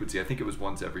remember the frequency. I think it was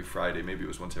once every Friday. Maybe it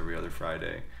was once every other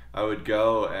Friday. I would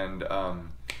go and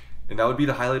that would be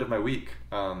the highlight of my week,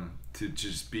 to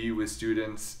just be with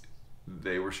students.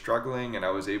 They were struggling, and I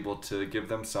was able to give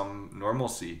them some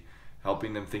normalcy,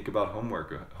 helping them think about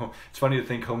homework. It's funny to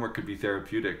think homework could be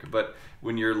therapeutic, but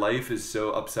when your life is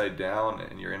so upside down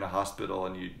and you're in a hospital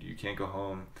and you can't go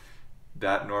home,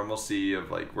 that normalcy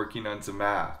of like working on some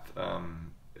math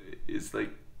is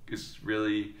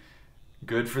really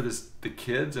good for the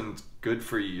kids, and it's good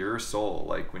for your soul,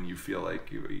 like when you feel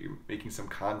like you're making some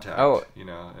contact.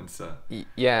 And so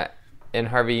yeah. And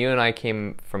Harvey, you and I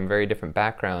came from very different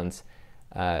backgrounds.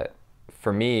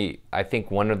 For me, I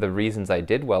think one of the reasons I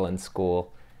did well in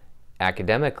school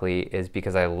academically is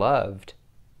because I loved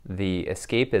the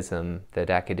escapism that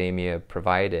academia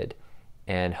provided,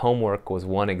 and homework was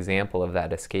one example of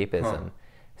that escapism.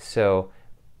 So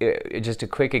just a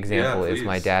quick example is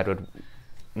my dad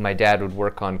would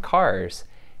work on cars,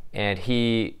 and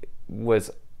he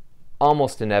was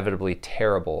almost inevitably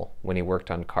terrible when he worked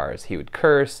on cars. He would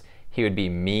curse, he would be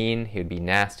mean, he would be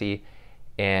nasty.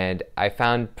 And I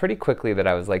found pretty quickly that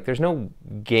I was like, there's no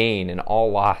gain and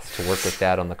all loss to work with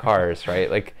Dad on the cars,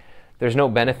 right? Like, there's no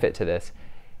benefit to this.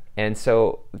 And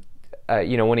so,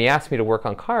 you know, when he asked me to work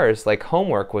on cars, like,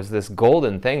 homework was this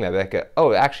golden thing that, like,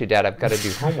 oh, actually, Dad, I've got to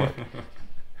do homework.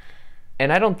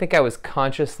 And I don't think I was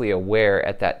consciously aware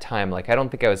at that time. Like, I don't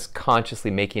think I was consciously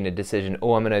making a decision,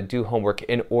 oh, I'm going to do homework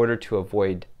in order to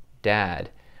avoid Dad.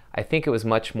 I think it was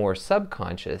much more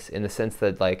subconscious in the sense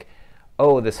that, like,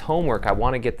 oh, this homework, I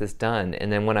want to get this done.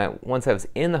 And then once I was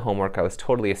in the homework, I was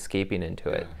totally escaping into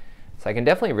it. So I can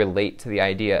definitely relate to the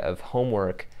idea of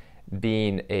homework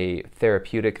being a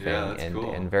therapeutic thing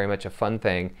and very much a fun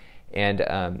thing. And,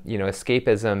 you know,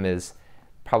 escapism is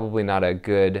probably not a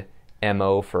good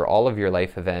MO for all of your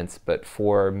life events, but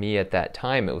for me at that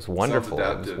time, it was wonderful.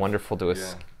 It was wonderful to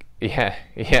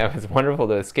it was wonderful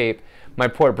to escape. My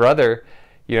poor brother,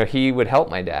 you know, he would help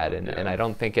my dad, and I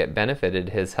don't think it benefited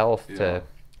his health to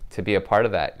be a part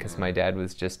of that, because my dad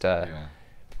was just,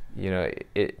 you know,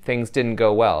 things didn't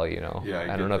go well, you know.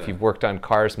 I don't know if you've worked on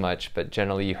cars much, but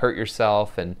generally you hurt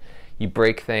yourself and you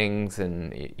break things,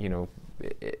 and, you know,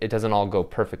 it doesn't all go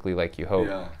perfectly like you hope.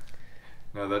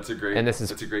 No, that's a great,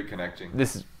 that's a great connecting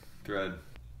thread.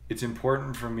 It's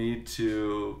important for me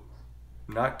to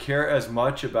not care as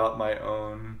much about my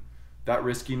own, that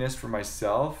riskiness for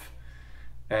myself,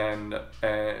 and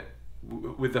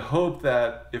with the hope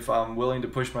that if I'm willing to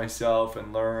push myself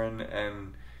and learn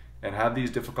and have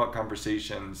these difficult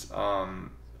conversations,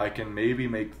 I can maybe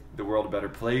make the world a better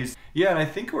place. Yeah, and I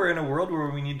think we're in a world where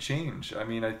we need change. I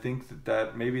mean, I think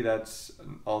that maybe that's,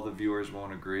 all the viewers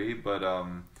won't agree, but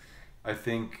I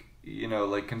think, you know,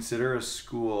 like, consider a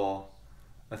school,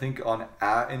 I think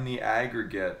in the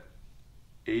aggregate,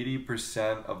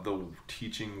 80% of the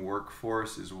teaching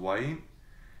workforce is white,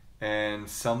 and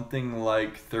something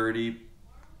like 30,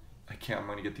 I'm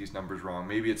going to get these numbers wrong,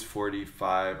 maybe it's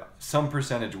 45, some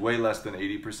percentage, way less than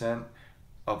 80%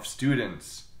 of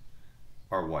students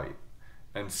are white.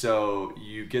 And so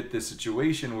you get this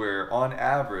situation where, on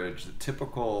average, the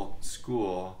typical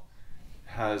school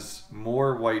has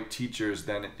more white teachers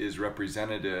than is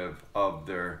representative of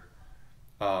their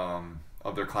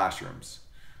classrooms.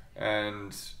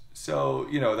 And so,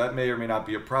 you know, that may or may not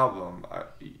be a problem,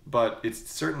 but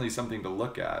it's certainly something to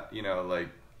look at. You know, like,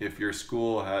 if your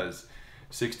school has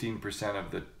 16%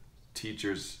 of the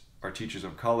teachers are teachers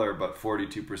of color, but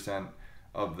 42%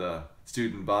 of the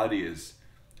student body is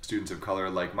students of color,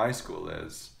 like my school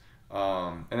is,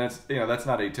 and that's, you know, that's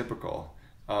not atypical.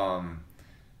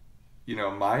 You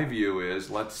know, my view is,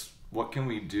 what can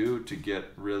we do to get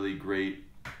really great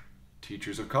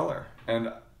teachers of color?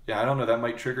 And I don't know, that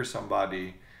might trigger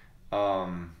somebody,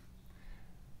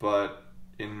 but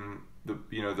in the,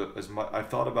 you know, I've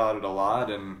thought about it a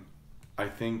lot, and I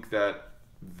think that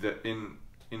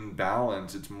in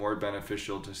balance, it's more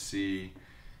beneficial to see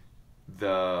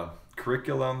the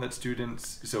curriculum that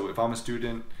students, so if I'm a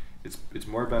student, it's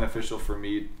more beneficial for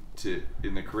me to,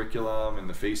 in the curriculum and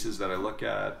the faces that I look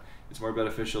at, it's more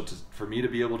beneficial for me to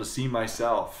be able to see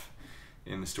myself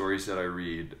in the stories that I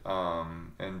read,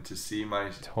 and to see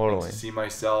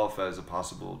myself as a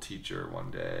possible teacher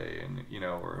one day, and, you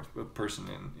know, or a person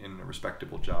in a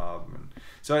respectable job. And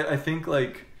so I think,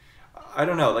 like, I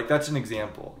don't know, like, that's an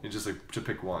example. It's just, like, to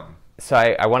pick one. So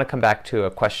I want to come back to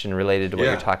a question related to what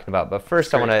you're talking about, but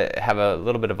first I want to have a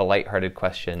little bit of a lighthearted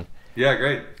question. Yeah,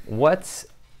 great. What's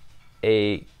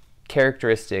a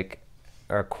characteristic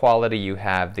or quality you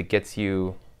have that gets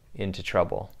you into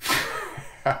trouble?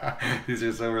 These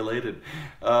are so related.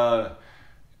 Yeah,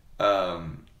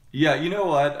 you know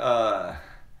what?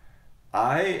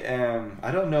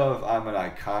 I don't know if I'm an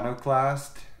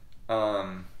iconoclast,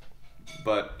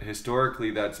 but historically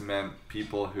that's meant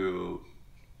people who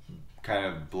kind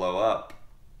of blow up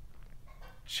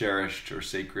cherished or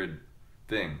sacred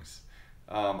things.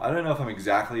 I don't know if I'm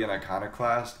exactly an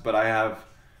iconoclast, but I have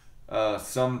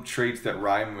some traits that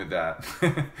rhyme with that.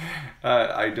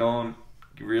 I don't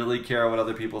really care what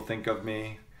other people think of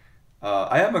me.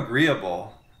 I am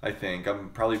agreeable, I think. I'm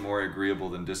probably more agreeable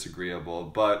than disagreeable,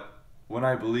 but when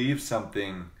I believe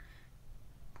something,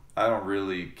 I don't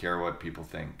really care what people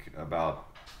think about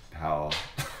how,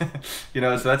 you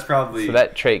know, so that's probably... So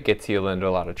that trait gets you into a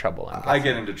lot of trouble, I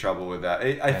get into trouble with that.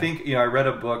 I think, you know, I read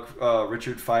a book,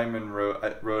 Richard Feynman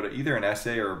wrote either an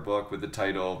essay or a book with the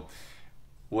title,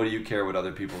 "What Do You Care What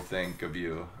Other People Think of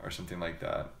You?" or something like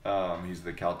that. He's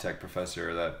the Caltech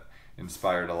professor that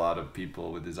inspired a lot of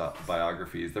people with his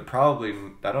biographies. They're probably,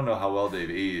 I don't know how well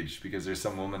they've aged because there's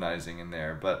some womanizing in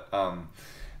there, but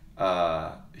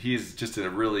he's just a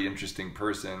really interesting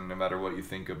person, no matter what you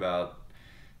think about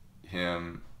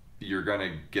him. you're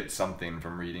gonna get something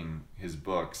from reading his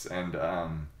books. And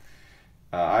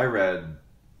I read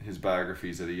his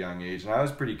biographies at a young age, and I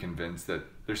was pretty convinced that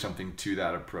there's something to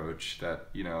that approach, that,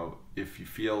 you know, if you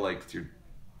feel like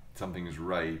something is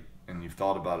right and you've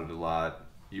thought about it a lot,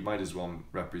 you might as well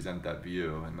represent that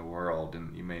view in the world,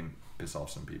 and you may piss off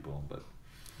some people. But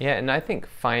yeah, and I think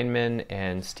Feynman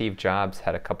and Steve Jobs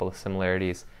had a couple of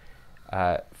similarities.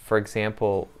 For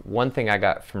example, one thing I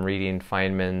got from reading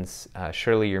Feynman's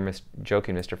Surely You're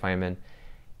Joking, Mr. Feynman,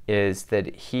 is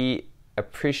that he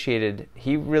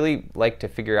really liked to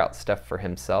figure out stuff for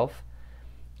himself.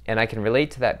 And I can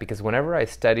relate to that because whenever I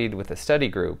studied with a study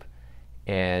group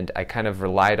and I kind of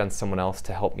relied on someone else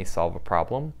to help me solve a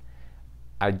problem,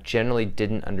 I generally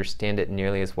didn't understand it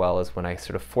nearly as well as when I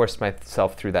sort of forced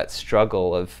myself through that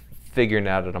struggle of figuring it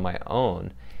out on my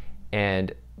own.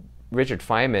 And Richard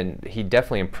Feynman, he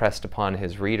definitely impressed upon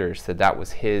his readers that that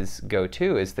was his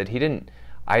go-to, is that he didn't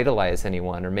idolize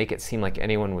anyone or make it seem like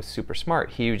anyone was super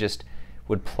smart. He just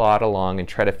would plod along and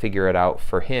try to figure it out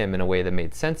for him in a way that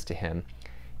made sense to him.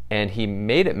 And he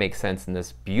made it make sense in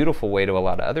this beautiful way to a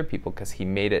lot of other people because he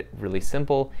made it really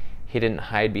simple. He didn't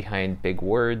hide behind big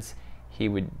words. He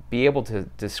would be able to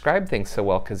describe things so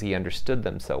well because he understood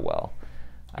them so well.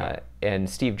 And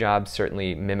Steve Jobs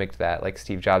certainly mimicked that. Like,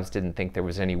 Steve Jobs didn't think there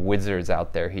was any wizards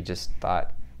out there. He just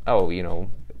thought, oh, you know,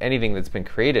 anything that's been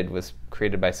created was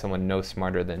created by someone no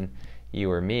smarter than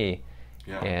you or me.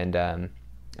 Yeah. And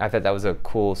I thought that was a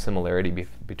cool similarity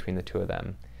between the two of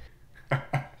them.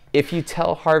 If you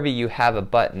tell Harvey you have a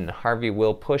button, Harvey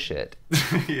will push it.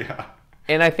 Yeah.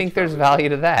 And I think there's value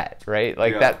to that, right?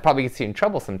 Like, that probably gets you in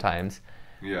trouble sometimes.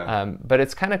 Yeah. But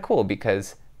it's kind of cool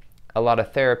because a lot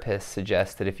of therapists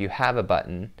suggest that if you have a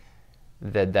button,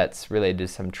 that's related to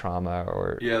some trauma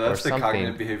or that's or the something.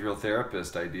 cognitive behavioral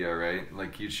therapist idea, right?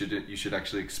 Like, you should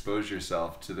actually expose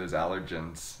yourself to those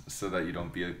allergens so that you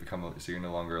don't so you're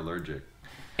no longer allergic.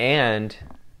 And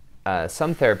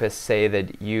some therapists say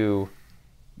that you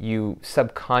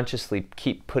subconsciously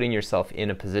keep putting yourself in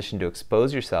a position to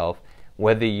expose yourself.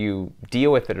 Whether you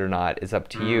deal with it or not is up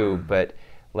to you. But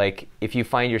like, if you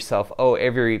find yourself, oh,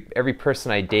 every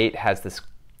person I date has this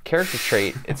character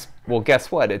trait, well,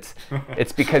 guess what? It's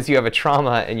because you have a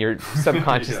trauma and you're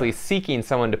subconsciously seeking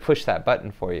someone to push that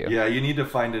button for you. Yeah, you need to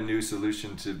find a new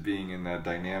solution to being in that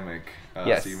dynamic.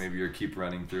 Yes. So you keep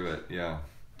running through it. Yeah.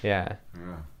 Yeah.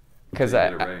 Yeah. Because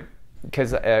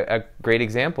a great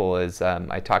example is,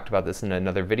 I talked about this in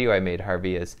another video I made,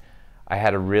 Harvey, is I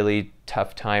had a really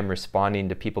tough time responding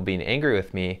to people being angry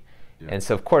with me. Yeah. And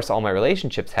so, of course, all my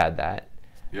relationships had that.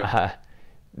 Yeah.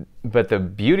 But the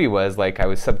beauty was, like, I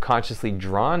was subconsciously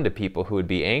drawn to people who would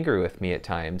be angry with me at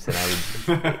times, and I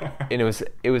would, and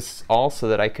it was all so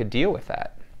that I could deal with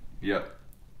that. Yep.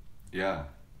 Yeah.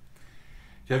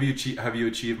 Have you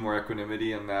achieved more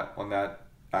equanimity on that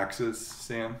axis,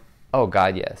 Sam? Oh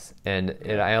God, yes. And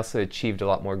I also achieved a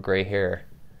lot more gray hair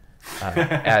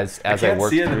as I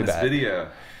worked through that. Video.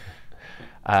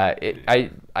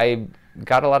 I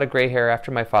got a lot of gray hair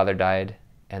after my father died.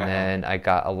 And then I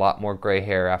got a lot more gray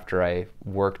hair after I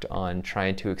worked on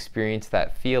trying to experience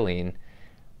that feeling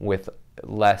with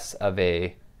less of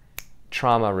a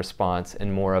trauma response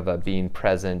and more of a being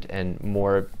present and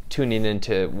more tuning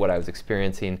into what I was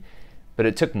experiencing. But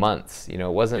it took months, it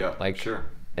wasn't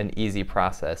an easy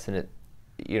process. And it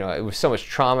was so much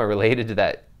trauma related to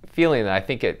that feeling that I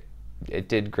think it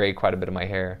did gray quite a bit of my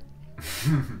hair.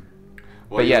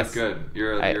 Well, but yes, good.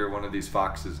 You're one of these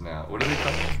foxes now. What are they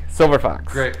called? Silver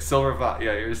fox. Great, silver fox.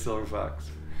 Yeah, you're a silver fox.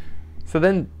 So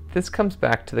then this comes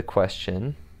back to the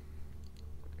question.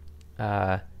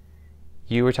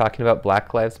 You were talking about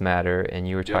Black Lives Matter, and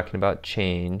you were talking about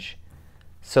change.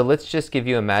 So let's just give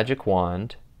you a magic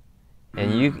wand,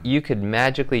 and you could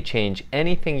magically change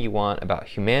anything you want about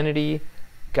humanity,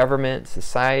 government,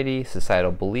 society,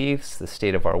 societal beliefs, the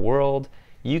state of our world.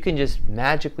 You can just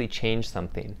magically change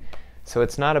something. So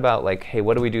it's not about like, hey,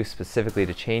 what do we do specifically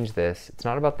to change this? It's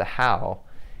not about the how.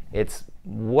 It's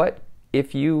what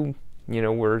if you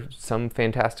were some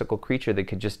fantastical creature that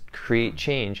could just create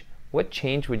change. What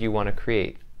change would you want to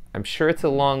create? I'm sure it's a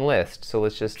long list, so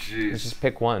let's just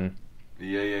pick one.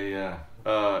 Yeah.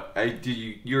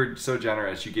 You're so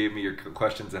generous. You gave me your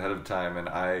questions ahead of time, and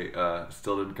I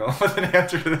still didn't come up with an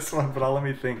answer to this one. But I'll let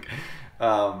me think.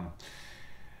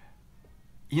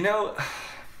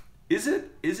 Is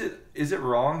it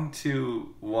wrong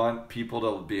to want people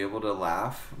to be able to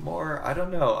laugh more? I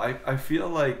don't know. I feel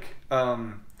like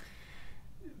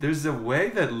there's a way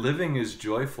that living is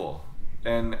joyful,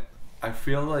 and I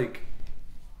feel like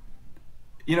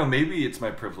maybe it's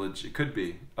my privilege. It could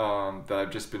be that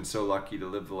I've just been so lucky to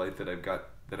live the life that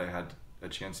I had a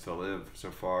chance to live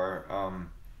so far.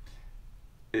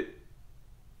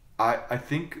 I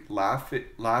think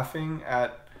laughing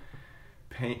at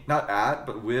pain, not at,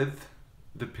 but with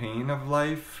the pain of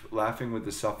life, laughing with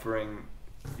the suffering,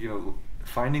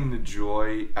 finding the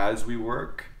joy as we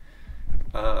work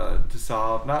to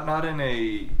solve, not in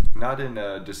a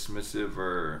dismissive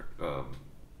or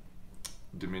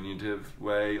diminutive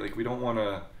way. Like, we don't want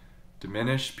to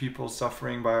diminish people's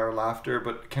suffering by our laughter,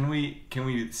 but can we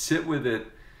sit with it?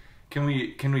 Can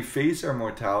we face our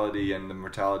mortality and the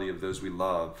mortality of those we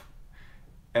love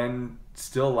and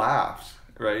still laugh,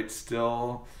 right?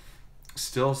 Still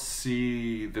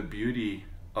see the beauty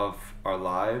of our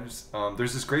lives.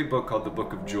 There's this great book called The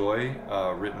Book of Joy,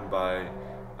 written by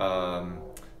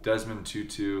Desmond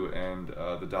Tutu and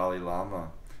the Dalai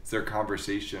Lama. It's their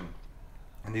conversation.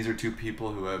 And these are two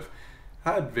people who have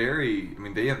had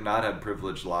they have not had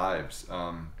privileged lives.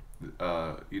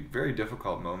 Very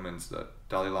difficult moments. That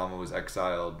Dalai Lama was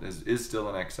exiled, is still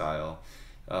in exile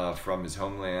from his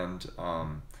homeland.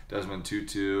 Desmond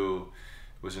Tutu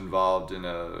was involved in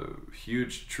a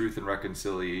huge truth and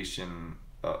reconciliation.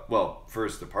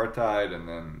 First apartheid, and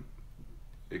then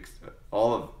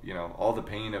all the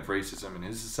pain of racism in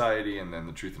his society, and then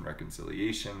the truth and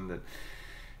reconciliation that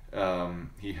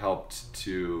he helped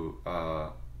to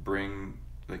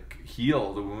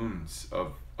heal the wounds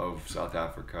of South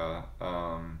Africa.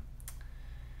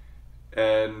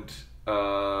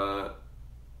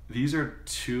 These are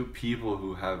two people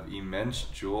who have immense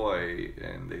joy,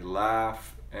 and they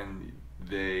laugh, and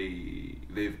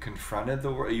they've confronted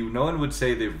the world. No one would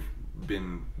say they've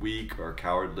been weak or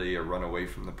cowardly or run away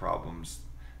from the problems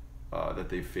that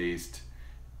they faced.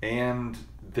 And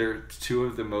they're two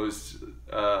of the most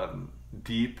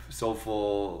deep,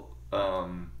 soulful,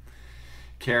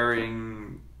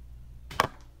 caring,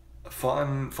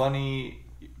 funny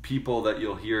people that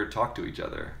you'll hear talk to each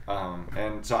other.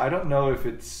 And so I don't know if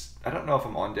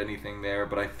I'm onto anything there,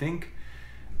 but I think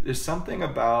there's something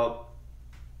about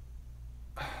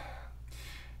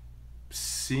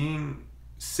sitting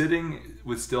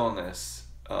with stillness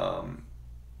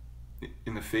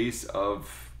in the face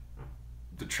of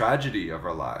the tragedy of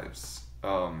our lives,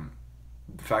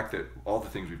 the fact that all the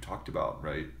things we've talked about,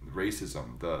 right?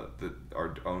 Racism,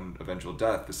 our own eventual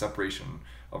death, the separation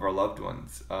of our loved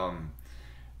ones,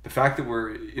 the fact that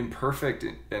we're imperfect,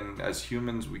 and as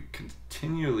humans we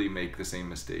continually make the same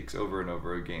mistakes over and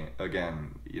over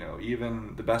again,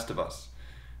 even the best of us,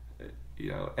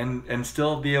 and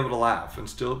still be able to laugh, and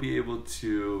still be able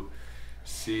to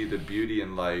see the beauty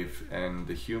in life and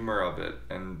the humor of it,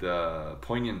 and the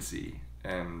poignancy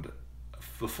and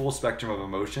the full spectrum of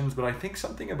emotions. But I think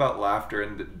something about laughter,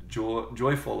 and the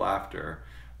joyful laughter,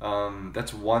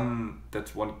 that's one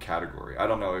category. I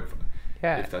don't know if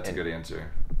that's a good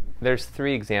answer. There's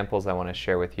 3 examples I want to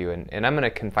share with you, and I'm going to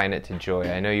confine it to joy.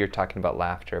 I know you're talking about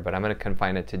laughter, but I'm going to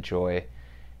confine it to joy,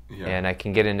 and I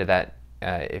can get into that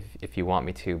if you want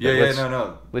me to. But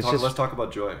let's talk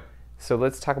about joy. So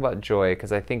let's talk about joy,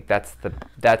 because I think that's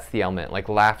the element. Like,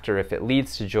 laughter, if it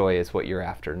leads to joy, is what you're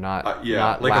after, not like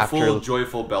laughter. A full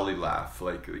joyful belly laugh,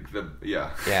 like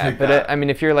But I mean,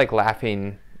 if you're like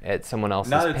laughing at someone else's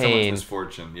not at pain, someone's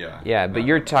misfortune, but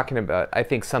you're talking about, I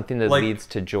think, something that leads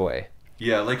to joy.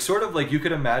 Yeah, like sort of like you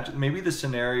could imagine, maybe the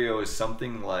scenario is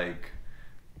something like,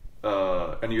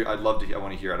 I want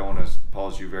to hear. I don't want to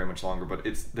pause you very much longer, but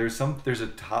there's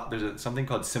something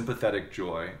called sympathetic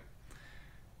joy.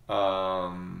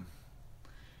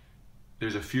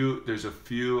 There's a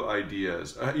few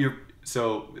ideas. I don't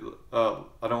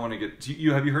want to get.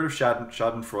 Have you heard of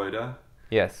Schadenfreude?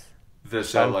 Yes.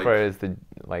 Schadenfreude is the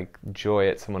joy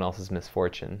at someone else's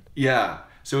misfortune. Yeah.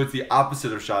 So it's the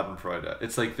opposite of Schadenfreude.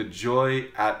 It's like the joy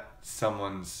at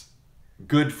someone's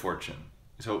good fortune.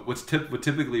 So what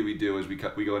typically we do is we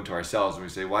go into ourselves and we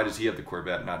say, why does he have the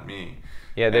Corvette, not me?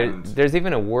 Yeah, there's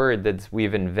even a word that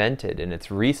we've invented, and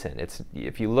it's recent.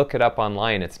 If you look it up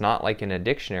online, it's not like in a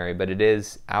dictionary, but it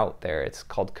is out there. It's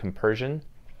called compersion.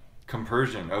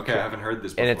 Compersion. Okay, I haven't heard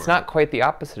this before. And it's not quite the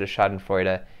opposite of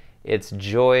Schadenfreude. It's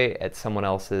joy at someone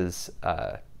else's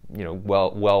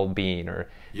well-being, or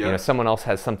someone else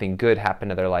has something good happen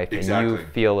to their life, and you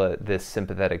feel this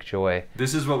sympathetic joy.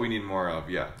 This is what we need more of.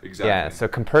 Yeah, exactly. Yeah, so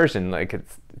compersion,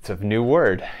 it's a new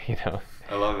word,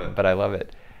 I love it. But I love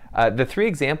it. The 3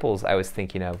 examples I was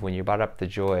thinking of when you brought up the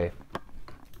joy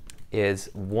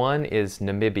one is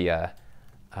Namibia.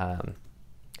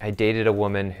 I dated a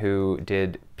woman who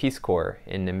did Peace Corps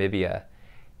in Namibia,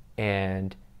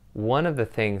 and one of the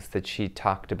things that she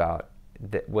talked about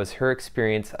that was her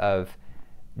experience of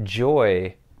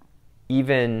joy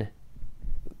even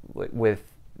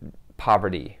with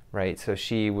poverty, right? So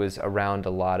she was around a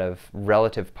lot of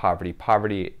relative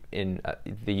poverty in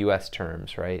the U.S.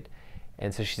 terms, right?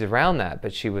 And so she's around that,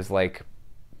 but she was like,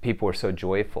 people were so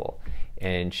joyful,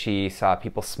 and she saw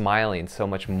people smiling so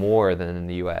much more than in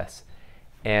the U.S.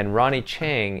 And Ronnie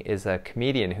Chang is a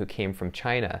comedian who came from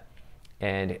China,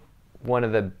 and one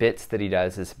of the bits that he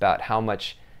does is about how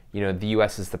much, you know, the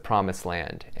U.S. is the promised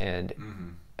land, and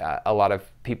a lot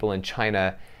of people in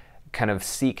China kind of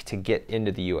seek to get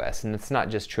into the U.S. And it's not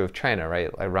just true of China, right?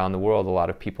 Around the world, a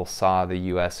lot of people saw the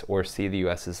U.S. or see the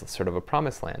U.S. as sort of a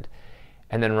promised land.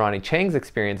 And then Ronnie Chang's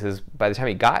experience is, by the time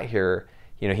he got here,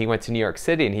 you know, he went to New York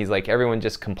City, and he's like, everyone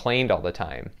just complained all the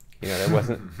time. You know,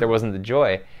 there wasn't the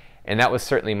joy. And that was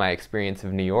certainly my experience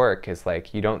of New York, is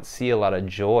like, you don't see a lot of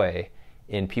joy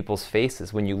in people's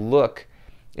faces. When you look,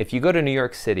 if you go to New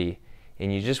York City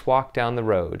and you just walk down the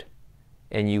road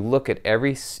and you look at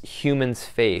every human's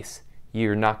face,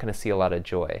 you're not going to see a lot of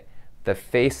joy. The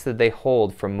face that they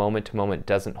hold from moment to moment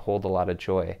doesn't hold a lot of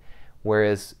joy.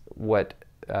 Whereas what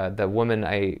the woman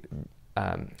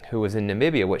who was in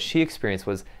Namibia, what she experienced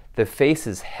was the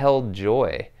faces held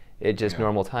joy at just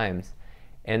normal times.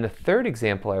 And the third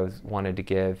example I wanted to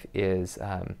give is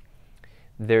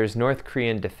there's North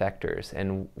Korean defectors,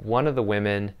 and one of the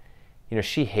women, you know,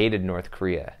 she hated North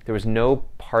Korea. There was no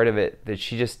part of it that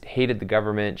she just hated the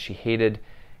government. She hated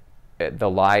the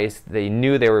lies. They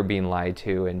knew they were being lied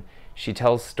to, and she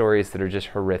tells stories that are just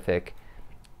horrific.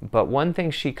 But one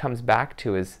thing she comes back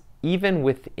to is, even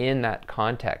within that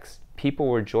context, people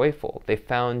were joyful. They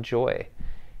found joy.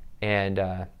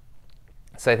 And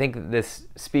so I think this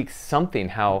speaks something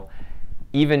how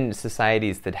even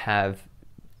societies that have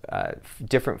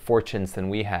different fortunes than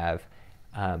we have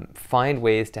find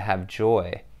ways to have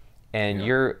joy. And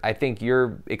I think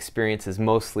your experience is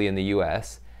mostly in the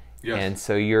U.S. Yes. And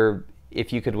so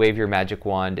if you could wave your magic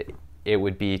wand, it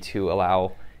would be to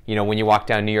allow, you know, when you walk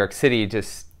down New York City,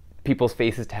 just people's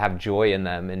faces to have joy in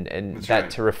them, and that right.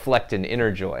 to reflect an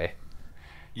inner joy.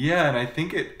 Yeah, and I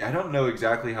think I don't know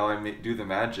exactly how I do the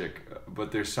magic,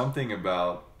 but there's something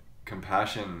about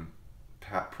compassion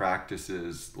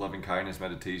practices, loving kindness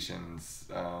meditations,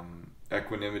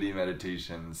 equanimity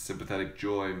meditations, sympathetic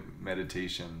joy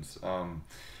meditations.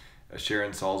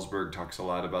 Sharon Salzberg talks a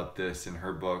lot about this in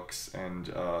her books,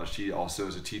 and she also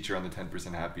is a teacher on the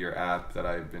 10% Happier app that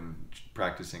I've been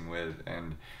practicing with,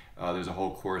 and there's a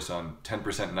whole course on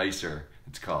 10% Nicer,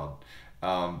 it's called.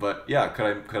 But yeah,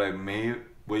 could I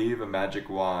wave a magic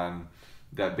wand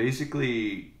that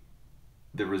basically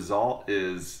the result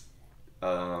is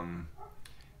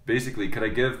basically, could I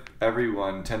give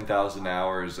everyone 10,000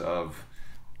 hours of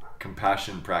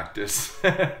compassion practice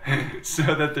so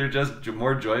that they're just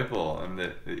more joyful, and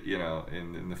that, you know,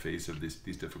 in the face of these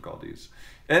difficulties,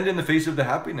 and in the face of the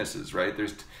happinesses, right?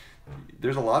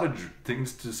 There's a lot of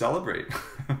things to celebrate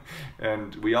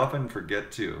and we often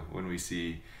forget to when we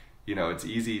see, you know, it's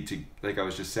easy to, like I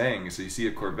was just saying, so you see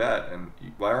a Corvette, and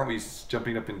why aren't we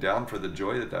jumping up and down for the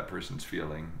joy that person's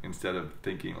feeling, instead of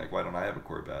thinking like, why don't I have a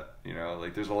Corvette? You know,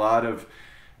 like there's a lot of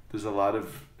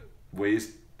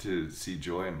ways to see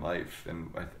joy in life, and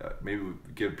maybe we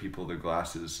give people the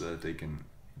glasses so that they can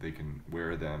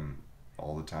wear them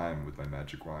all the time with my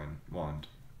magic wand.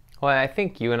 Well, I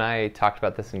think you and I talked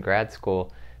about this in grad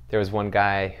school. There was one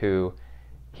guy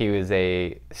he was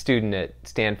a student at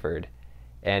Stanford,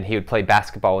 and he would play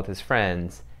basketball with his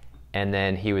friends, and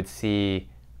then he would see,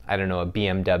 I don't know, a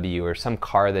BMW or some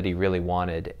car that he really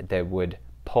wanted that would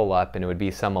pull up, and it would be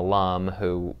some alum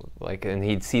who, like, and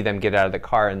he'd see them get out of the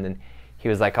car, and then he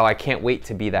was like, oh, I can't wait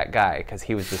to be that guy, because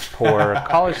he was this poor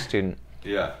college student.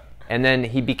 Yeah. And then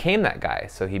he became that guy.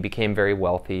 So he became very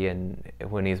wealthy, and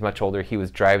when he was much older, he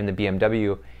was driving the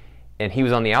BMW, and he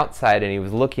was on the outside, and he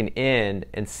was looking in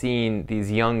and seeing these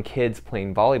young kids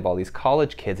playing volleyball, these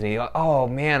college kids, and he thought, oh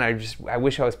man, I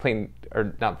wish I was playing,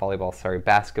 or not volleyball, sorry,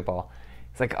 basketball.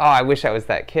 It's like, oh, I wish I was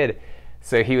that kid.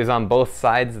 So he was on both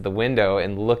sides of the window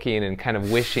and looking and kind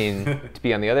of wishing to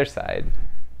be on the other side.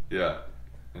 Yeah,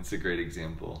 that's a great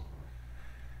example.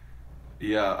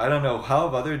 Yeah, I don't know. How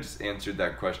have others answered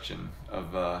that question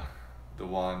of the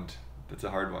wand? That's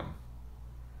a hard one.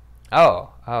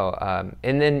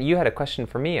 And then you had a question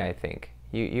for me, I think.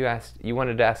 You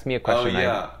wanted to ask me a question. Oh,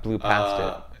 yeah. I blew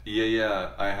past it. Yeah.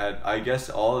 I guess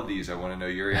all of these, I want to know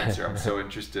your answer. I'm so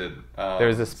interested.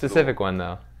 There's a specific one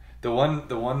though. The one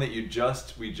that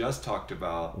we just talked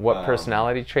about. What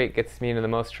personality trait gets me into the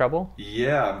most trouble?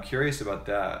 Yeah, I'm curious about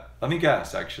that. Let me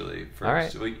guess, actually.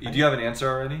 First. All right. Do you have an answer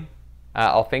already?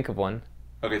 I'll think of one.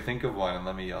 Okay, think of one, and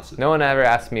let me also. No one ever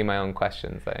asked me my own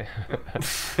questions.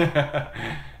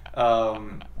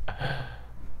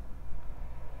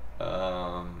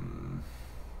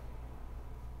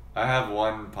 I have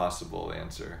one possible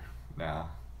answer now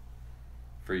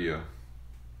for you.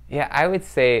 Yeah, I would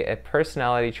say a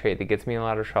personality trait that gets me in a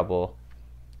lot of trouble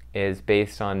is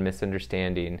based on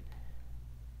misunderstanding.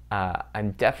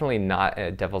 I'm definitely not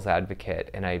a devil's advocate,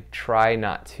 and I try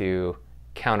not to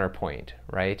counterpoint,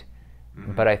 right?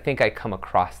 Mm-hmm. But I think I come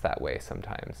across that way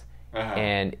sometimes.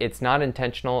 And it's not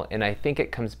intentional, and I think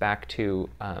it comes back to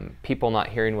people not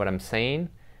hearing what I'm saying,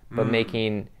 but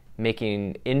making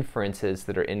inferences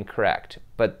that are incorrect.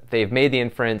 But they've made the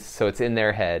inference, so it's in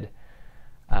their head.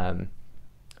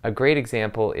 A great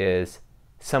example is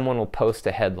someone will post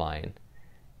a headline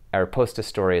or post a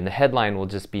story, and the headline will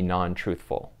just be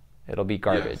non-truthful. It'll be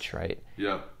garbage, yes. right?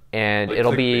 Yep. And like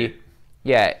it'll clickbait. be,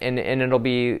 yeah, and it'll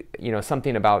be, you know,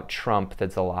 something about Trump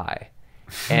that's a lie.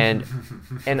 And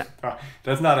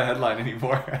that's not a headline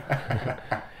anymore.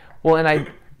 well, and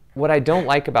what I don't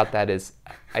like about that is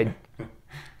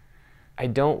I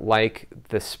don't like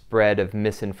the spread of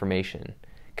misinformation,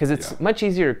 because it's much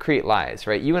easier to create lies,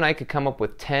 right? You and I could come up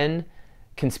with 10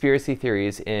 conspiracy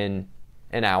theories in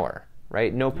an hour,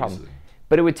 right? No problem. Easily.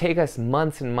 But it would take us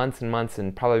months and months and months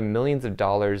and probably millions of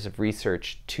dollars of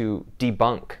research to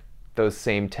debunk those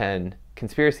same 10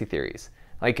 conspiracy theories.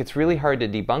 Like, it's really hard to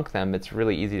debunk them. It's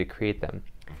really easy to create them.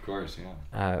 Of course,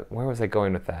 yeah. Where was I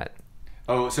going with that?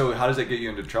 Oh, so how does that get you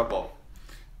into trouble?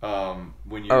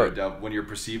 When you're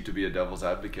perceived to be a devil's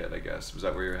advocate, I guess. Was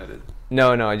that where you're headed?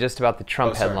 No, just about the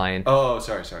Trump headline.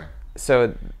 Sorry.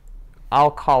 So I'll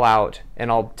call out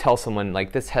and I'll tell someone,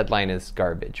 like, this headline is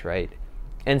garbage, right?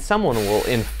 And someone will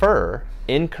infer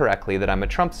incorrectly that I'm a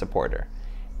Trump supporter.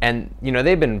 And, you know,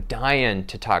 they've been dying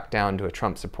to talk down to a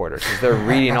Trump supporter because they're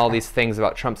reading all these things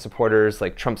about Trump supporters,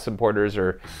 like Trump supporters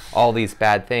are all these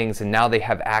bad things, and now they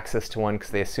have access to one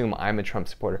because they assume I'm a Trump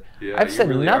supporter. Yeah, I've said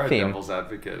you really nothing. are a devil's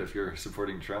advocate if you're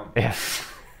supporting Trump. Yeah.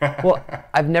 Well,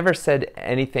 I've never said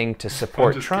anything to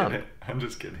support Trump. I'm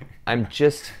just kidding. I'm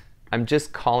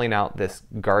just calling out this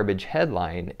garbage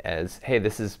headline as, hey,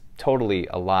 this is totally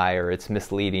a lie, or it's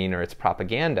misleading, or it's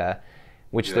propaganda,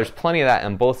 which there's plenty of that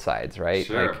on both sides, right?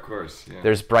 Sure, like, of course. Yeah.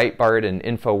 There's Breitbart and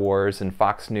InfoWars and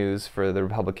Fox News for the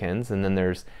Republicans, and then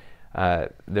there's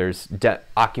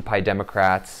Occupy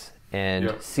Democrats and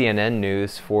CNN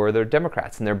News for the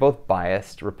Democrats, and they're both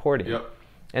biased reporting. Yep.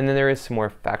 And then there is some more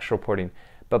factual reporting.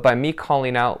 But by me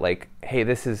calling out, like, hey,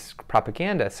 this is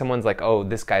propaganda, someone's like, oh,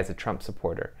 this guy's a Trump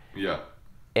supporter. Yeah.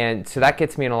 And so that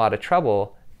gets me in a lot of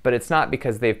trouble, but it's not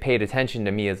because they've paid attention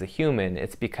to me as a human.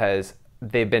 It's because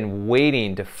they've been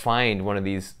waiting to find one of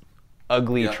these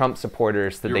ugly Trump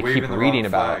supporters that they keep reading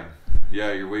about.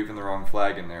 Yeah, you're waving the wrong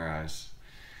flag in their eyes.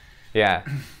 Yeah.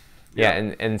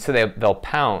 Yeah, and so they'll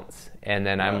pounce, and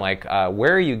then I'm like,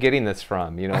 where are you getting this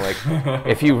from? You know, like,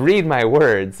 if you read my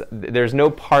words, there's no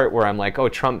part where I'm like, oh,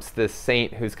 Trump's this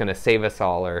saint who's going to save us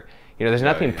all, or, you know, there's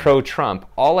nothing pro-Trump.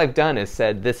 All I've done is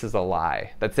said, this is a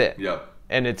lie. That's it. Yep.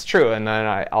 And it's true, and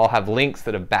then I'll have links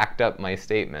that have backed up my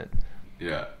statement.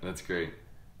 Yeah, that's great.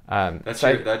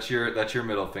 That's your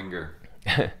middle finger.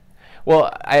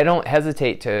 Well, I don't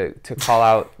hesitate to call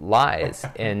out lies,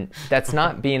 and that's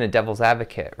not being a devil's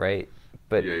advocate, right?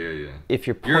 But if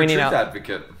you're pointing out, you're a truth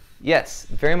advocate. Yes,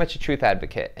 very much a truth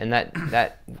advocate, and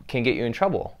that can get you in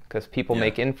trouble because people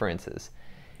make inferences.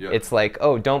 Yep. It's like,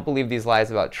 oh, don't believe these lies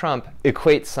about Trump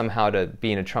equates somehow to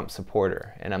being a Trump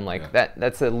supporter, and I'm like,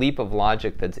 that's a leap of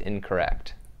logic that's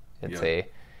incorrect.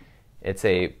 It's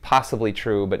a possibly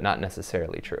true, but not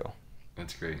necessarily true.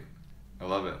 That's great. I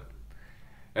love it.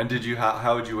 And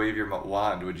how would you wave your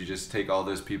wand? Would you just take all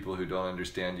those people who don't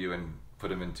understand you and put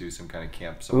them into some kind of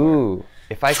camp somewhere? Ooh,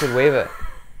 if I could wave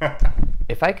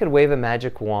a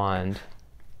magic wand,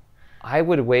 I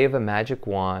would wave a magic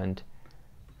wand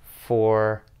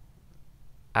for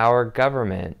our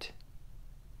government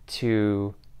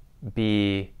to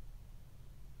be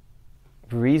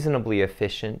reasonably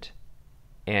efficient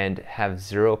and have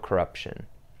zero corruption.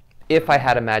 If I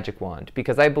had a magic wand,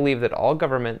 because I believe that all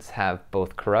governments have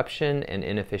both corruption and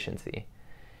inefficiency.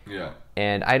 Yeah.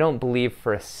 And I don't believe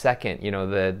for a second, you know,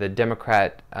 the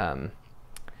Democrat,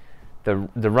 the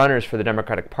runners for the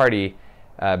Democratic Party,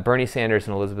 Bernie Sanders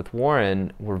and Elizabeth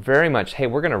Warren were very much, hey,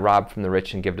 we're going to rob from the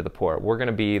rich and give to the poor. We're going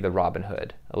to be the Robin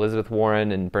Hood. Elizabeth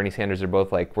Warren and Bernie Sanders are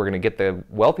both like, we're going to get the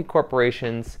wealthy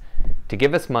corporations to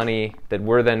give us money that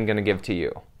we're then going to give to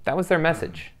you. That was their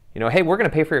message. You know, hey, we're going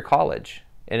to pay for your college,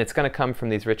 and it's going to come from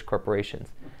these rich corporations.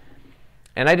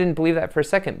 And I didn't believe that for a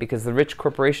second because the rich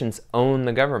corporations own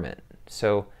the government.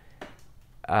 So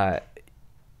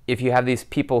if you have these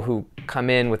people who come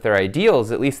in with their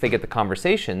ideals, at least they get the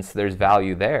conversations, so there's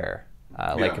value there.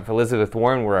 Like if Elizabeth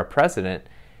Warren were a president,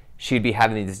 she'd be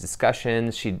having these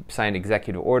discussions, she'd sign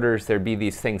executive orders, there'd be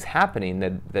these things happening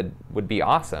that would be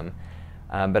awesome.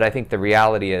 But I think the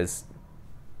reality is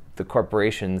the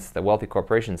corporations, the wealthy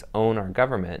corporations, own our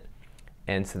government.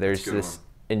 And so there's this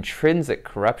intrinsic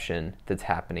corruption that's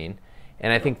happening.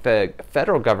 And I think the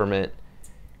federal government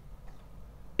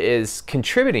is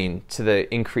contributing to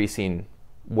the increasing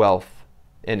wealth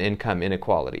and income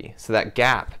inequality. So that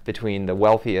gap between the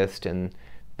wealthiest and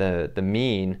the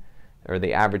mean or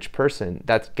the average person,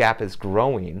 that gap is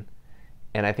growing.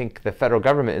 And I think the federal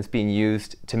government is being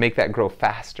used to make that grow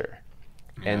faster.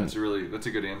 Yeah, and that's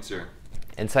a good answer.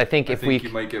 And so I think you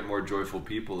might get more joyful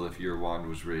people if your wand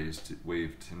was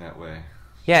waved in that way.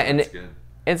 Yeah, so and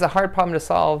it's a hard problem to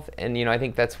solve. And I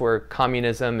think that's where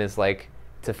communism is like,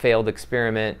 it's a failed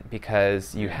experiment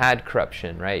because you had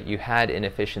corruption, right? You had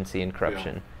inefficiency and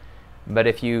corruption. Yeah. But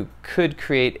if you could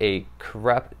create a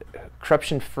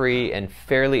corruption-free and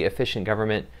fairly efficient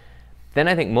government, then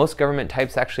I think most government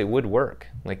types actually would work.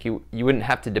 Like you wouldn't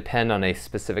have to depend on a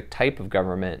specific type of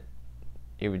government.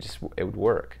 It would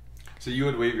work. So you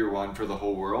would wave your wand for the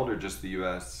whole world or just the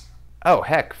U.S.? Oh,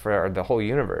 heck, for the whole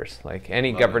universe. Like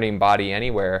any governing body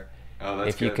anywhere. Oh, that's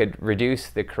if good. You could reduce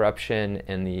the corruption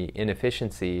and the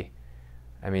inefficiency,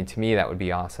 I mean, to me, that would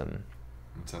be awesome.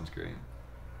 That sounds great.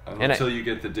 Until you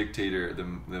get the dictator, the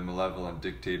malevolent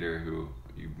dictator who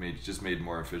just made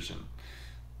more efficient.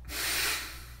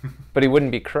 But he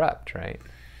wouldn't be corrupt, right?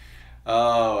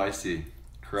 Oh, I see.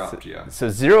 Corrupt, yeah. So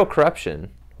zero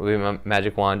corruption would be my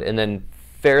magic wand, and then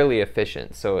fairly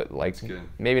efficient. So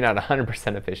maybe not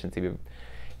 100% efficiency, but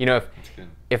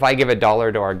if I give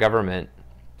 $1 to our government,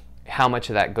 how much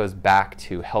of that goes back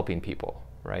to helping people,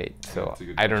 right? So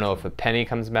I don't know if a penny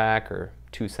comes back or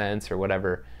 2 cents or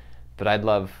whatever, but I'd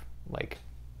love like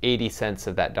 80 cents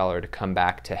of that dollar to come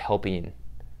back to helping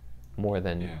more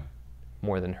than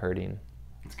hurting.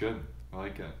 That's good. I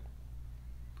like it.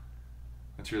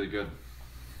 That's really good.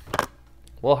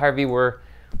 Well, Harvey, we're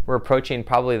approaching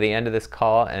probably the end of this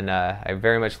call, and I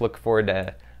very much look forward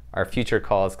to our future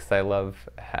calls because I love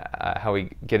how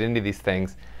we get into these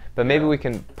things. But maybe we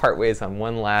can part ways on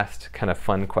one last kind of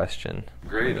fun question.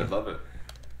 Great, I'd love it.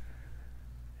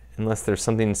 Unless there's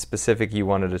something specific you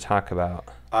wanted to talk about.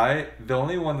 The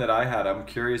only one that I had, I'm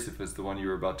curious if it's the one you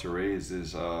were about to raise,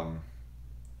 is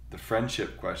the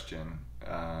friendship question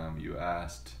you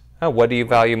asked. Oh, what do you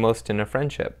value most in a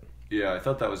friendship? Yeah, I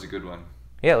thought that was a good one.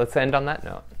 Yeah, let's end on that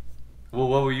note. Well,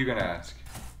 what were you going to ask?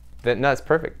 No, that's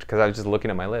perfect, because I was just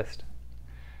looking at my list.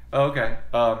 Oh, okay.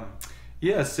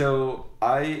 Yeah, so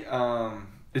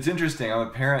it's interesting. I'm a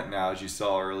parent now, as you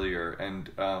saw earlier, and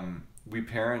we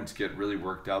parents get really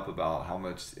worked up about how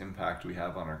much impact we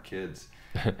have on our kids.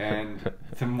 And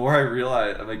the more I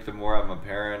realize, like, the more I'm a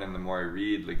parent and the more I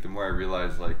read, like, the more I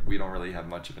realize, like, we don't really have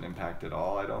much of an impact at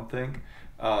all, I don't think.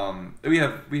 We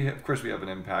have, of course we have an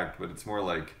impact, but it's more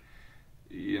like,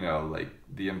 like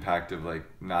the impact of like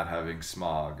not having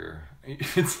smog, or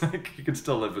it's like you can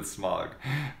still live with smog.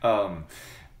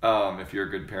 If you're a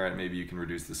good parent, maybe you can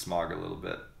reduce the smog a little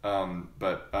bit.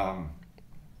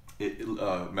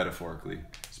 Metaphorically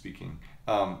speaking.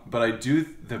 But I do,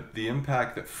 the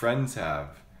impact that friends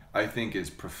have, I think, is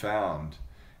profound.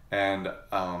 And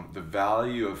the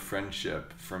value of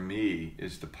friendship for me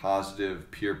is the positive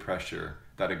peer pressure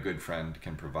that a good friend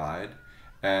can provide.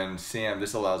 And Sam,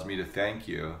 this allows me to thank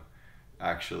you,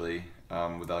 actually,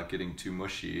 without getting too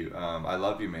mushy. I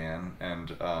love you, man,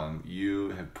 and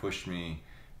you have pushed me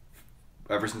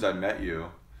ever since I met you.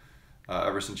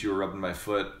 Ever since you were rubbing my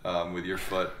foot with your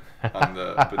foot on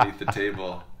beneath the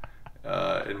table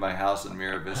in my house in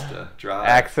Mira Vista Drive.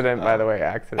 Accident, by the way,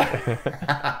 accident.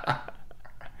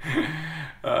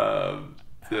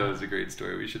 That was a great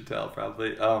story we should tell,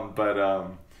 probably.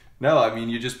 No, I mean,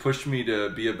 you just pushed me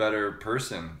to be a better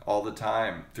person all the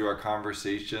time through our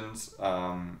conversations,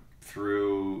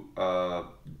 through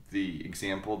the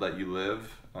example that you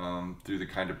live, through the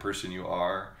kind of person you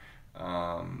are,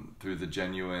 through the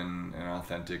genuine and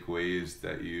authentic ways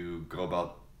that you go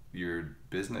about your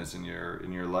business and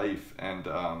in your life. And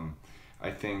I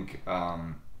think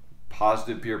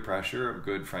positive peer pressure of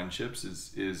good friendships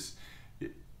is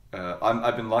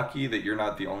I've been lucky that you're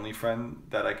not the only friend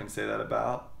that I can say that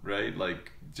about, right?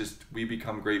 Like, just we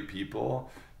become great people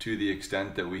to the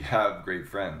extent that we have great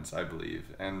friends, I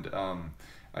believe. And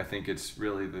I think it's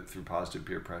really through positive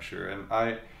peer pressure. And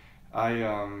I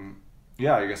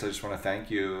guess I just want to thank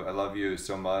you. I love you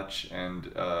so much, and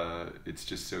it's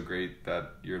just so great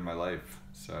that you're in my life.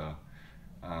 So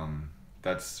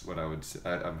that's what I would say.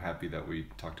 I'm happy that we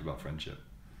talked about friendship.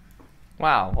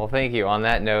 Wow. Well, thank you. On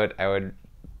that note, I would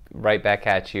right back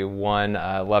at you. 1,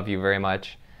 love you very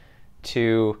much.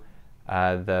 2,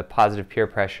 the positive peer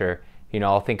pressure, you know,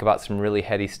 I'll think about some really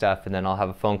heady stuff, and then I'll have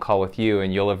a phone call with you,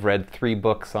 and you'll have read 3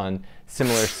 books on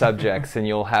similar subjects, and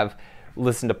you'll have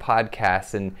listened to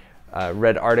podcasts and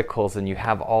read articles, and you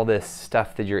have all this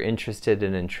stuff that you're interested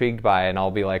and intrigued by, and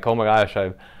I'll be like, oh my gosh,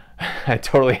 I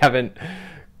totally haven't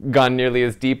gone nearly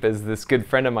as deep as this good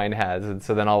friend of mine has. And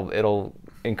so then it'll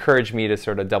encourage me to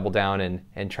sort of double down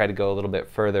and try to go a little bit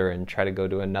further and try to go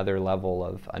to another level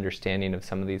of understanding of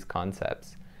some of these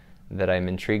concepts that I'm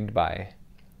intrigued by.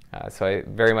 So I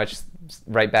very much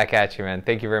right back at you, man.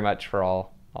 Thank you very much for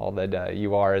all that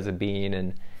you are as a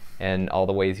being and all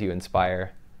the ways you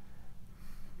inspire.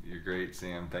 You're great,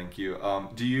 Sam. Thank you.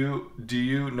 Do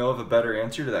you know of a better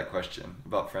answer to that question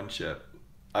about friendship?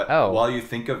 While you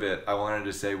think of it, I wanted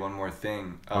to say one more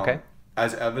thing. Okay.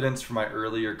 As evidence for my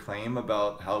earlier claim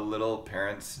about how little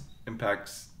parents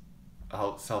impacts,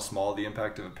 how small the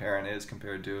impact of a parent is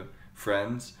compared to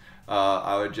friends,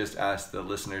 I would just ask the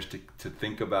listeners to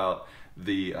think about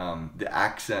the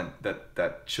accent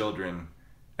that children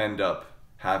end up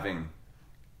having.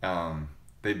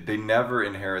 They never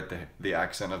inherit the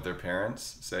accent of their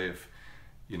parents. Say if,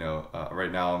 you know,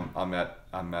 right now I'm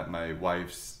at my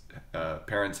wife's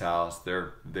parents' house.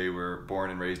 They were born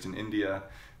and raised in India.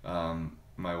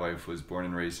 My wife was born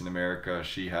and raised in America.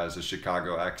 She has a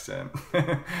Chicago accent.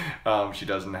 She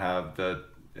doesn't have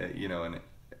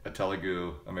a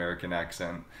Telugu American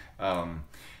accent.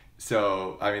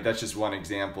 So, I mean, that's just one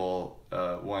example,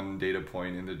 one data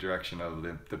point in the direction of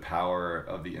the power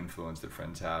of the influence that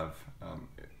friends have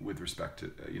with respect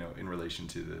to, in relation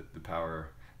to the power,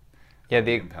 the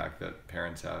impact that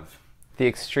parents have. The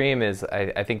extreme is,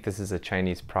 I think this is a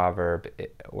Chinese proverb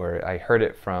where I heard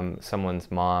it from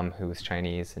someone's mom who was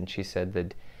Chinese, and she said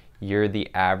that you're the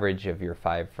average of your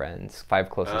 5 friends, 5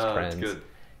 closest friends. That's good.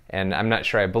 And I'm not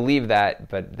sure I believe that,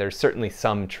 but there's certainly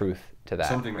some truth to that.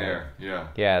 Something right? there, yeah.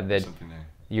 Yeah, that something there.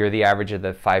 You're the average of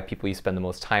the 5 people you spend the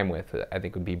most time with, I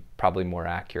think would be probably more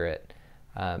accurate.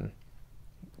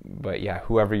 But yeah,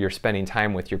 whoever you're spending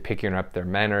time with, you're picking up their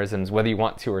mannerisms, whether you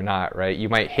want to or not, right? You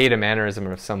might hate a mannerism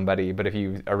of somebody, but if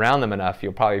you're around them enough,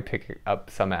 you'll probably pick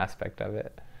up some aspect of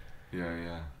it.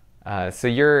 Yeah. So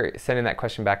you're sending that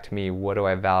question back to me, what do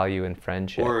I value in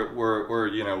friendship? Or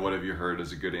what have you heard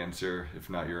as a good answer, if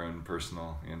not your own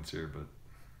personal answer, but...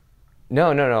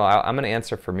 No, I'm going to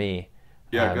answer for me.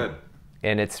 Yeah, good.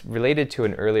 And it's related to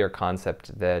an earlier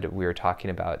concept that we were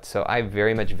talking about. So I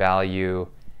very much value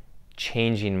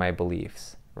changing my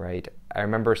beliefs, right? I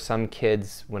remember some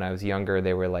kids when I was younger,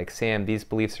 they were like, Sam, these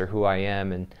beliefs are who I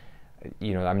am, and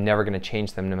I'm never going to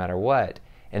change them no matter what.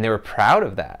 And they were proud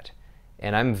of that.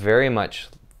 And I'm very much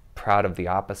proud of the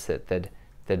opposite,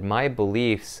 that my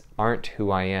beliefs aren't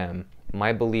who I am.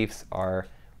 My beliefs are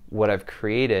what I've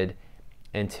created.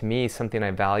 And to me, something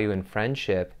I value in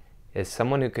friendship is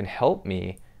someone who can help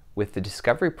me with the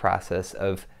discovery process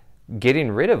of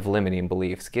getting rid of limiting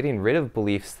beliefs, getting rid of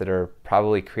beliefs that are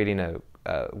probably creating a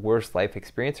worse life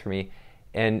experience for me,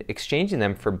 and exchanging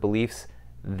them for beliefs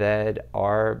that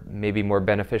are maybe more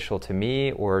beneficial to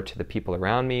me or to the people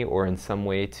around me or in some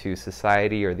way to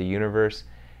society or the universe.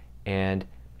 And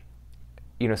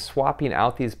swapping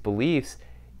out these beliefs,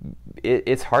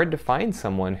 it's hard to find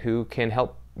someone who can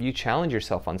help you challenge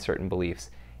yourself on certain beliefs,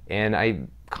 and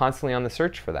I'm constantly on the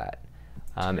search for that.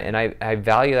 And I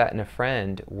value that in a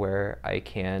friend where I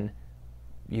can,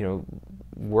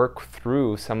 work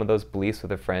through some of those beliefs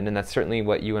with a friend. And that's certainly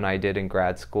what you and I did in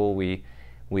grad school. We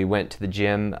went to the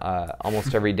gym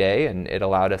almost every day, and it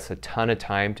allowed us a ton of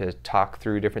time to talk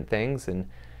through different things. And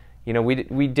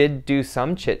we did do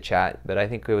some chit chat, but I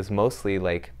think it was mostly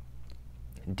like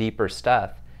deeper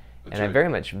stuff. That's right. I very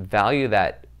much value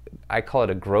that. I call it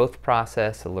a growth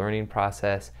process, a learning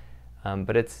process.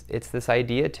 But it's this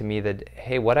idea to me that,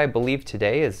 hey, what I believe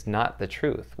today is not the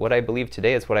truth. What I believe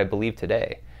today is what I believe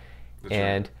today. That's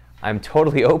and right. I'm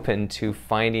totally open to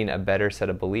finding a better set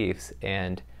of beliefs,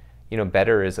 and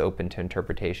better is open to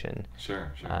interpretation.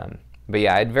 Sure. But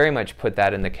yeah, I'd very much put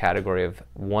that in the category of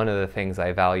one of the things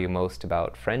I value most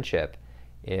about friendship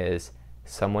is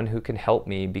someone who can help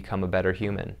me become a better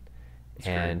human. That's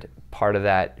and great. Part of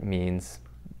that means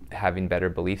having better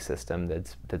belief system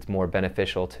that's more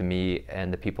beneficial to me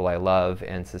and the people I love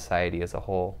and society as a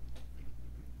whole.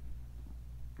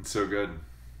 It's so good.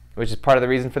 Which is part of the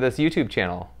reason for this YouTube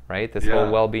channel, right? This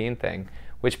whole well-being thing.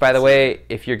 Which, by the way,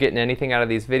 if you're getting anything out of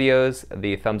these videos,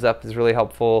 the thumbs up is really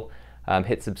helpful.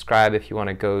 Hit subscribe if you want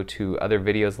to go to other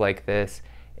videos like this.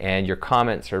 And your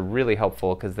comments are really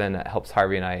helpful because then it helps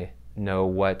Harvey and I know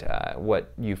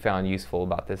what you found useful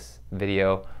about this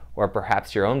video, or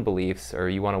perhaps your own beliefs, or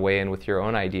you want to weigh in with your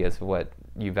own ideas of what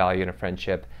you value in a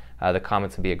friendship. the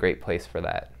comments would be a great place for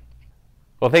that.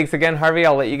 Well, thanks again, Harvey.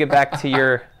 I'll let you get back to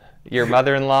your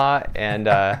mother-in-law,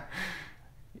 and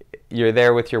you're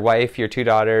there with your wife, your 2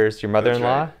 daughters, your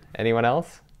mother-in-law. Right. Anyone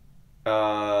else?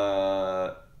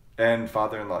 And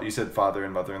father-in-law. You said father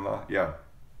and mother-in-law? Yeah.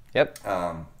 Yep.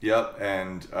 Yep.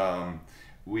 And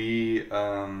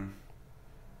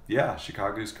yeah,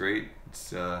 Chicago's great.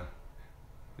 It's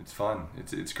fun.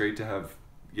 It's great to have.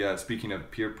 Yeah. Speaking of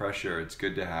peer pressure, it's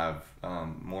good to have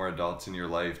more adults in your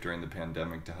life during the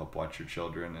pandemic to help watch your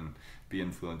children and be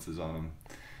influences on them.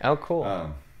 Oh,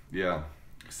 cool. Yeah.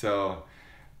 So.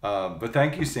 But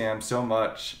thank you, Sam, so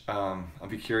much. I'll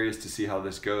be curious to see how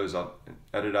this goes. I'll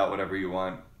edit out whatever you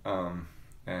want.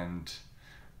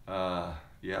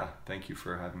 Yeah, thank you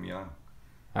for having me on.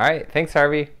 All right. Thanks,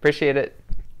 Harvey. Appreciate it.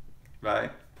 Bye.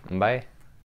 Bye.